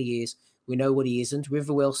 We know what he is. We know what he isn't.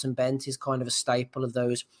 River Wilson Bent is kind of a staple of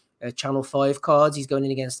those Channel 5 cards. He's going in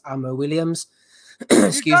against Amo Williams.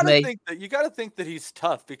 Excuse me. You got to think that he's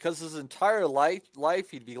tough, because his entire life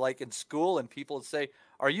he'd be like in school and people would say,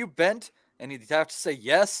 "Are you bent?" And he'd have to say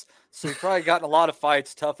yes. So he probably gotten a lot of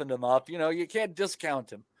fights, toughened him up. You can't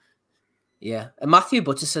discount him. Yeah, and Matthew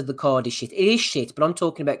Butter said the card is shit. It is shit, but I'm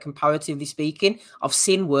talking about comparatively speaking. I've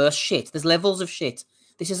seen worse shit. There's levels of shit.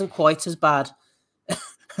 This isn't quite as bad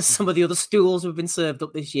as some of the other stools we've been served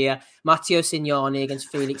up this year. Matteo Signani against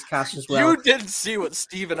Felix Cash as well. You didn't see what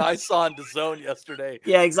Steve and I saw in the zone yesterday.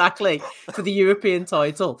 Yeah, exactly, for the European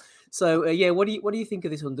title. So, what do you think of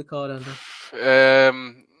this undercard,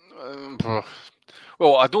 Andrew?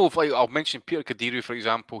 Well, I don't know if I'll mention Peter Kadiru, for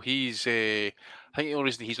example. He's I think the only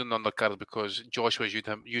reason he's on the undercard is because Joshua's used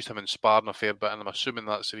him in sparring a fair bit, and I'm assuming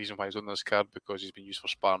that's the reason why he's on this card, because he's been used for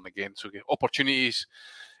sparring again. So opportunities.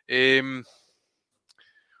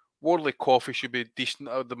 Wardley Coffey should be decent.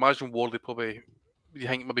 I would imagine Wardley probably, you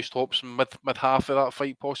think maybe stops him mid half of that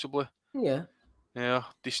fight possibly. Yeah. Yeah,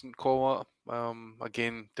 decent call that.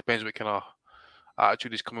 Again, depends what kind of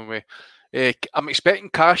attitude he's coming with. I'm expecting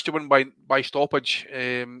Cash to win by stoppage.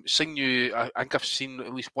 Singh, I think I've seen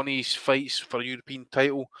at least one of his fights for a European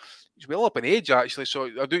title. He's well up in age, actually, so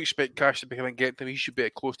I do expect Cash to be and get him. He should be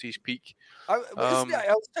close to his peak. I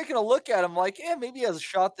was taking a look at him, like, maybe he has a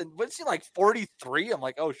shot. Then what's he like 43? I'm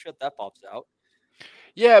like, oh shit, that pops out.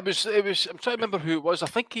 Yeah, it was. I'm trying to remember who it was. I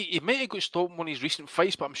think he might have got stopped in one of his recent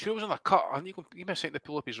fights, but I'm sure it was on a cut. I need me a second to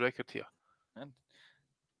pull up his record here.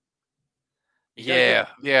 Yeah,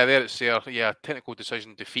 there it's there. Yeah, technical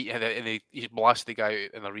decision defeat, and he blasted the guy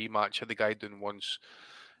out in a rematch. Had the guy doing once.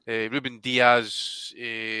 Ruben Diaz,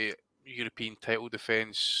 European title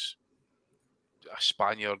defense, a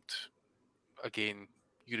Spaniard, again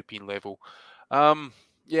European level.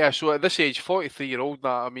 Yeah, so at this age, 43-year-old,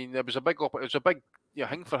 I mean, it was a big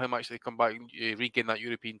thing for him actually to come back and regain that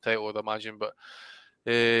European title, I'd imagine. But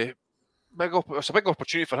it's a big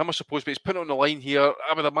opportunity for him, I suppose. But he's putting it on the line here.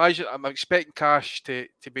 I would imagine I'm expecting Cash to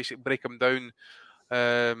basically break him down.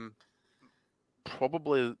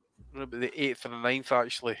 Probably the 8th or the 9th,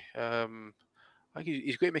 actually. I think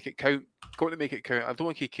he's going to make it count. Got to make it count. I don't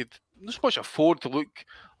think he could not so much afford to look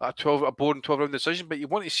at a boring 12-round decision, but you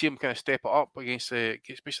want to see him kind of step it up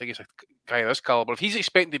especially against a guy of this caliber. If he's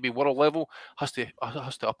expecting to be world level, has to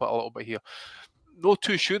up it a little bit here. Not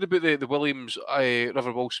too sure about the Williams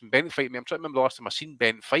River Wilson Bent fight. I'm trying to remember the last time I seen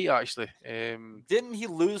Bent fight, actually. Didn't he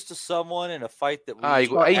lose to someone in a fight that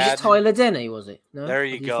was Tyler Denny, was it? No? There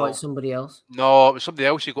you go. Fight somebody else? No, it was somebody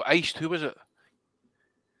else. He got iced. Who was it?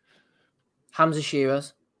 Hamza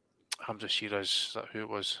Shiraz. Is that who it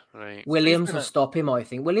was? Right. Williams will stop him, I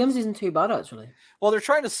think. Williams isn't too bad, actually. Well, they're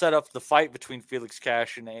trying to set up the fight between Felix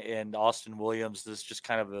Cash and Austin Williams. This is just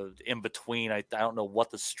kind of an in-between. I don't know what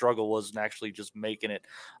the struggle was in actually just making it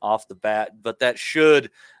off the bat, but that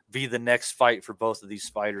should be the next fight for both of these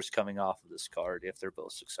fighters coming off of this card if they're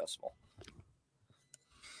both successful.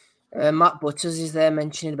 Matt Butters is there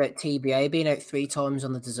mentioning about TBA being out 3 times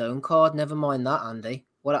on the DAZN card. Never mind that, Andy.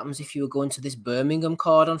 What happens if you were going to this Birmingham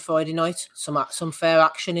card on Friday night? Some fair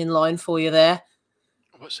action in line for you there.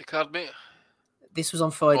 What's the card, mate? This was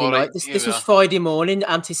on Friday night. This was Friday morning,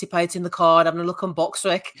 anticipating the card, having a look on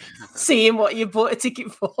BoxRec, seeing what you bought a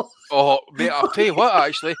ticket for. Oh, mate, I'll tell you what,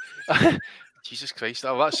 actually. Jesus Christ,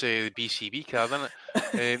 that's the BCB card, isn't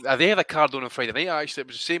it? They had a card on Friday night, actually. It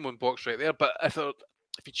was the same on BoxRec there. But if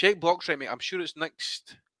you check BoxRec, mate, I'm sure it's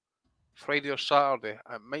next Friday or Saturday.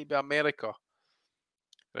 It might be America.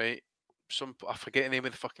 Right, I forget the name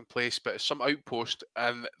of the fucking place, but it's some outpost,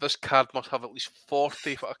 and this card must have at least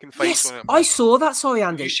 40 fucking fights on it. I saw that. Sorry,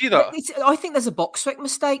 Andy. You see that? I think there's a BoxRec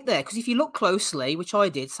mistake there, because if you look closely, which I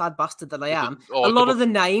did, sad bastard that I am, a lot of the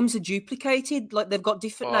names are duplicated. Like they've got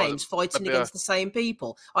different names fighting against the same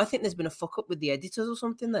people. I think there's been a fuck up with the editors or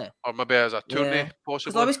something there. Or maybe as a tourney,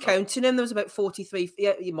 possibly. Because I was counting them, there was about 43.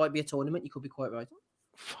 Yeah, it might be a tournament. You could be quite right.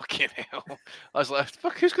 Fucking hell. I was like,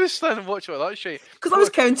 fuck, who's going to stand and watch all that shit? Because I was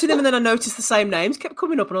counting them and then I noticed the same names kept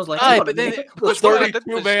coming up and I was like, but then it was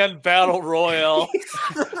 32-man battle royale.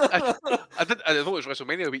 I thought it was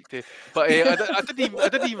WrestleMania week day, but I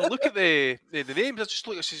didn't even look at the names. I just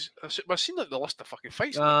looked. I've seen like the list of fucking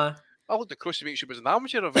fights. I looked across to make sure it was an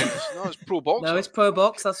amateur event. No, it's pro box. No, it's pro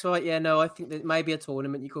box. That's right. Yeah, no, I think that may be a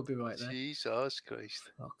tournament. You could be right there. Jesus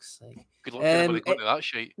Christ. Fuck's sake. Good luck to anybody going to that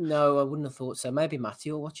shit. No, I wouldn't have thought so. Maybe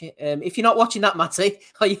Matty will watch it. If you're not watching that, Matty,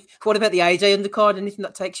 what about the AJ undercard? Anything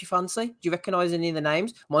that takes your fancy? Do you recognise any of the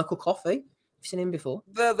names? Michael Coffey? Have you seen him before?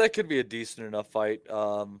 That could be a decent enough fight.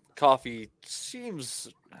 Coffey seems,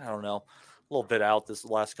 I don't know, a little bit out this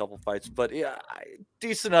last couple fights, but yeah,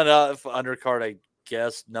 decent enough undercard, I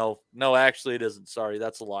guess. No, actually it isn't. Sorry,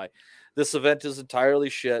 that's a lie. This event is entirely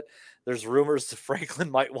shit. There's rumors that Franklin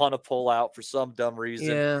might want to pull out for some dumb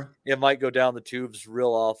reason. Yeah. It might go down the tubes real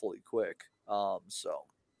awfully quick. So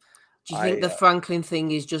do you think the Franklin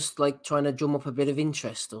thing is just like trying to drum up a bit of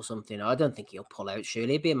interest or something? I don't think he'll pull out.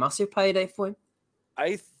 Surely it'd be a massive payday for him.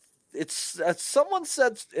 It's someone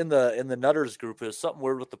said in the Nutters group, it was something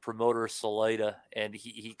weird with the promoter Salida, and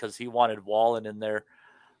he because he wanted Wallen in there.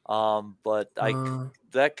 But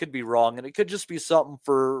that could be wrong, and it could just be something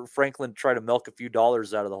for Franklin to try to milk a few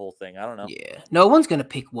dollars out of the whole thing. I don't know. Yeah, no one's going to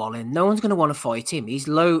pick Wallen. No one's going to want to fight him. He's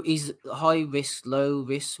low. He's high risk, low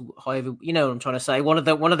risk, high. You know what I'm trying to say? One of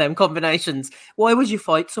them combinations. Why would you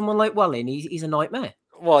fight someone like Wallen? He's a nightmare.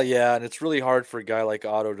 Well, yeah, and it's really hard for a guy like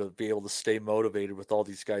Otto to be able to stay motivated with all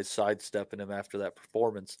these guys sidestepping him after that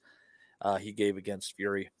performance he gave against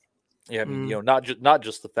Fury. Yeah, I mean, not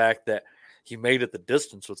just the fact that he made it the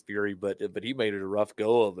distance with Fury, but he made it a rough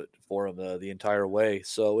go of it for him the entire way.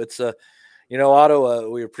 So it's Otto,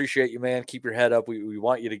 we appreciate you, man. Keep your head up. We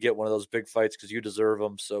want you to get one of those big fights because you deserve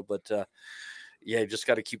them. So, but you just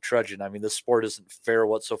got to keep trudging. I mean, this sport isn't fair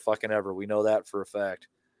whatsoever. We know that for a fact.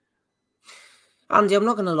 Andy, I'm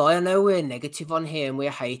not going to lie. I know we're negative on here and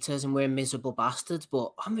we're haters and we're miserable bastards,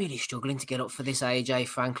 but I'm really struggling to get up for this AJ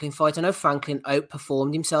Franklin fight. I know Franklin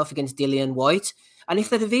outperformed himself against Dillian White, and if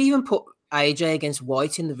they'd have even put AJ against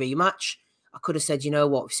White in the rematch, I could have said, you know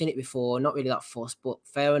what, we've seen it before, not really that fussed, but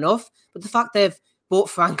fair enough. But the fact they've brought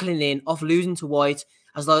Franklin in off losing to White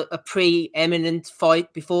as like a pre-eminent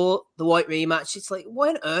fight before the White rematch, it's like, why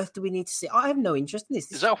on earth do we need to see? I have no interest in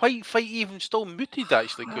this. Is that White fight even still mooted,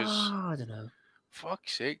 actually? Because I don't know.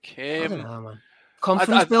 Fuck's sake. I don't know, man.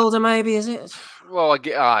 Confidence builder, maybe, is it? Well,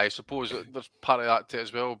 I suppose there's part of that to it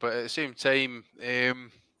as well, but at the same time,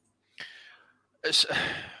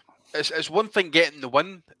 it's one thing getting the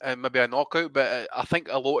win and maybe a knockout, but I think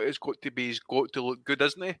a lot it's got to look good,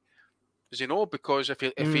 isn't he? Does he know? Because if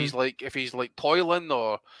he's like toiling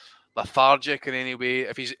or lethargic in any way,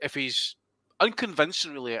 if he's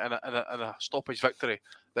unconvincing really in a stoppage victory,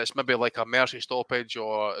 that's maybe like a mercy stoppage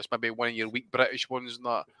or it's maybe one of your weak British ones and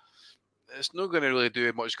that, it's not going to really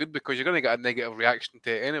do much good because you're going to get a negative reaction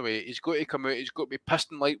to it anyway. He's got to come out, he's got to be pissed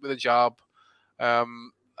and light with a jab.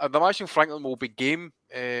 I'd imagine Franklin will be game.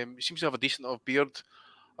 He seems to have a decent enough beard.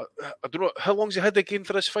 I don't know, how long's he had again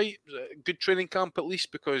for this fight? Was it a good training camp at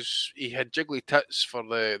least? Because he had jiggly tits for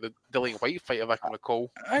the Dillian White fight, if I can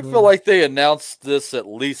recall. I feel like they announced this at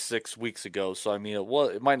least 6 weeks ago, so I mean,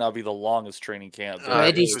 it might not be the longest training camp.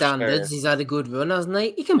 Eddie standards, he's had a good run, hasn't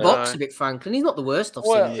he? He can box a bit, Franklin. He's not the worst I've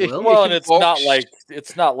seen in the world. Well, and it's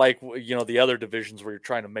not like the other divisions where you're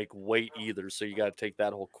trying to make weight either, so you got to take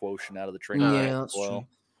that whole quotient out of the training camp as well. True.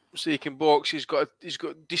 So he can box. He's got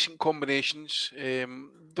decent combinations.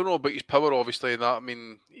 Don't know about his power, obviously. And that, I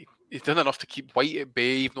mean, he's done enough to keep White at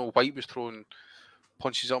bay, even though White was throwing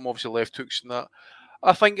punches at him, obviously left hooks and that.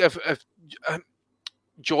 I think if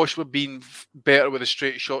Josh would be better with the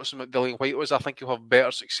straight shots than what Dillian White was, I think he'll have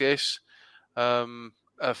better success.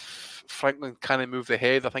 If Franklin can't move the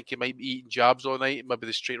head, I think he might be eating jabs all night, maybe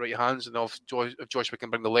the straight right hands. And if Joshua can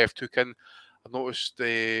bring the left hook in, I've noticed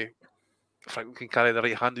Franklin can carry the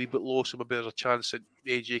right hand a wee bit low, so maybe there's a chance that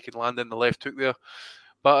AJ can land in the left hook there.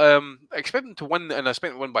 But I expect him to win, and I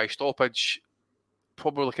expect him to win by stoppage,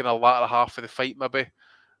 probably looking at the latter half of the fight, maybe.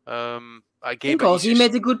 Because he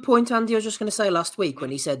made a good point, Andy. I was just going to say last week when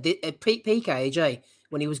he said at peak AJ,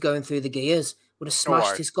 when he was going through the gears, would have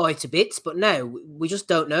smashed this guy to bits, but now we just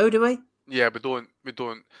don't know, do we? Yeah, we don't.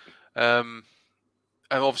 And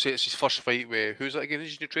obviously it's his first fight with, who's that again?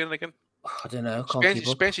 Is he training again? I don't know.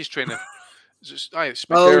 Spence's training.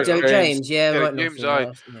 James, yeah, right. James,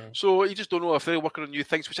 aye. So you just don't know if they're working on new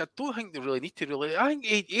things, which I don't think they really need to. Really, I think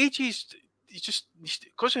AJ's just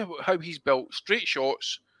because of how he's built, straight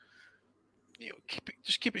shots.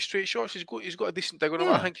 Keep it straight shots. He's got a decent dig on him.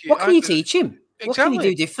 Yeah. I think. What can you teach him? Exactly. What can he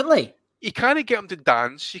do differently? You can't get him to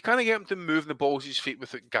dance. You can't get him to move the balls of his feet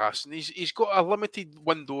without gas, and he's got a limited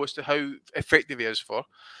window as to how effective he is for.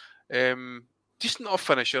 Decent enough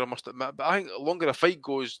finisher, I must admit, but I think the longer the fight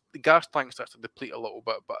goes, the gas tank starts to deplete a little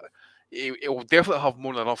bit, but it will definitely have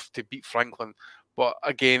more than enough to beat Franklin. But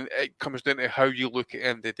again, it comes down to how you look at the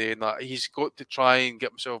end of the day, and that he's got to try and get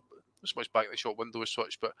himself not so much back in the shot window as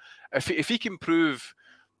such, but if he can prove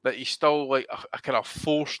that he's still like a kind of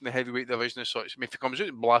force in the heavyweight division as such, I mean, if he comes out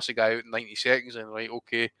and blasts a guy out in 90 seconds, then right,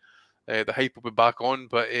 okay, the hype will be back on,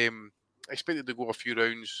 but I expect it to go a few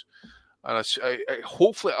rounds. And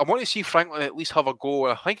hopefully, I want to see Franklin at least have a go.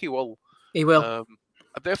 And I think he will. He will.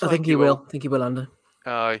 I think he will. I think he will, Andy.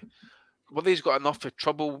 Whether he's got enough to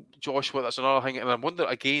trouble Joshua, that's another thing. And I wonder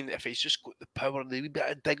again if he's just got the power, the wee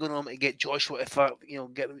bit of dig on him to get Joshua to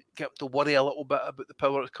get him to worry a little bit about the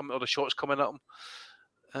power coming or the shots coming at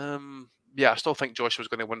him. I still think Joshua's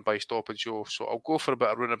going to win by stoppage, Joe. So I'll go for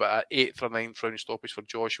around about an 8th or 9th round stoppage for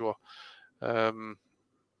Joshua.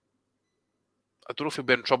 I don't know if he'll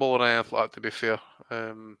be in trouble or anything like that, to be fair.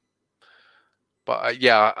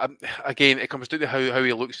 Again, it comes down to how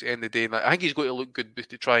he looks at the end of the day. And I think he's got to look good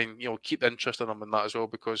to try and keep the interest in him and that as well,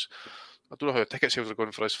 because I don't know how the ticket sales are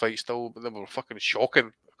going for his fight still, but they were fucking shocking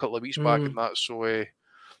a couple of weeks back and that. So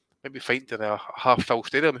maybe fighting in a half-full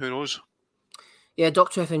stadium, who knows? Yeah,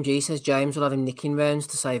 Dr. FMG says James will have him nicking rounds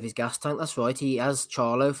to save his gas tank. That's right. He has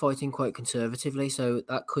Charlo fighting quite conservatively, so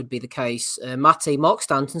that could be the case. Mark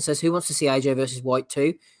Stanton says, who wants to see AJ versus White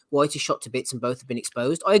too? White is shot to bits and both have been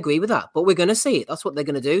exposed. I agree with that, but we're going to see it. That's what they're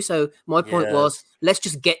going to do. So my point was, let's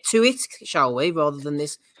just get to it, shall we, rather than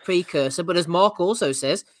this precursor. But as Mark also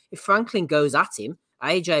says, If Franklin goes at him,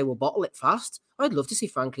 AJ will bottle it fast. I'd love to see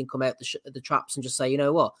Franklin come out the traps and just say, you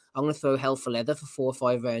know what, I'm going to throw hell for leather for 4 or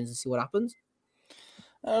 5 rounds and see what happens.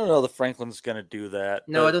 I don't know that Franklin's going to do that.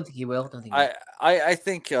 No, I don't think he will. I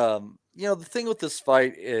think, the thing with this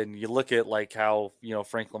fight, and you look at like how,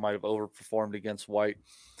 Franklin might have overperformed against White.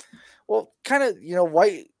 Well, kind of,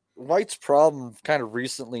 White's problem kind of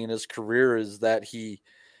recently in his career is that he's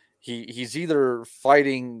either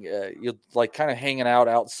fighting, like kind of hanging out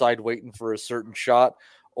outside waiting for a certain shot,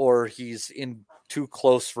 or he's in too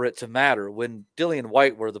close for it to matter. When Dillian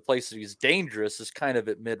White, where the place that he's dangerous is kind of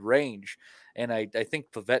at mid-range. And I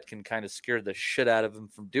think Pavette can kind of scare the shit out of him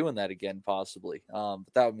from doing that again, possibly.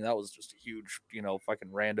 But that was just a huge, fucking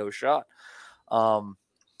rando shot.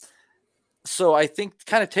 So I think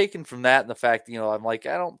kind of taken from that and the fact, I'm like,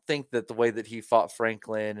 I don't think that the way that he fought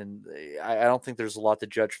Franklin, and I don't think there's a lot to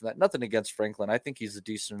judge from that. Nothing against Franklin. I think he's a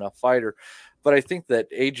decent enough fighter. But I think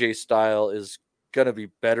that AJ's style is going to be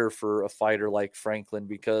better for a fighter like Franklin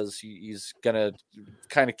because he's going to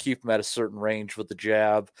kind of keep him at a certain range with the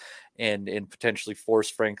jab and potentially force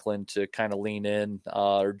Franklin to kind of lean in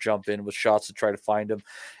or jump in with shots to try to find him.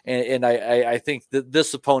 And I think that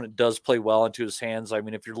this opponent does play well into his hands. I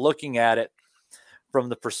mean, if you're looking at it from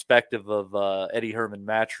the perspective of Eddie Herman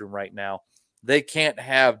Matchroom right now, they can't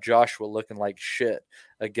have Joshua looking like shit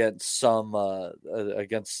against some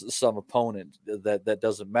opponent that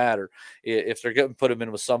doesn't matter. If they're going to put him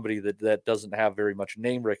in with somebody that doesn't have very much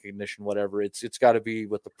name recognition, whatever, it's got to be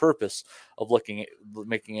with the purpose of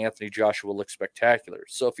making Anthony Joshua look spectacular.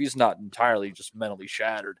 So if he's not entirely just mentally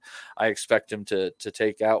shattered, I expect him to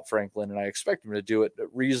take out Franklin, and I expect him to do it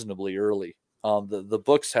reasonably early. The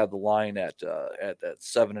books had the line at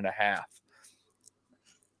 7.5.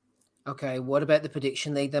 Okay, what about the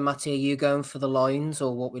prediction league then, Matty? Are you going for the lines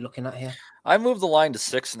or what we're looking at here? I moved the line to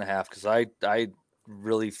 6.5 because I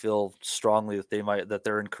really feel strongly that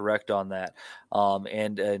they're incorrect on that.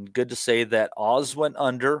 And good to say that Oz went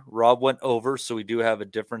under, Rob went over, so we do have a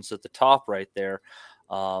difference at the top right there.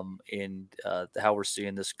 In how we're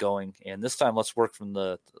seeing this going. And this time, let's work from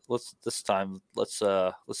let's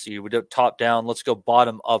see, we did top down. Let's go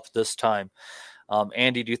bottom up this time.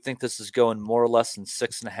 Andy, do you think this is going more or less than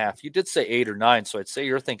 6.5? You did say 8 or 9, so I'd say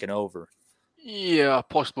you're thinking over. Yeah,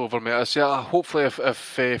 possible over, mate. I say, hopefully if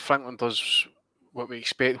Franklin does what we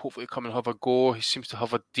expect, hopefully come and have a go. He seems to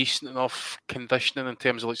have a decent enough conditioning in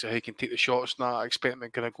terms of like how he can take the shots and that. I expect him to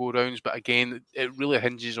kind of go rounds, but again, it really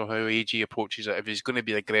hinges on how AJ approaches it. If he's going to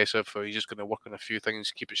be aggressive or he's just going to work on a few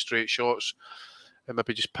things, keep it straight shots, and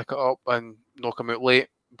maybe just pick it up and knock him out late.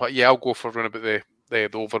 But yeah, I'll go for around about the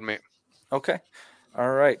over, mate. Okay.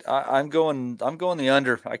 All right. I'm going the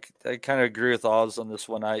under. I kind of agree with Oz on this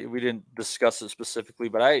one. We didn't discuss it specifically,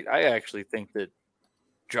 but I actually think that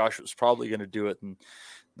Josh was probably going to do it in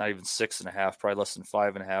not even 6.5, probably less than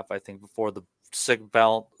 5.5. I think before the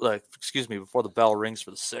before the bell rings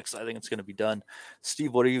for the 6, I think it's going to be done.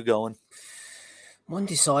 Steve, what are you going? I'm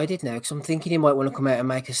undecided now because I'm thinking he might want to come out and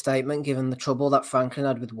make a statement given the trouble that Franklin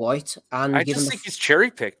had with White. And I just think he's cherry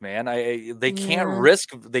picked, man. They can't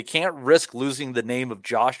risk losing the name of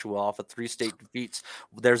Joshua off of 3 state defeats.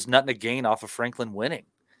 There's nothing to gain off of Franklin winning.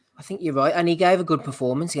 I think you're right. And he gave a good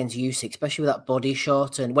performance against Usyk, especially with that body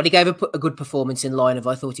shot. And he gave a good performance in line of,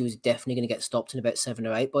 I thought he was definitely going to get stopped in about 7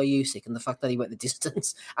 or 8 by Usyk. And the fact that he went the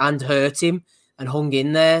distance and hurt him and hung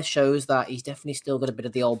in there shows that he's definitely still got a bit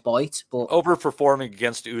of the old bite. But overperforming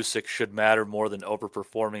against Usyk should matter more than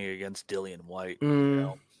overperforming against Dillian White.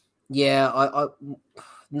 Yeah,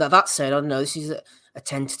 now that said, I don't know. This is a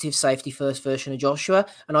tentative safety first version of Joshua.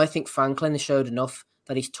 And I think Franklin has showed enough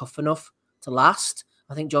that he's tough enough to last.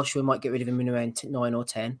 I think Joshua might get rid of him in around 9 or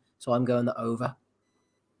 10. So I'm going the over.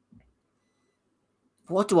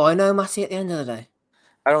 What do I know, Matty, at the end of the day?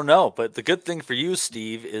 I don't know, but the good thing for you,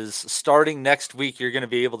 Steve, is starting next week, you're going to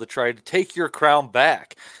be able to try to take your crown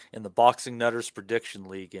back in the Boxing Nutters Prediction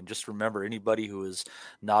League. And just remember, anybody who is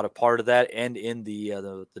not a part of that and in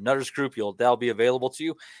the Nutters group, that'll be available to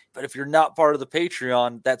you. But if you're not part of the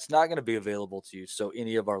Patreon, that's not going to be available to you. So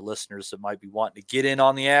any of our listeners that might be wanting to get in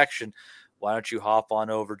on the action, why don't you hop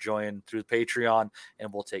on over, join through the Patreon,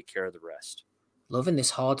 and we'll take care of the rest. Loving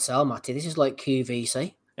this hard sell, Matty. This is like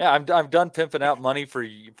QVC. Yeah, I'm done pimping out money for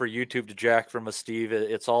YouTube to jack from a Steve.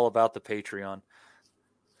 It's all about the Patreon.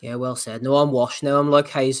 Yeah, well said. No, I'm washed now. I'm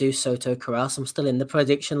like Jesus Soto Carras. I'm still in the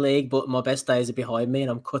prediction league, but my best days are behind me, and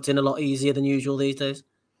I'm cutting a lot easier than usual these days.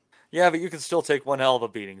 Yeah, but you can still take one hell of a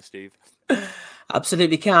beating, Steve.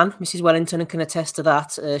 Absolutely can. Mrs. Wellington can attest to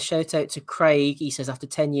that. Shout out to Craig. He says, after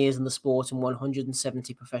 10 years in the sport and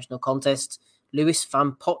 170 professional contests, Louis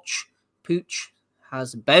Van Pooch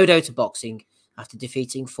has bowed out of boxing after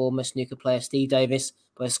defeating former snooker player Steve Davis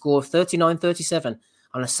by a score of 39-37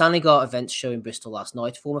 on a Sanigar event show in Bristol last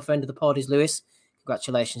night. Former friend of the pod is Lewis.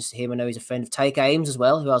 Congratulations to him. I know he's a friend of Take Ames as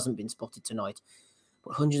well, who hasn't been spotted tonight.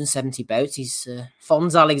 But 170 bouts. He's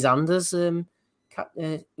Fons Alexander's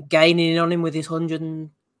gaining on him with his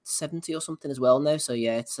 170 or something as well now. So,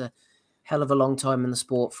 yeah, it's a hell of a long time in the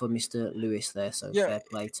sport for Mr. Lewis there. So, fair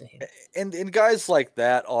play to him. And guys like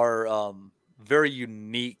that are very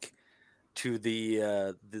unique to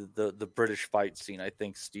the British fight scene, I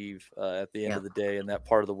think, Steve, at the end of the day, in that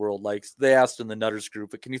part of the world. Like they asked in the Nutters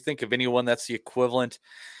group, but can you think of anyone that's the equivalent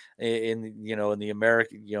in the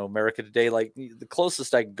America today? Like the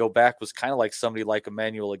closest I could go back was kind of like somebody like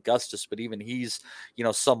Emmanuel Augustus, but even he's,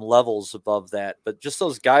 some levels above that. But just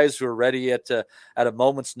those guys who are ready at a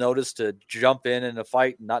moment's notice to jump in a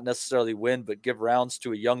fight and not necessarily win, but give rounds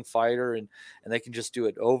to a young fighter, and they can just do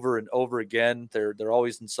it over and over again. They're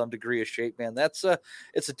always in some degree of shape, man. It's a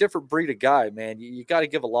different breed of guy, man. You got to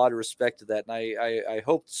give a lot of respect to that. And I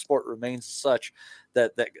hope the sport remains such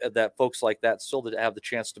that folks like that still have the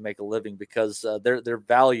chance to make a living, because their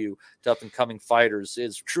value to up and coming fighters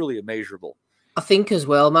is truly immeasurable. I think as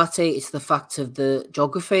well, Matty, it's the fact of the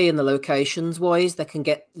geography and the locations wise. They can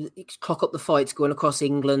clock up the fights going across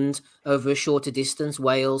England over a shorter distance.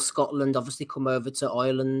 Wales, Scotland, obviously come over to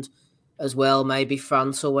Ireland as well, maybe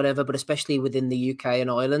France or whatever, but especially within the UK and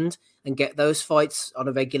Ireland, and get those fights on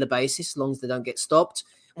a regular basis as long as they don't get stopped.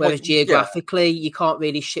 Whereas geographically, you can't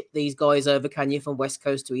really ship these guys over, can you, from West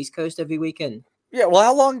Coast to East Coast every weekend? Yeah, well,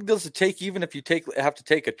 how long does it take, even if you have to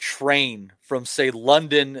take a train from, say,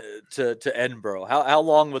 London to Edinburgh? How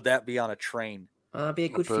long would that be on a train? That'd be a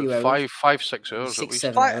good few hours. 6 hours.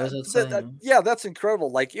 6-7 hours, I'd say. Yeah, that's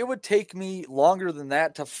incredible. Like, it would take me longer than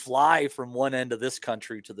that to fly from one end of this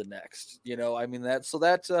country to the next. You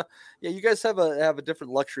guys have a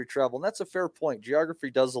different luxury travel, and that's a fair point.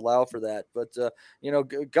 Geography does allow for that, but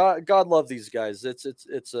God love these guys.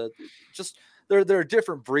 They're a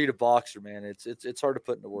different breed of boxer, man. It's hard to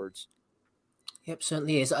put into words. Yep,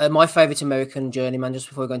 certainly is. My favourite American journeyman, just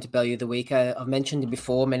before we go into Bellew of the Week, I've mentioned him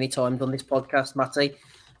before many times on this podcast, Matty.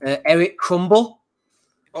 Eric Crumble.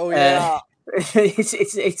 Oh, yeah.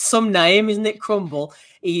 It's some name, isn't it, Crumble?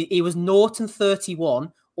 He was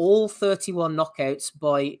 0-31, all 31 losses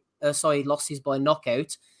by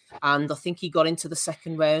knockout. And I think he got into the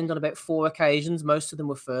second round on about 4 occasions. Most of them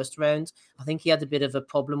were first round. I think he had a bit of a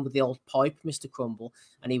problem with the old pipe, Mr. Crumble.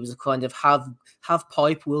 And he was a kind of have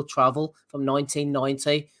pipe will travel from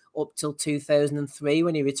 1990 up till 2003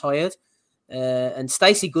 when he retired. And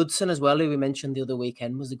Stacey Goodson as well, who we mentioned the other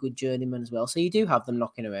weekend, was a good journeyman as well. So you do have them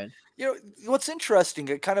knocking around. What's interesting,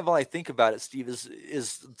 kind of when I think about it, Steve,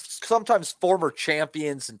 is sometimes former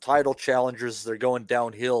champions and title challengers, they're going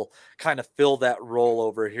downhill, kind of fill that role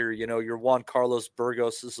over here. Your Juan Carlos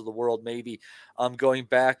Burgoses of the world, maybe. Going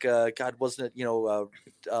back, wasn't it,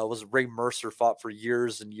 was it Ray Mercer fought for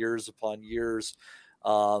years and years upon years.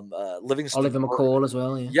 Livingston Oliver McCall as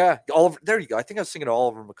well. Yeah, Oliver. There you go. I think I was thinking of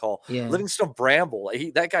Oliver McCall. Yeah. Livingston Bramble.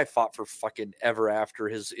 That guy fought for fucking ever after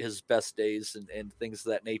his best days and things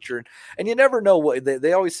of that nature. And you never know what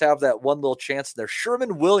they always have that one little chance there.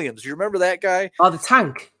 Sherman Williams. You remember that guy? Oh, the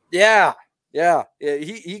tank. Yeah.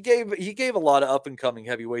 He gave a lot of up and coming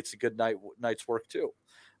heavyweights a good night's work too.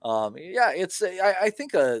 I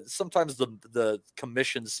think sometimes the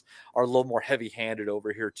commissions are a little more heavy-handed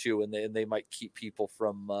over here too, and they might keep people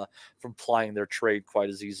from plying their trade quite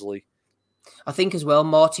as easily. I think as well,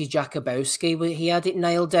 Marty Jakubowski, he had it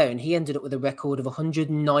nailed down. He ended up with a record of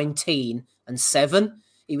 119-7.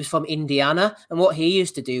 He was from Indiana, and what he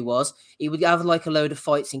used to do was he would have like a load of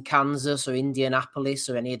fights in Kansas or Indianapolis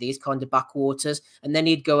or any of these kind of backwaters, and then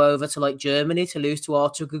he'd go over to like Germany to lose to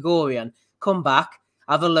Artur Gregorian, come back,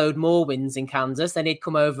 have a load more wins in Kansas. Then he'd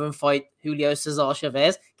come over and fight Julio Cesar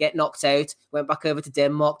Chavez, get knocked out, went back over to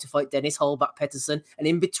Denmark to fight Dennis Holbach Pettersson. And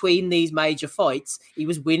in between these major fights, he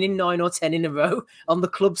was winning 9 or 10 in a row on the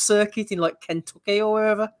club circuit in like Kentucky or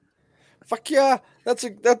wherever. Fuck yeah. That's a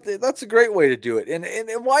great way to do it. And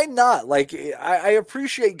why not? Like, I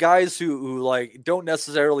appreciate guys who like don't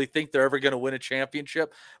necessarily think they're ever going to win a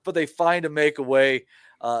championship, but they find a way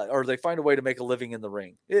to make a living in the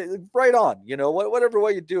ring. Right on, whatever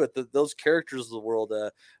way you do it. Those characters of the world,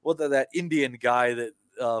 that Indian guy that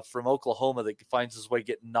from Oklahoma that finds his way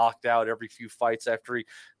getting knocked out every few fights after he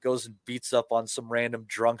goes and beats up on some random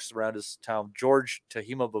drunks around his town. George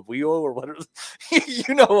Tahima Babuyo or whatever.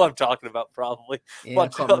 You know who I'm talking about, probably. Yeah, I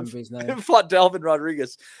can't remember his name. Fought Delvin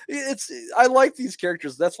Rodriguez. I like these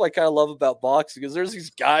characters. That's what I kind of love about boxing, because there's these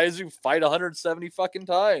guys who fight 170 fucking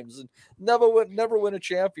times and never win a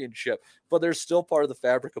championship, but they're still part of the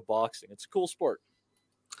fabric of boxing. It's a cool sport.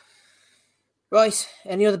 Right.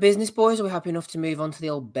 Any other business, boys? Are we happy enough to move on to the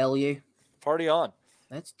old Bellew? Party on.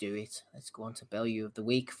 Let's do it. Let's go on to Bellew of the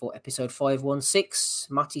week for episode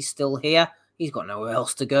 516. Matty's still here. He's got nowhere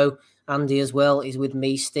else to go. Andy as well is with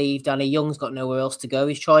me. Steve. Danny Young's got nowhere else to go.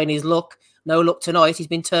 He's trying his luck. No luck tonight. He's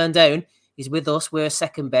been turned down. He's with us. We're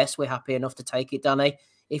second best. We're happy enough to take it, Danny.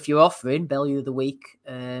 If you're offering Bellew of the week,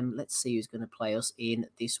 let's see who's going to play us in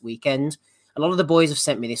this weekend. A lot of the boys have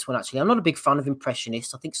sent me this one, actually. I'm not a big fan of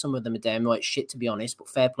impressionists. I think some of them are downright shit, to be honest, but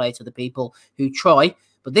fair play to the people who try.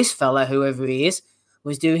 But this fella, whoever he is,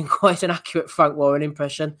 was doing quite an accurate Frank Warren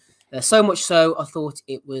impression. So much so, I thought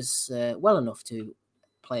it was well enough to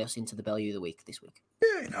play us into the Bellew of the week this week.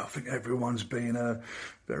 Yeah, I think everyone's been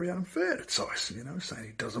very unfair to Tyson, saying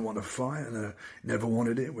he doesn't want to fight and never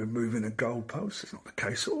wanted it. We're moving the goalposts. It's not the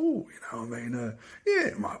case at all, yeah,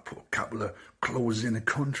 it might put a couple of clauses in the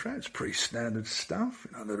contract. It's pretty standard stuff,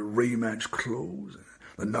 the rematch clause,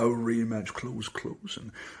 the no rematch clause, and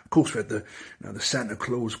of course we had the Santa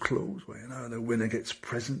Claus clause where the winner gets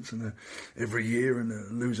presents and every year, and the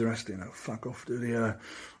loser has to fuck off to the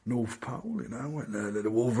North Pole, and the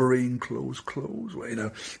Wolverine clause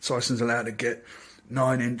where Tyson's allowed to get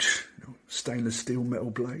 9-inch stainless steel metal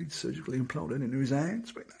blades surgically implanted into his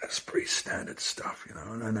hands. But that's pretty standard stuff,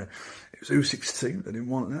 And it was U16. They didn't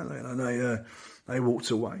want that. They walked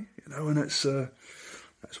away, and that's why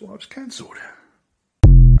it was cancelled.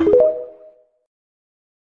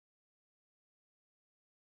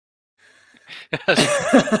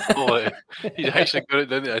 He's actually got it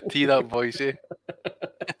down to a T, that voice, eh?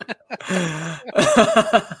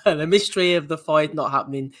 The mystery of the fight not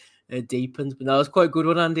happening deepens, but that was quite a good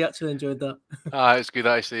one, Andy. Actually enjoyed that. It's good,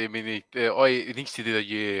 actually. I mean, he needs to do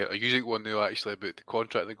a music one now, actually, about the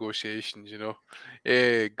contract negotiations,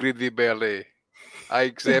 Greedy Berle. I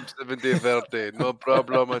accept 70 Verde, no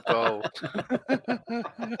problem at all.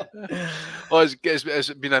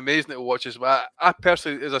 It's been amazing to watch this. I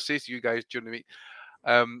personally, as I say to you guys during the week,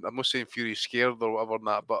 I'm not saying Fury's scared or whatever and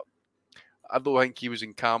that, but I don't think he was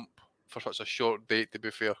in camp for such a short date, to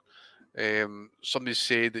be fair. Somebody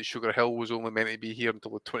said that Sugar Hill was only meant to be here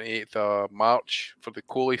until the 28th of March for the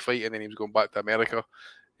OKOLIE fight, and then he was going back to America.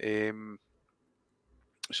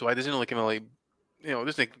 So I doesn't really kind of like,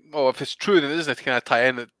 if it's true, then it doesn't kind of tie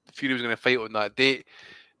in that Fury was going to fight on that date.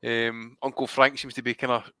 Uncle Frank seems to be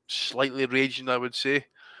kind of slightly raging, I would say.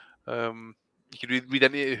 You could read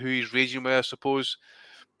into it who he's raging with, I suppose.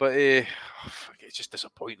 But it's just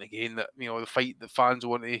disappointing again that the fight that fans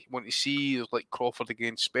want to see is like Crawford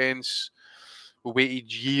against Spence. We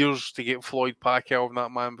waited years to get Floyd Pacquiao, and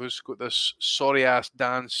that man who's got this sorry ass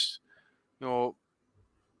dance.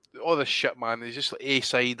 All this shit, man. It's just like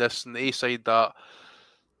A-side this and A-side that.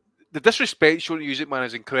 The disrespect shown to music, man,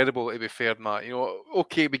 is incredible, to be fair, Matt.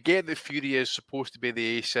 Okay, we get that Fury is supposed to be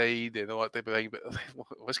the A-side and all that type of thing, but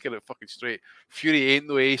let's get it fucking straight. Fury ain't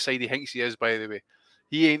no A-side. He thinks he is, by the way.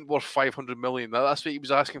 He ain't worth 500 million. That's what he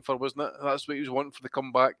was asking for, wasn't it? That's what he was wanting for the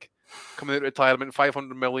comeback, coming out of retirement,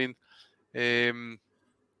 500 million.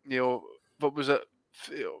 What was it?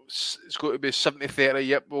 It's got to be 70-30.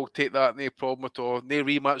 Yep, we'll take that. No problem at all. No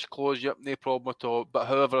rematch clause. Yep, no problem at all. But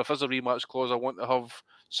however, if there's a rematch clause, I want to have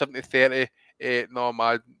 70-30. No,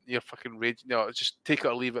 man, you're fucking raging. Just take it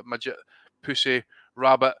or leave it, midget, pussy,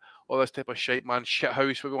 rabbit, all this type of shit, man. Shit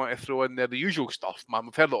house, what we want to throw in there. The usual stuff, man.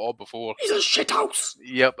 We've heard it all before. He's a shit house.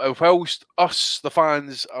 Yep. Whilst us, the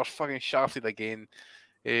fans, are fucking shafted again.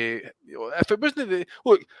 If it wasn't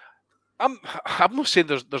look, I'm not saying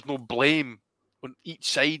there's no blame on each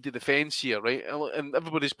side of the fence here, right? And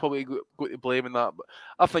everybody's probably got to blame in that. But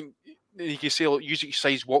I think you can say, look, each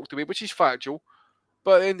side's walked away, which is factual.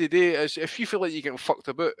 But at the end of the day, if you feel like you're getting fucked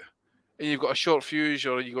about and you've got a short fuse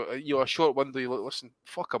or you've got a short window, you're like, listen,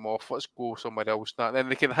 fuck them off, let's go somewhere else. And then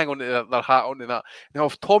they can hang on to their hat onto that. Now,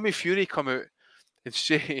 if Tommy Fury come out and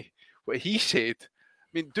say what he said, I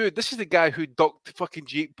mean, dude, this is the guy who ducked fucking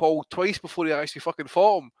Jake Paul twice before he actually fucking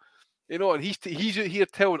fought him. And he's here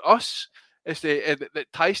telling us that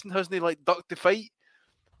Tyson hasn't ducked the fight.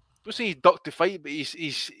 I'm not saying he's ducked the fight, but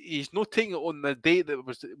he's not taking it on the date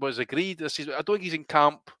that was agreed. I don't think he's in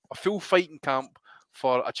camp, a full fighting camp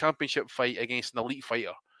for a championship fight against an elite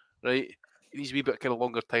fighter, right? He needs a wee bit kind of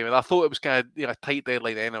longer time. And I thought it was kind of a tight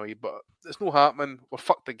deadline anyway, but it's not happening. We're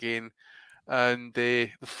fucked again. And the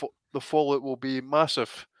fallout will be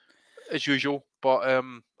massive, as usual. But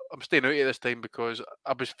I'm staying out of this time because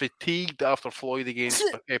I was fatigued after Floyd against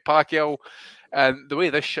Pacquiao. And the way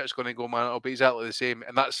this shit's going to go, man, it'll be exactly the same.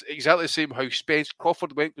 And that's exactly the same how Spence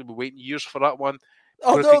Crawford went. We'll be waiting years for that one.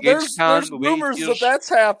 Oh, no, there's rumors that's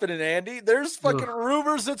happening, Andy. There's fucking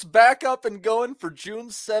rumors it's back up and going for June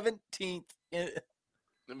 17th.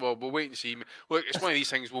 Well, we'll wait and see. Look, it's one of these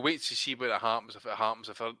things. We'll wait to see what it happens. If it happens,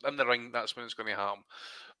 if they're in the ring, that's when it's going to happen.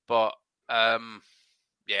 But,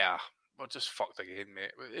 yeah, we're just fucked again,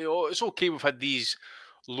 mate. It's okay we've had these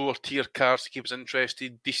lower tier cards to keep us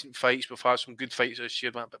interested, decent fights. We've had some good fights this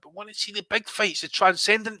year, man. But we want to see the big fights, the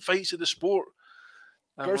transcendent fights of the sport.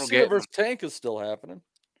 Garcia versus Tank is still happening.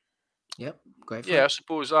 Yep, great fight. Yeah, I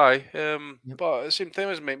suppose But at the same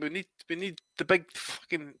time, mate, we need the big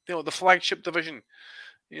fucking, the flagship division.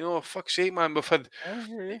 Fuck's sake, man.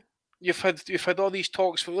 You've had all these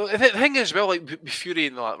talks. The thing is, well, like Fury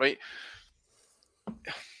and all that, right?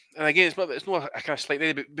 And again, it's not a kind of slight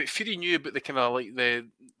idea, but Fury knew about the kind of like the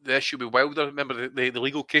issue with Wilder. Remember the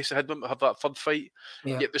legal case they had them have that third fight.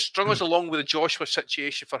 Yeah. Yet they strung us along with the Joshua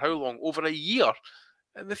situation for how long? Over a year.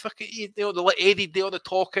 And they fucking, they let Eddie do all the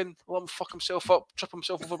talking, let him fuck himself up, trip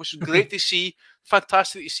himself over, which was great to see,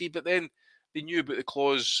 fantastic to see. But then they knew about the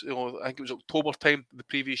clause. I think it was October time the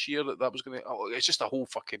previous year that was going to. Oh, it's just a whole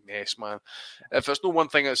fucking mess, man. If there's no one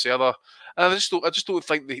thing, it's the other. And I just don't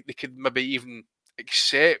think they could maybe even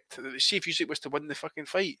accept. See if Usyk was to win the fucking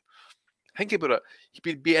fight. Think about it.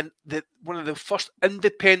 He'd be one of the first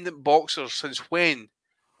independent boxers since when?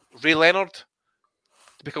 Ray Leonard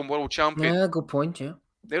to become world champion. Yeah, good point. Yeah,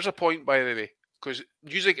 there's a point, by the way, because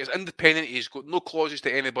Usyk is independent. He's got no clauses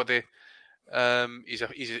to anybody. He's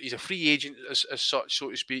a free agent as such,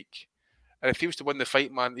 so to speak. And if he was to win the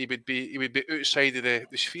fight, man, he would be outside of the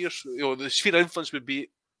sphere. The sphere of influence would be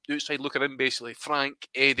outside looking in, basically. Frank,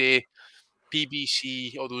 Eddie,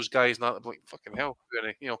 BBC, all those guys, and that. I'm like, fucking hell,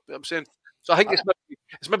 really. What I'm saying. So I think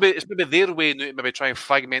it's maybe their way now to maybe try and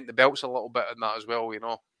fragment the belts a little bit in that as well.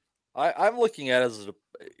 I'm looking at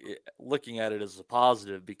it as a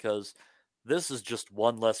positive because this is just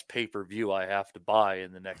one less pay-per-view I have to buy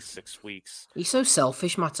in the next 6 weeks. He's so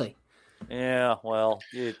selfish, Matty. Yeah, well,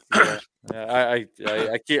 I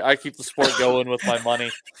keep the sport going with my money.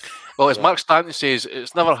 Well, as Mark Stanton says,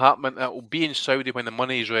 it's never happening. It will be in Saudi when the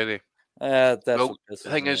money is ready. The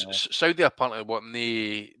thing is, Saudi apparently wanting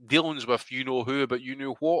the dealings with you know who about you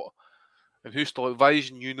know what, and who's still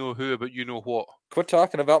advising you know who about you know what. Quit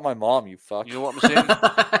talking about my mom, you fuck. You know what I'm saying?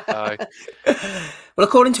 Aye. Well,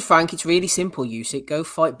 according to Frank, it's really simple, Usyk. Go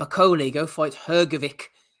fight Okolie, go fight Hrgovic.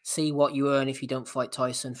 See what you earn if you don't fight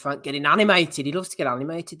Tyson. Frank getting animated. He loves to get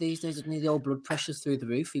animated these days. Doesn't he? The old blood pressure's through the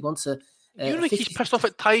roof. He wants a. You think he's pissed off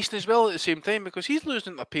at Tyson as well at the same time because he's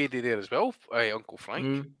losing a payday there as well, Uncle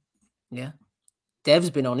Frank. Yeah. Dev's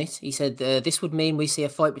been on it. He said this would mean we see a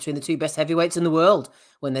fight between the two best heavyweights in the world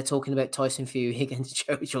when they're talking about Tyson Fury against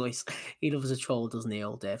Joe Joyce. He loves a troll, doesn't he,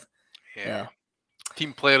 old Dev? Yeah.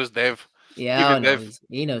 Team players, Dev. Yeah,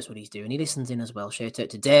 he knows what he's doing. He listens in as well. Shout out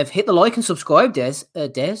to Dev. Hit the like and subscribe, Des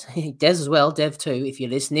as well, Dev too, if you're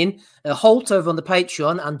listening. Holt over on the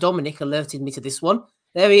Patreon, and Dominic alerted me to this one.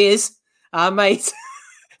 There he is, our mate,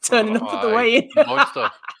 turning up at the weigh-in.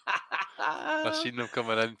 Monster. I've seen them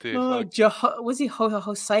coming in too. Was he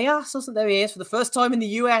Hoseas? Wasn't there? He is for the first time in the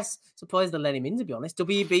US. Surprised they let him in, to be honest.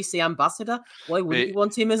 WBC ambassador. Why wouldn't you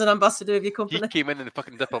want him as an ambassador of your company? He came in the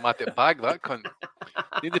fucking diplomatic bag, that cunt.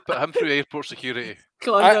 They need to put him through airport security.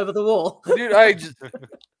 Climbed over the wall. Dude,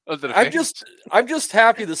 I'm just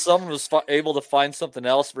happy that someone was able to find something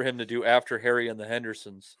else for him to do after Harry and the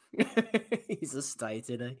Hendersons. He's a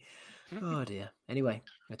state, isn't he? Oh dear. Anyway,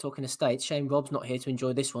 we're talking estates. Shane Rob's not here to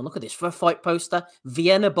enjoy this one. Look at this. For a fight poster,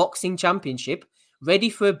 Vienna Boxing Championship. Ready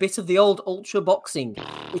for a bit of the old ultra boxing.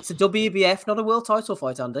 It's a WBF, not a world title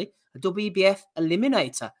fight, Andy. A WBF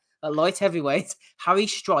eliminator at light heavyweight. Harry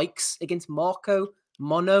Strikes against Marco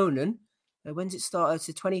Mononen. When's it start? It's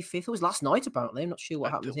the 25th. It was last night, apparently. I'm not sure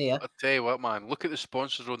what happens here. I'll tell you what, man. Look at the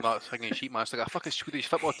sponsors on that thing in sheet, man. It's like a fucking Swedish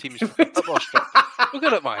football team's football strip. Look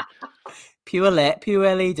at it, man. Pure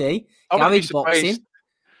LED. Garage boxing.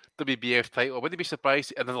 WBF title. I wouldn't be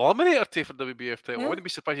surprised. And an eliminator too for WBF title. I wouldn't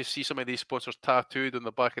be surprised to see some of these sponsors tattooed on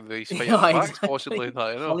the back of these fighters' backs, possibly.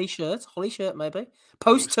 Holly shirt, maybe.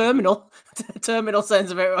 Post-terminal. Terminal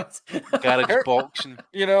sounds about right. Garage boxing.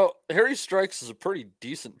 Harry Strikes is a pretty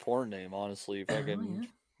decent porn name, honestly. If I can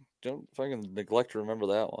neglect to remember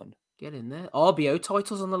that one. Get in there. RBO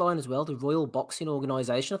titles on the line as well. The Royal Boxing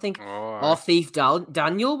Organisation. I think our thief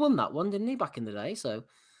Daniel won that one, didn't he, back in the day? So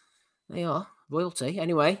they are royalty.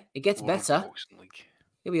 Anyway, it gets better.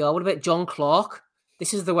 Here we are. What about John Clark?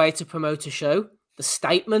 This is the way to promote a show. The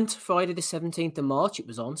Statement, Friday the 17th of March. It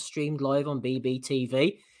was on, streamed live on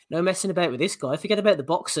BBTV. No messing about with this guy. Forget about the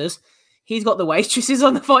boxers. He's got the waitresses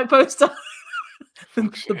on the fight poster.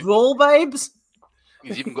 the Brawl Babes.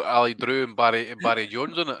 He's even got Ali Drew and Barry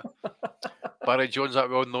Jones on it. Barry Jones, that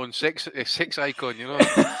well-known sex icon, you know,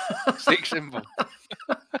 sex symbol.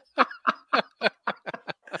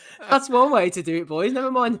 That's one way to do it, boys. Never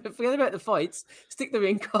mind. Forget about the fights. Stick the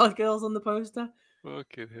ring card girls on the poster.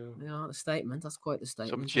 Fucking hell. Yeah, the statement. That's quite the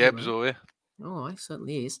statement. Some jabs, though, eh? Oh, it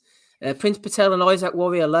certainly is. Prince Patel and Isaac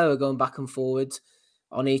Warrior Lowe are going back and forward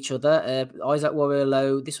on each other. Isaac Warrior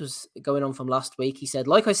Lowe, this was going on from last week. He said,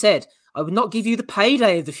 like I said, I would not give you the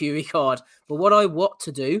payday of the Fury card, but what I want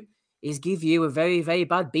to do is give you a very, very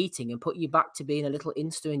bad beating and put you back to being a little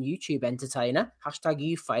Insta and YouTube entertainer. Hashtag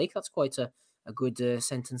you fake. That's quite a good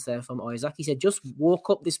sentence there from Isaac. He said, just woke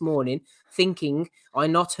up this morning thinking I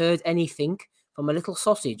not heard anything from a little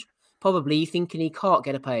sausage. Probably thinking he can't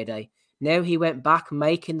get a payday. Now he went back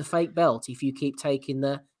making the fake belt. If you keep taking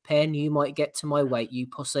the pen, you might get to my weight, you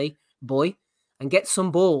pussy boy, and get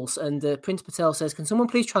some balls. And Prince Patel says, can someone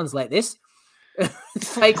please translate this?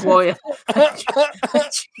 Fake warrior.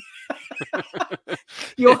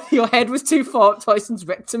 your head was too far up Tyson's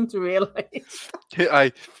rectum to realise.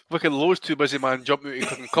 Aye, fucking Lowe's too busy, man, jumping out of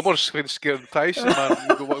fucking cupboards and scaring Tyson, man.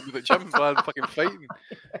 You go walk with the gym, man, fucking fighting.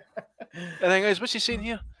 And then, guys, what's he saying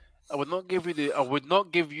here? I would not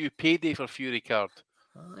give you payday for Fury card.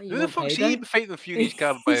 Who the fuck's he fighting the Fury's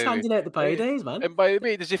card, by the way? He's handing out the paydays, man. And by the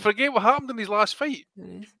way, does he forget what happened in his last fight?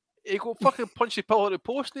 He got fucking punched the pillar at the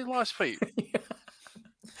post in his last fight.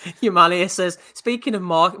 Humalia says, speaking of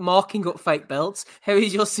marking up fake belts, how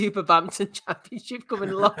is your Super Bampton Championship coming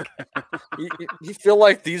along? you feel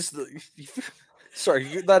like that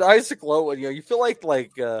Isaac Lowe one, you feel like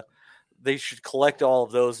they should collect all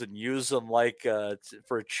of those and use them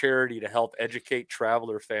for a charity to help educate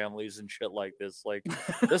traveler families and shit like this. Like,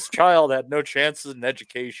 this child had no chances in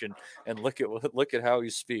education, and look at how he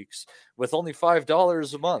speaks with only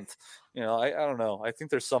 $5 a month. I don't know. I think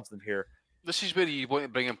there's something here. This is where you want to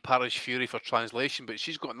bring in Paris Fury for translation, but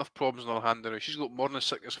she's got enough problems on her hand now. She's got morning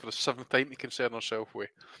sickness for the 7th time to concern herself with.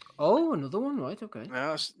 Oh, another one, right? Okay.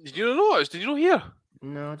 Yeah, did you know this? Did you know here?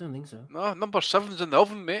 No, I don't think so. No, number 7's in the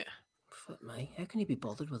oven, mate. Fuck me. How can you be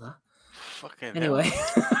bothered with that? Fucking anyway,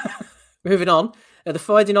 moving on. The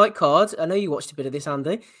Friday night card. I know you watched a bit of this,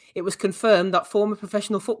 Andy. It was confirmed that former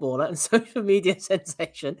professional footballer and social media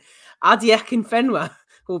sensation Adi Akinfenwa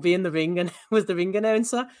will be in the ring and was the ring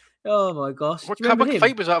announcer. Oh my gosh! What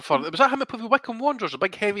fight was that for? Was that him with the Wycombe Wanderers, a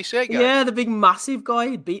big heavy set guy? Yeah, the big massive guy.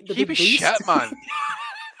 He beat the big beast. Shit, man.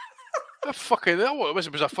 That fucking what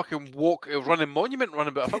it was a fucking running monument running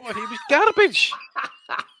about. He was garbage.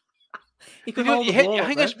 He could hold the ball. I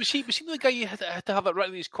think was he the guy you had to have it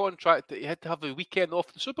written in his contract that he had to have the weekend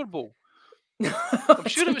off the Super Bowl? I'm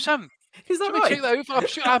sure it was him. Is that Somebody right? check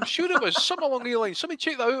that out. I'm sure it was something along those lines. Somebody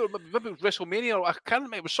check that out. Maybe it was WrestleMania, or I can't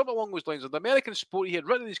remember. It was something along those lines. The American sport, he had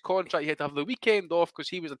written in his contract he had to have the weekend off because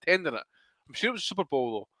he was attending it. I'm sure it was Super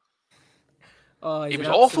Bowl though. Oh, he was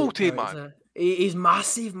awful to him, man. He's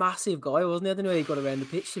massive guy, wasn't he? I don't know how he got around the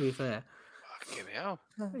pitch, to be fair. Fucking hell.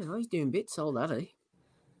 He's doing bits, all that, eh?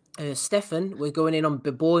 Stefan was going in on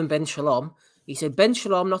boring Ben Shalom. He said Ben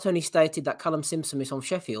Shalom not only stated that Callum Simpson is from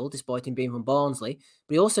Sheffield, despite him being from Barnsley,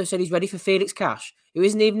 but he also said he's ready for Felix Cash, who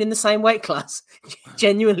isn't even in the same weight class.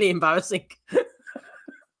 Genuinely embarrassing.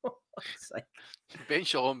 Ben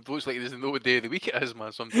Shalom looks like he doesn't know what day of the week it is,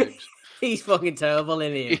 man, sometimes. He's fucking terrible,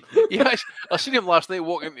 isn't he? Yeah, I seen him last night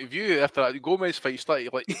walking into view after that Gomez fight. He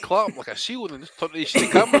started he clapped like a seal and just turned the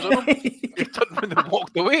cameras on him. He turned around and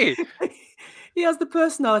walked away. He has the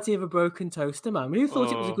personality of a broken toaster, man. Who thought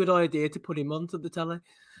it was a good idea to put him onto the telly?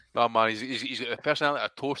 No, man, he's got a personality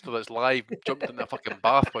of a toaster that's live, jumped in a fucking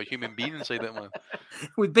bath by a human being inside it, man.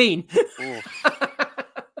 With Bean? Oh.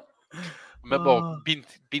 Well, Bean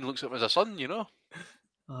looks at him as a son, you know?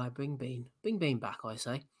 Oh, bring Bean. Bring Bean back, I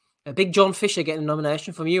say. Big John Fisher getting a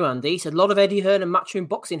nomination from you, Andy. He said, a lot of Eddie Hearn and Matchroom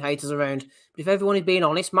boxing haters around. But if everyone is being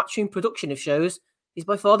honest, Matchroom production of shows is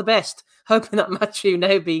by far the best. Hoping that Matchroom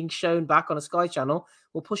now being shown back on a Sky channel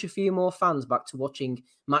will push a few more fans back to watching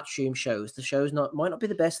Matchroom shows. The shows might not be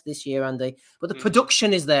the best this year, Andy, but the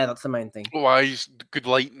production is there. That's the main thing. Oh, he's good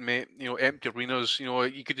lighting, mate. Empty arenas.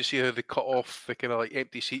 You could just see how they cut off the kind of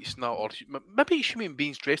empty seats and that, or maybe human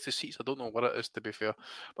beings dressed as seats. I don't know what it is, to be fair.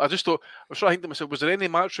 But I was trying to think to myself, was there any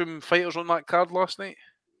Matchroom fighters on that card last night?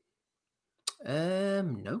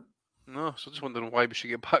 No. No, so just wondering why we should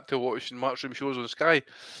get back to watching Matchroom shows on Sky.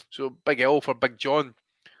 So big L for Big John.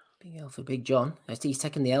 Big L for Big John. He's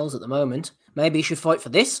taking the L's at the moment. Maybe he should fight for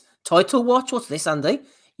this title watch. What's this, Andy?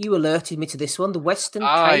 You alerted me to this one, the Western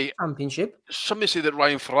Cape Championship. Somebody said that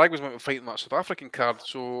Ryan Frag was meant to fight in that South African card,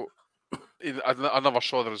 so I never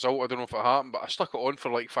saw the result. I don't know if it happened, but I stuck it on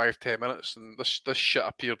for like 5-10 minutes, and this shit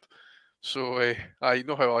appeared. So I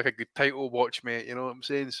know how I like a good title watch, mate. You know what I'm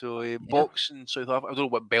saying? So boxing South Africa. I don't know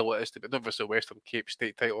what belt it is, but I don't know if it's the Western Cape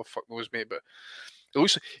State title. Fuck knows, mate. But it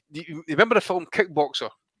looks. You remember the film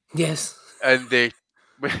Kickboxer? Yes. And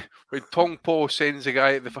when Tong Po sends a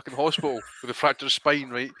guy at the fucking hospital with a fractured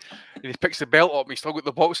spine, right, and he picks the belt up, and he's still got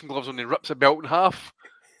the boxing gloves on, and he rips the belt in half.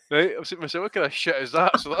 Right, I'm saying to myself, what kind of shit is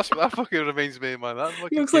that? So that's what that fucking reminds me, man. That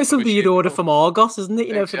it looks like something you'd order from Argos, isn't it?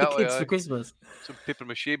 You know, exactly, for the kids for Christmas. Some paper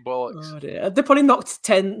mache bollocks. Oh, dear. They probably knocked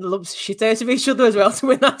 10 lumps of shit out of each other as well to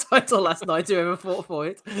win that title last night, whoever fought for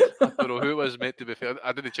it. I don't know who it was, mate, to be fair.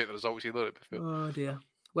 I didn't check the results either, to be fair. Oh, dear.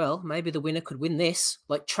 Well, maybe the winner could win this.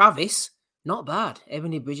 Like Travis, not bad.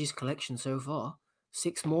 Ebony Bridges collection so far.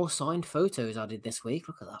 6 more signed photos added this week.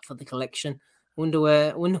 Look at that for the collection. Wonder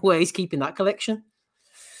where he's keeping that collection.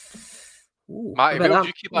 Ooh, Matty, where would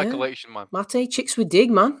you keep that collection, man? Matty, Chicks with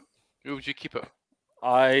Dig, man. Where would you keep it?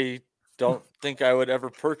 I don't think I would ever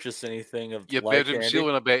purchase anything of your like bedroom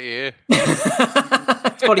ceiling, I bet you.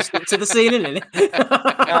 It's probably stuck to the ceiling, isn't it?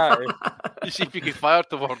 You see if you can fire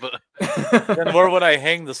toward it. Then where would I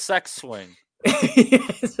hang the sex swing?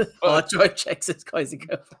 Hard drive checks this guy's a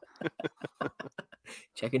go.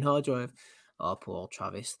 Checking hard drive. Oh, poor old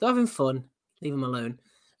Travis. They're having fun. Leave him alone.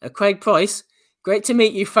 Craig Price. Great to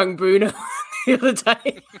meet you, Frank Bruno, the other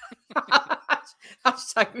day.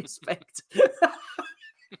 Hashtag respect.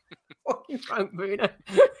 Fucking Frank Bruno.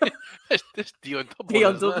 This Dion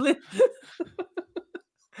Dublin.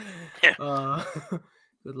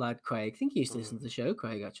 Good lad, Craig. I think he used to listen to the show,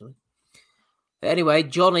 Craig, actually. Anyway,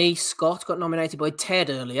 Johnny Scott got nominated by Ted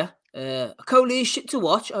earlier. Okolie is shit to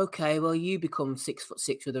watch. Okay, well, you become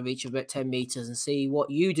 6'6" with a reach of about 10 meters and see what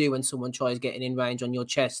you do when someone tries getting in range on your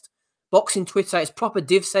chest. Boxing Twitter is proper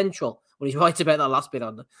div central. Well, he's right about that last bit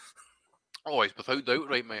on there. Oh, he's without doubt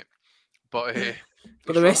right, mate. But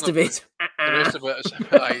the rest of it,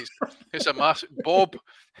 it's a massive Bob.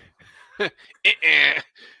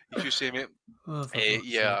 You say, mate.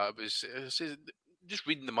 Yeah, it was just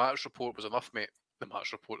reading the match report was enough, mate. The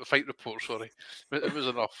fight report, sorry. It was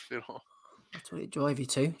enough, you know. That's what it drive you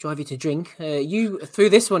to drink. You threw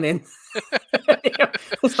this one in.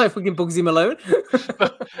 It's like fucking Bugsy Malone.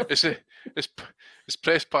 It's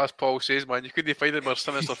press pass Paul says, man, you couldn't find a more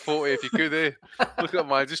sinister photo if you could, eh? Look at him,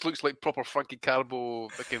 man. It just looks like proper Frankie Carbo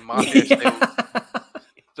fucking Marquez style.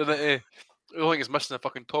 Doesn't it, eh? I don't think it's missing a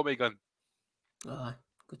fucking Tommy gun.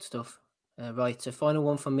 Good stuff. Right, so final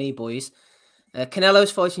one from me, boys.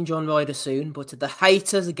 Canelo's fighting John Ryder soon, but the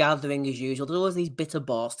haters are gathering as usual. There's always these bitter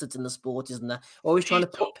bastards in the sport, isn't there? Always trying to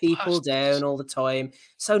put people down all the time.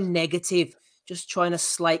 So negative. Just trying to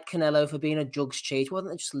slate Canelo for being a drugs cheat. Why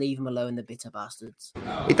don't they just leave him alone, the bitter bastards?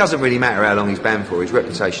 It doesn't really matter how long he's banned for. His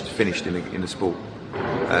reputation's finished in the sport.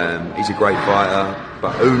 He's a great fighter,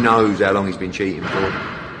 but who knows how long he's been cheating for.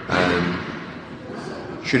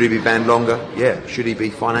 Should he be banned longer? Yeah. Should he be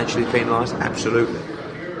financially penalised? Absolutely.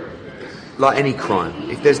 Like any crime,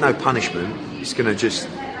 if there's no punishment, it's going to just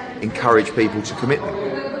encourage people to commit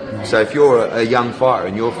them. So if you're a young fighter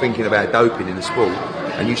and you're thinking about doping in the sport,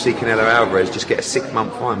 and you see Canelo Alvarez just get a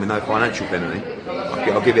 6-month fine with no financial penalty,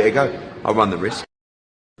 I'll give it a go. I'll run the risk.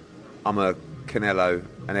 I'm a Canelo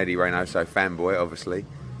and Eddie Reynoso fanboy, obviously,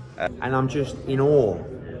 and I'm just in awe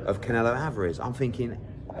of Canelo Alvarez. I'm thinking,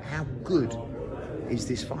 how good is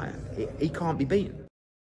this fighter? He can't be beaten.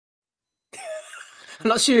 I'm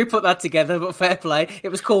not sure who put that together, but fair play. It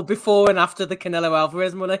was called Before and After the Canelo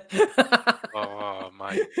Alvarez money. Oh,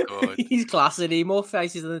 my God. He's class, isn't he? More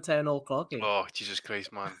faces than the town hall clock. Oh, Jesus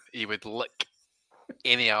Christ, man. He would lick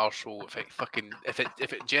any arsehole if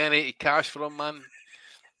it generated cash for him, man.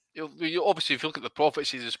 You obviously, if you look at the profits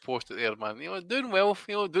he's just posted there, man, doing well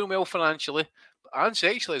financially and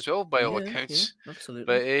sexually as well, by all accounts. Yeah, absolutely.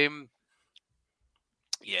 But,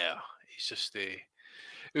 he's just...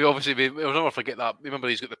 We'll never forget that. Remember,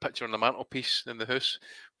 he's got the picture on the mantelpiece in the house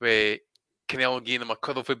where Canelo gave him a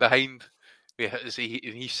cuddle from behind. And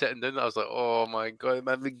he's sitting down. I was like, oh my God,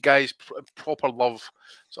 man, the guy's proper love.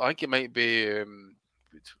 So I think he might be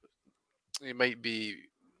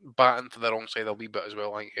batting for the wrong side a wee bit as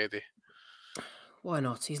well, I think, Eddie. Why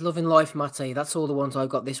not? He's loving life, Matty. That's all the ones I've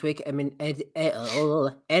got this week. I mean,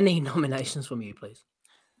 any nominations from you, please?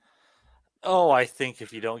 Oh, I think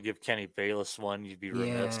if you don't give Kenny Bayless one, you'd be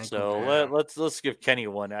remiss. Yeah, So let's give Kenny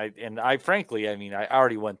one. I frankly, I mean, I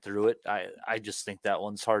already went through it. I just think that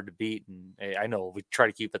one's hard to beat, and I know we try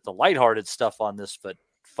to keep it the lighthearted stuff on this, but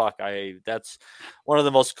fuck, that's one of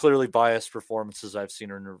the most clearly biased performances I've seen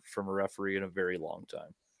from a referee in a very long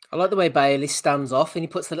time. I like the way Bailey stands off and he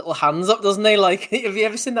puts the little hands up, doesn't he? Like, have you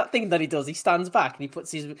ever seen that thing that he does? He stands back and he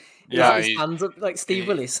puts his hands up like Steve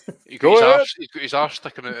Willis. He's got his arse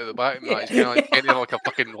sticking out of the back and that. He's kind of like getting like a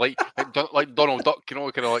fucking like Donald Duck, kind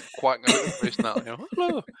of like quacking out the face and that.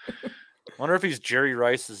 Hello. Wonder if he's Jerry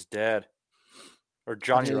Rice's dad or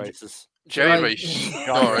Johnny Rice's. Jerry Rice.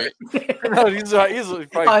 All right. No, he's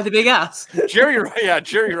probably the big ass. Jerry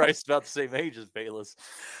Rice is about the same age as Bayless.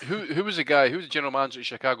 Who was the guy? Who was the general manager at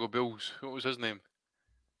Chicago Bulls? What was his name?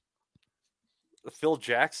 Phil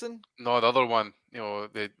Jackson? No, the other one.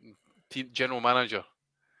 The team general manager,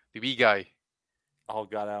 the wee guy. Oh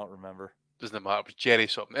God, I don't remember. Doesn't matter. It was Jerry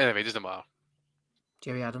something. Anyway, doesn't matter.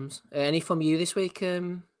 Jerry Adams. Any from you this week,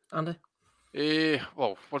 Andy?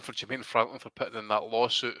 Well, one for Jermaine Franklin for putting in that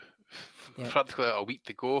lawsuit. Practically a week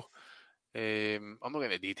to go. I'm not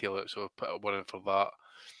going to detail it, so I'll put one in for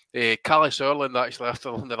that. Callis Erland actually after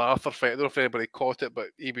the London Arthur fight. I don't know if anybody caught it, but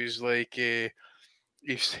he was like,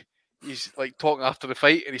 he's like talking after the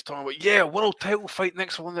fight, and he's talking about world title fight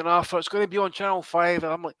next to London Arthur. It's going to be on Channel 5.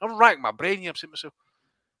 And I'm like, I'm racking my brain here. I'm saying to myself,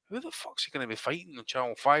 who the fuck's he going to be fighting on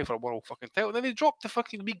Channel 5 for a world fucking title? And then they dropped the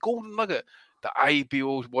fucking wee golden nugget, the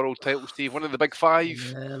IBO world title, Steve, one of the big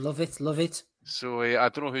five. Yeah, love it. So I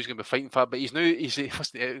don't know who's going to be fighting for it, but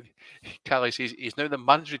Callie says he's now the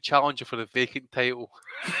mandatory challenger for the vacant title.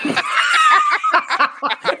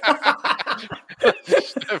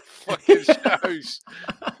 The fucking shithouse.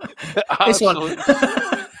 This one.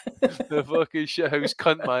 The fucking shithouse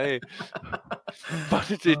cunt, my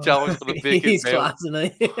mandatory challenge for the vacant He's title. class,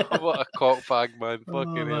 isn't he? What a cockbag, man.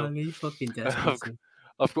 Fucking hell. Man, he's fucking desperate.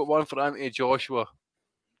 I've got one for Anthony Joshua.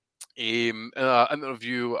 In an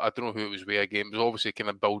interview, I don't know who it was with again, it was obviously kind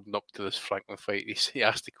of building up to this Franklin fight. He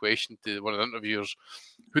asked the question to one of the interviewers,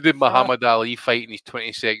 who did Muhammad Ali fight in his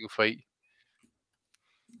 22nd fight?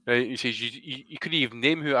 Right, he says, you couldn't even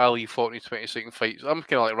name who Ali fought in his 22nd fight. So I'm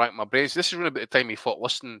kind of like racking my brains. This is really about the time he fought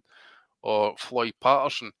Liston or Floyd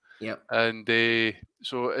Patterson. Yep. And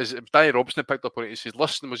so as Danny Robson picked up on it, he says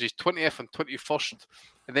Liston was his 20th and 21st,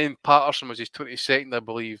 and then Patterson was his 22nd, I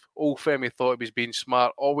believe. Old Femi thought he was being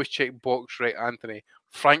smart, always check box right, Anthony.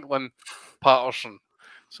 Franklin, Patterson.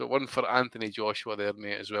 So one for Anthony Joshua there,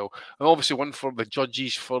 mate, as well. And obviously one for the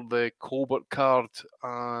judges for the Colbert card,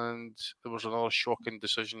 and there was another shocking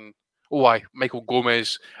decision. Michael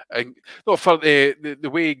Gomez. And no, for the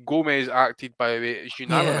way Gomez acted, by the way, is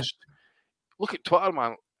unanimous. Yeah. Look at Twitter,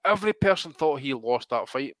 man. Every person thought he lost that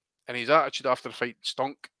fight, and his attitude after the fight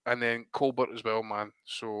stunk. And then Colbert as well, man.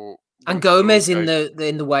 So and Gomez in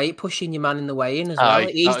the way, pushing your man in the way in as well.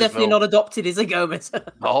 He's definitely not adopted, is he, Gomez?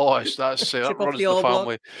 No, that runs the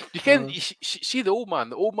family. You can see the old man.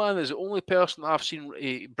 The old man is the only person I've seen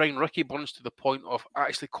bring Ricky Burns to the point of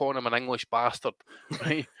actually calling him an English bastard,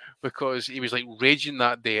 right? Because he was like raging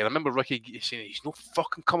that day. And I remember Ricky saying, he's no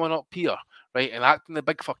fucking coming up here, right? And acting the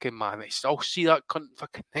big fucking man. I'll see that cunt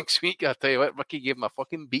fucking next week. I tell you what, Ricky gave him a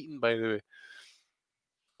fucking beating, by the way.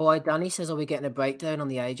 Oh, Danny says, are we getting a breakdown on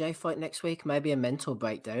the AJ fight next week? Maybe a mental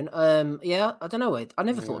breakdown. Yeah, I don't know. I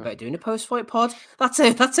never thought about doing a post-fight pod. That's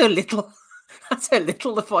how little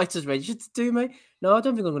the fighters registered to do, mate. No, I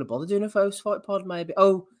don't think I'm going to bother doing a post-fight pod, maybe.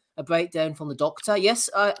 Oh, a breakdown from the doctor. Yes,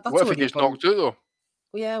 that's what if he gets knocked out, though?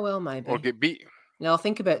 Well, yeah, well, maybe. Or get beat. No, I'll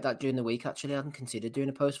think about that during the week, actually. I hadn't considered doing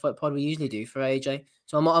a post-fight pod. We usually do for AJ.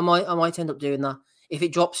 So I might end up doing that. If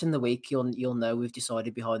it drops in the week, you'll know we've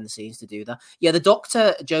decided behind the scenes to do that. Yeah, the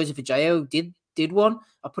doctor, Joseph Ajayo, did one.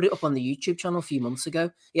 I put it up on the YouTube channel a few months ago.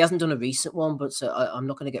 He hasn't done a recent one, but I'm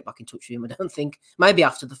not going to get back in touch with him, I don't think. Maybe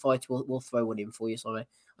after the fight, we'll throw one in for you. Sorry,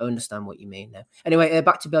 I understand what you mean now. Anyway,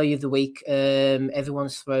 back to Belly of the Week.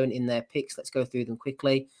 Everyone's thrown in their picks. Let's go through them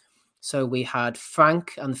quickly. So we had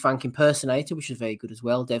Frank and the Frank Impersonator, which was very good as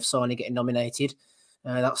well. Dev Sarni getting nominated.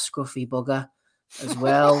 That scruffy bugger as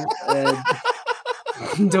well.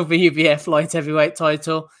 WBF light heavyweight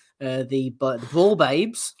title. The Brawl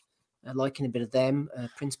Babes, liking a bit of them.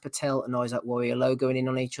 Prince Patel and Isaac Warrior Low going in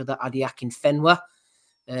on each other. Adiak and Fenwa.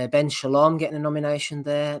 Ben Shalom getting a nomination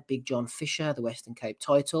there. Big John Fisher, the Western Cape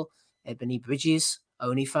title. Ebony Bridges,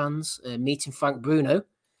 OnlyFans. Meeting Frank Bruno.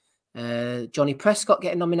 Johnny Prescott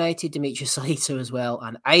getting nominated. Demetrius Salita as well.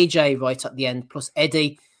 And AJ right at the end. Plus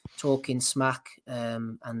Eddie talking smack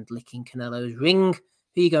and licking Canelo's ring.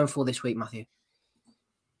 Who are you going for this week, Matthew?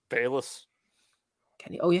 Bayless.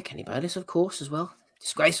 Kenny Bayless, of course, as well.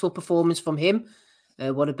 Disgraceful performance from him.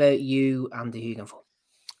 What about you, Andy? Who are you going for?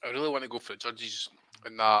 I really want to go for the judges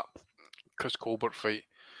in that Chris Colbert fight.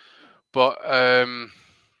 But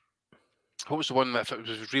what was the one that, if it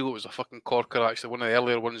was real, it was a fucking corker, actually. One of the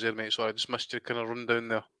earlier ones there, mate. So I just missed your kind of rundown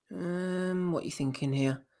there. What are you thinking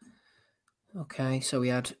here? Okay, so we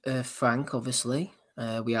had Frank, obviously.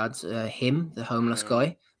 We had him, the homeless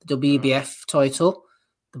guy. The WBF title.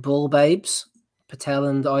 The Bull Babes. Patel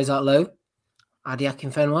and Isaac Lowe. Adi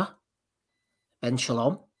Akinfenwa. Ben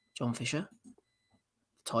Shalom. John Fisher.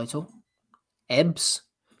 Title. Ebbs.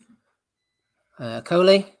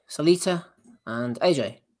 Okolie. Salita. And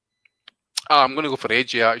AJ. I'm going to go for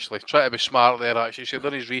AJ, actually. Try to be smart there, actually. He's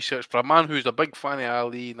done his research. For a man who's a big fan of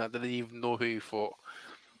Ali and I didn't even know who he fought,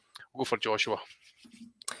 I'll go for Joshua.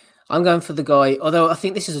 I'm going for the guy, although I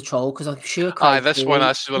think this is a troll, because I'm sure Craig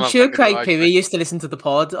Peary used to listen to the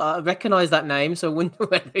pod. I recognise that name, so I wonder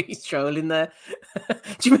whether he's trolling there.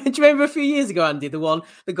 do you remember a few years ago, Andy, the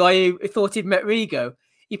guy who thought he'd met Rigo?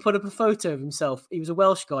 He put up a photo of himself. He was a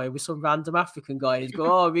Welsh guy with some random African guy. And he'd go,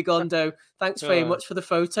 "Oh, Rigondo, thanks very much for the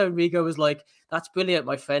photo." And Rigo was like, "That's brilliant,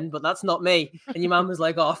 my friend, but that's not me." And your man was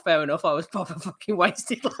like, "Oh, fair enough. I was proper fucking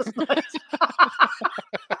wasted last night."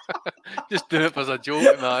 Just doing it as a joke,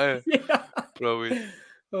 that, Yeah. Brilliant.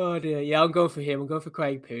 Oh dear. Yeah, I'm going for him. I'm going for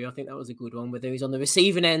Craig Peary. I think that was a good one, whether he's on the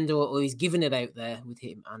receiving end or he's giving it out there with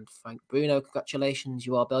him and Frank Bruno. Congratulations.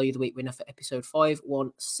 You are Bellew the Week winner for episode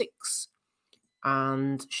 516.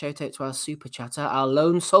 And shout out to our super chatter, our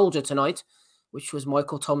lone soldier tonight, which was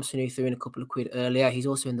Michael Thompson, who threw in a couple of quid earlier. He's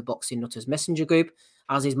also in the Boxing Nutters Messenger group,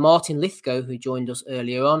 as is Martin Lithgow, who joined us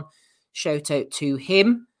earlier on. Shout out to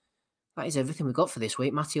him. That is everything we've got for this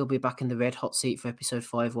week. Matty will be back in the red hot seat for episode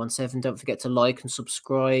 517. Don't forget to like and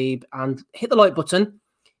subscribe and hit the like button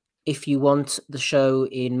if you want the show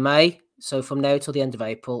in May. So from now till the end of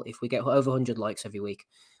April, if we get over 100 likes every week,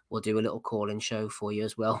 we'll do a little call-in show for you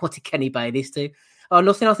as well. What did Kenny Bayless do? Oh,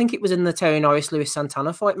 nothing. I think it was in the Terry Norris-Lewis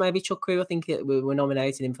Santana fight, maybe, Chuck Crew. I think we were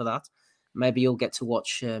nominating him for that. Maybe you'll get to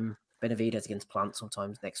watch Benavidez against Plant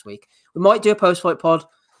sometimes next week. We might do a post-fight pod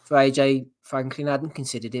for AJ Franklin. I hadn't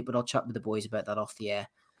considered it, but I'll chat with the boys about that off the air.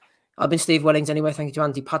 I've been Steve Wellings anyway. Thank you to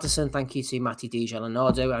Andy Patterson. Thank you to Matty DJ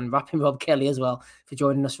Leonardo and Rapping Rob Kelly as well for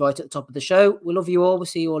joining us right at the top of the show. We love you all. We'll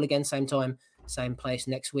see you all again same time, same place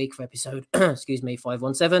next week for episode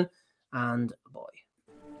 517. And bye.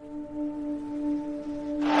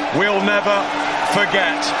 We'll never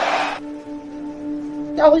forget.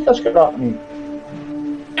 Yeah, I think that's good happening.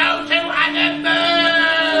 Go to Adam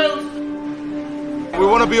move! We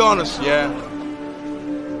want to be honest, yeah?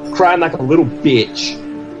 Crying like a little bitch.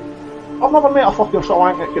 I've never met a fucking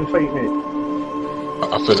swank that can fight me.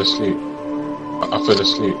 I fell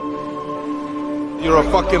asleep. You're a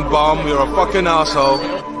fucking bum, you're a fucking asshole.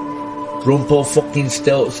 Rumpo fucking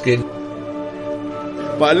Steltskin.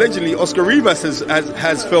 But allegedly, Oscar Rivas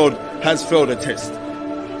has failed a test.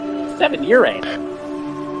 7 year ain't.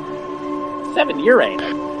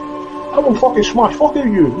 I will fucking smash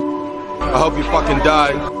fucking you. I hope you fucking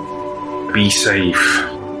die. Be safe.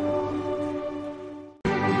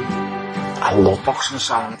 I love boxing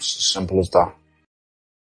sounds. Simple as that.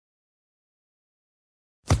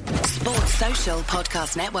 Sports Social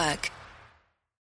Podcast Network.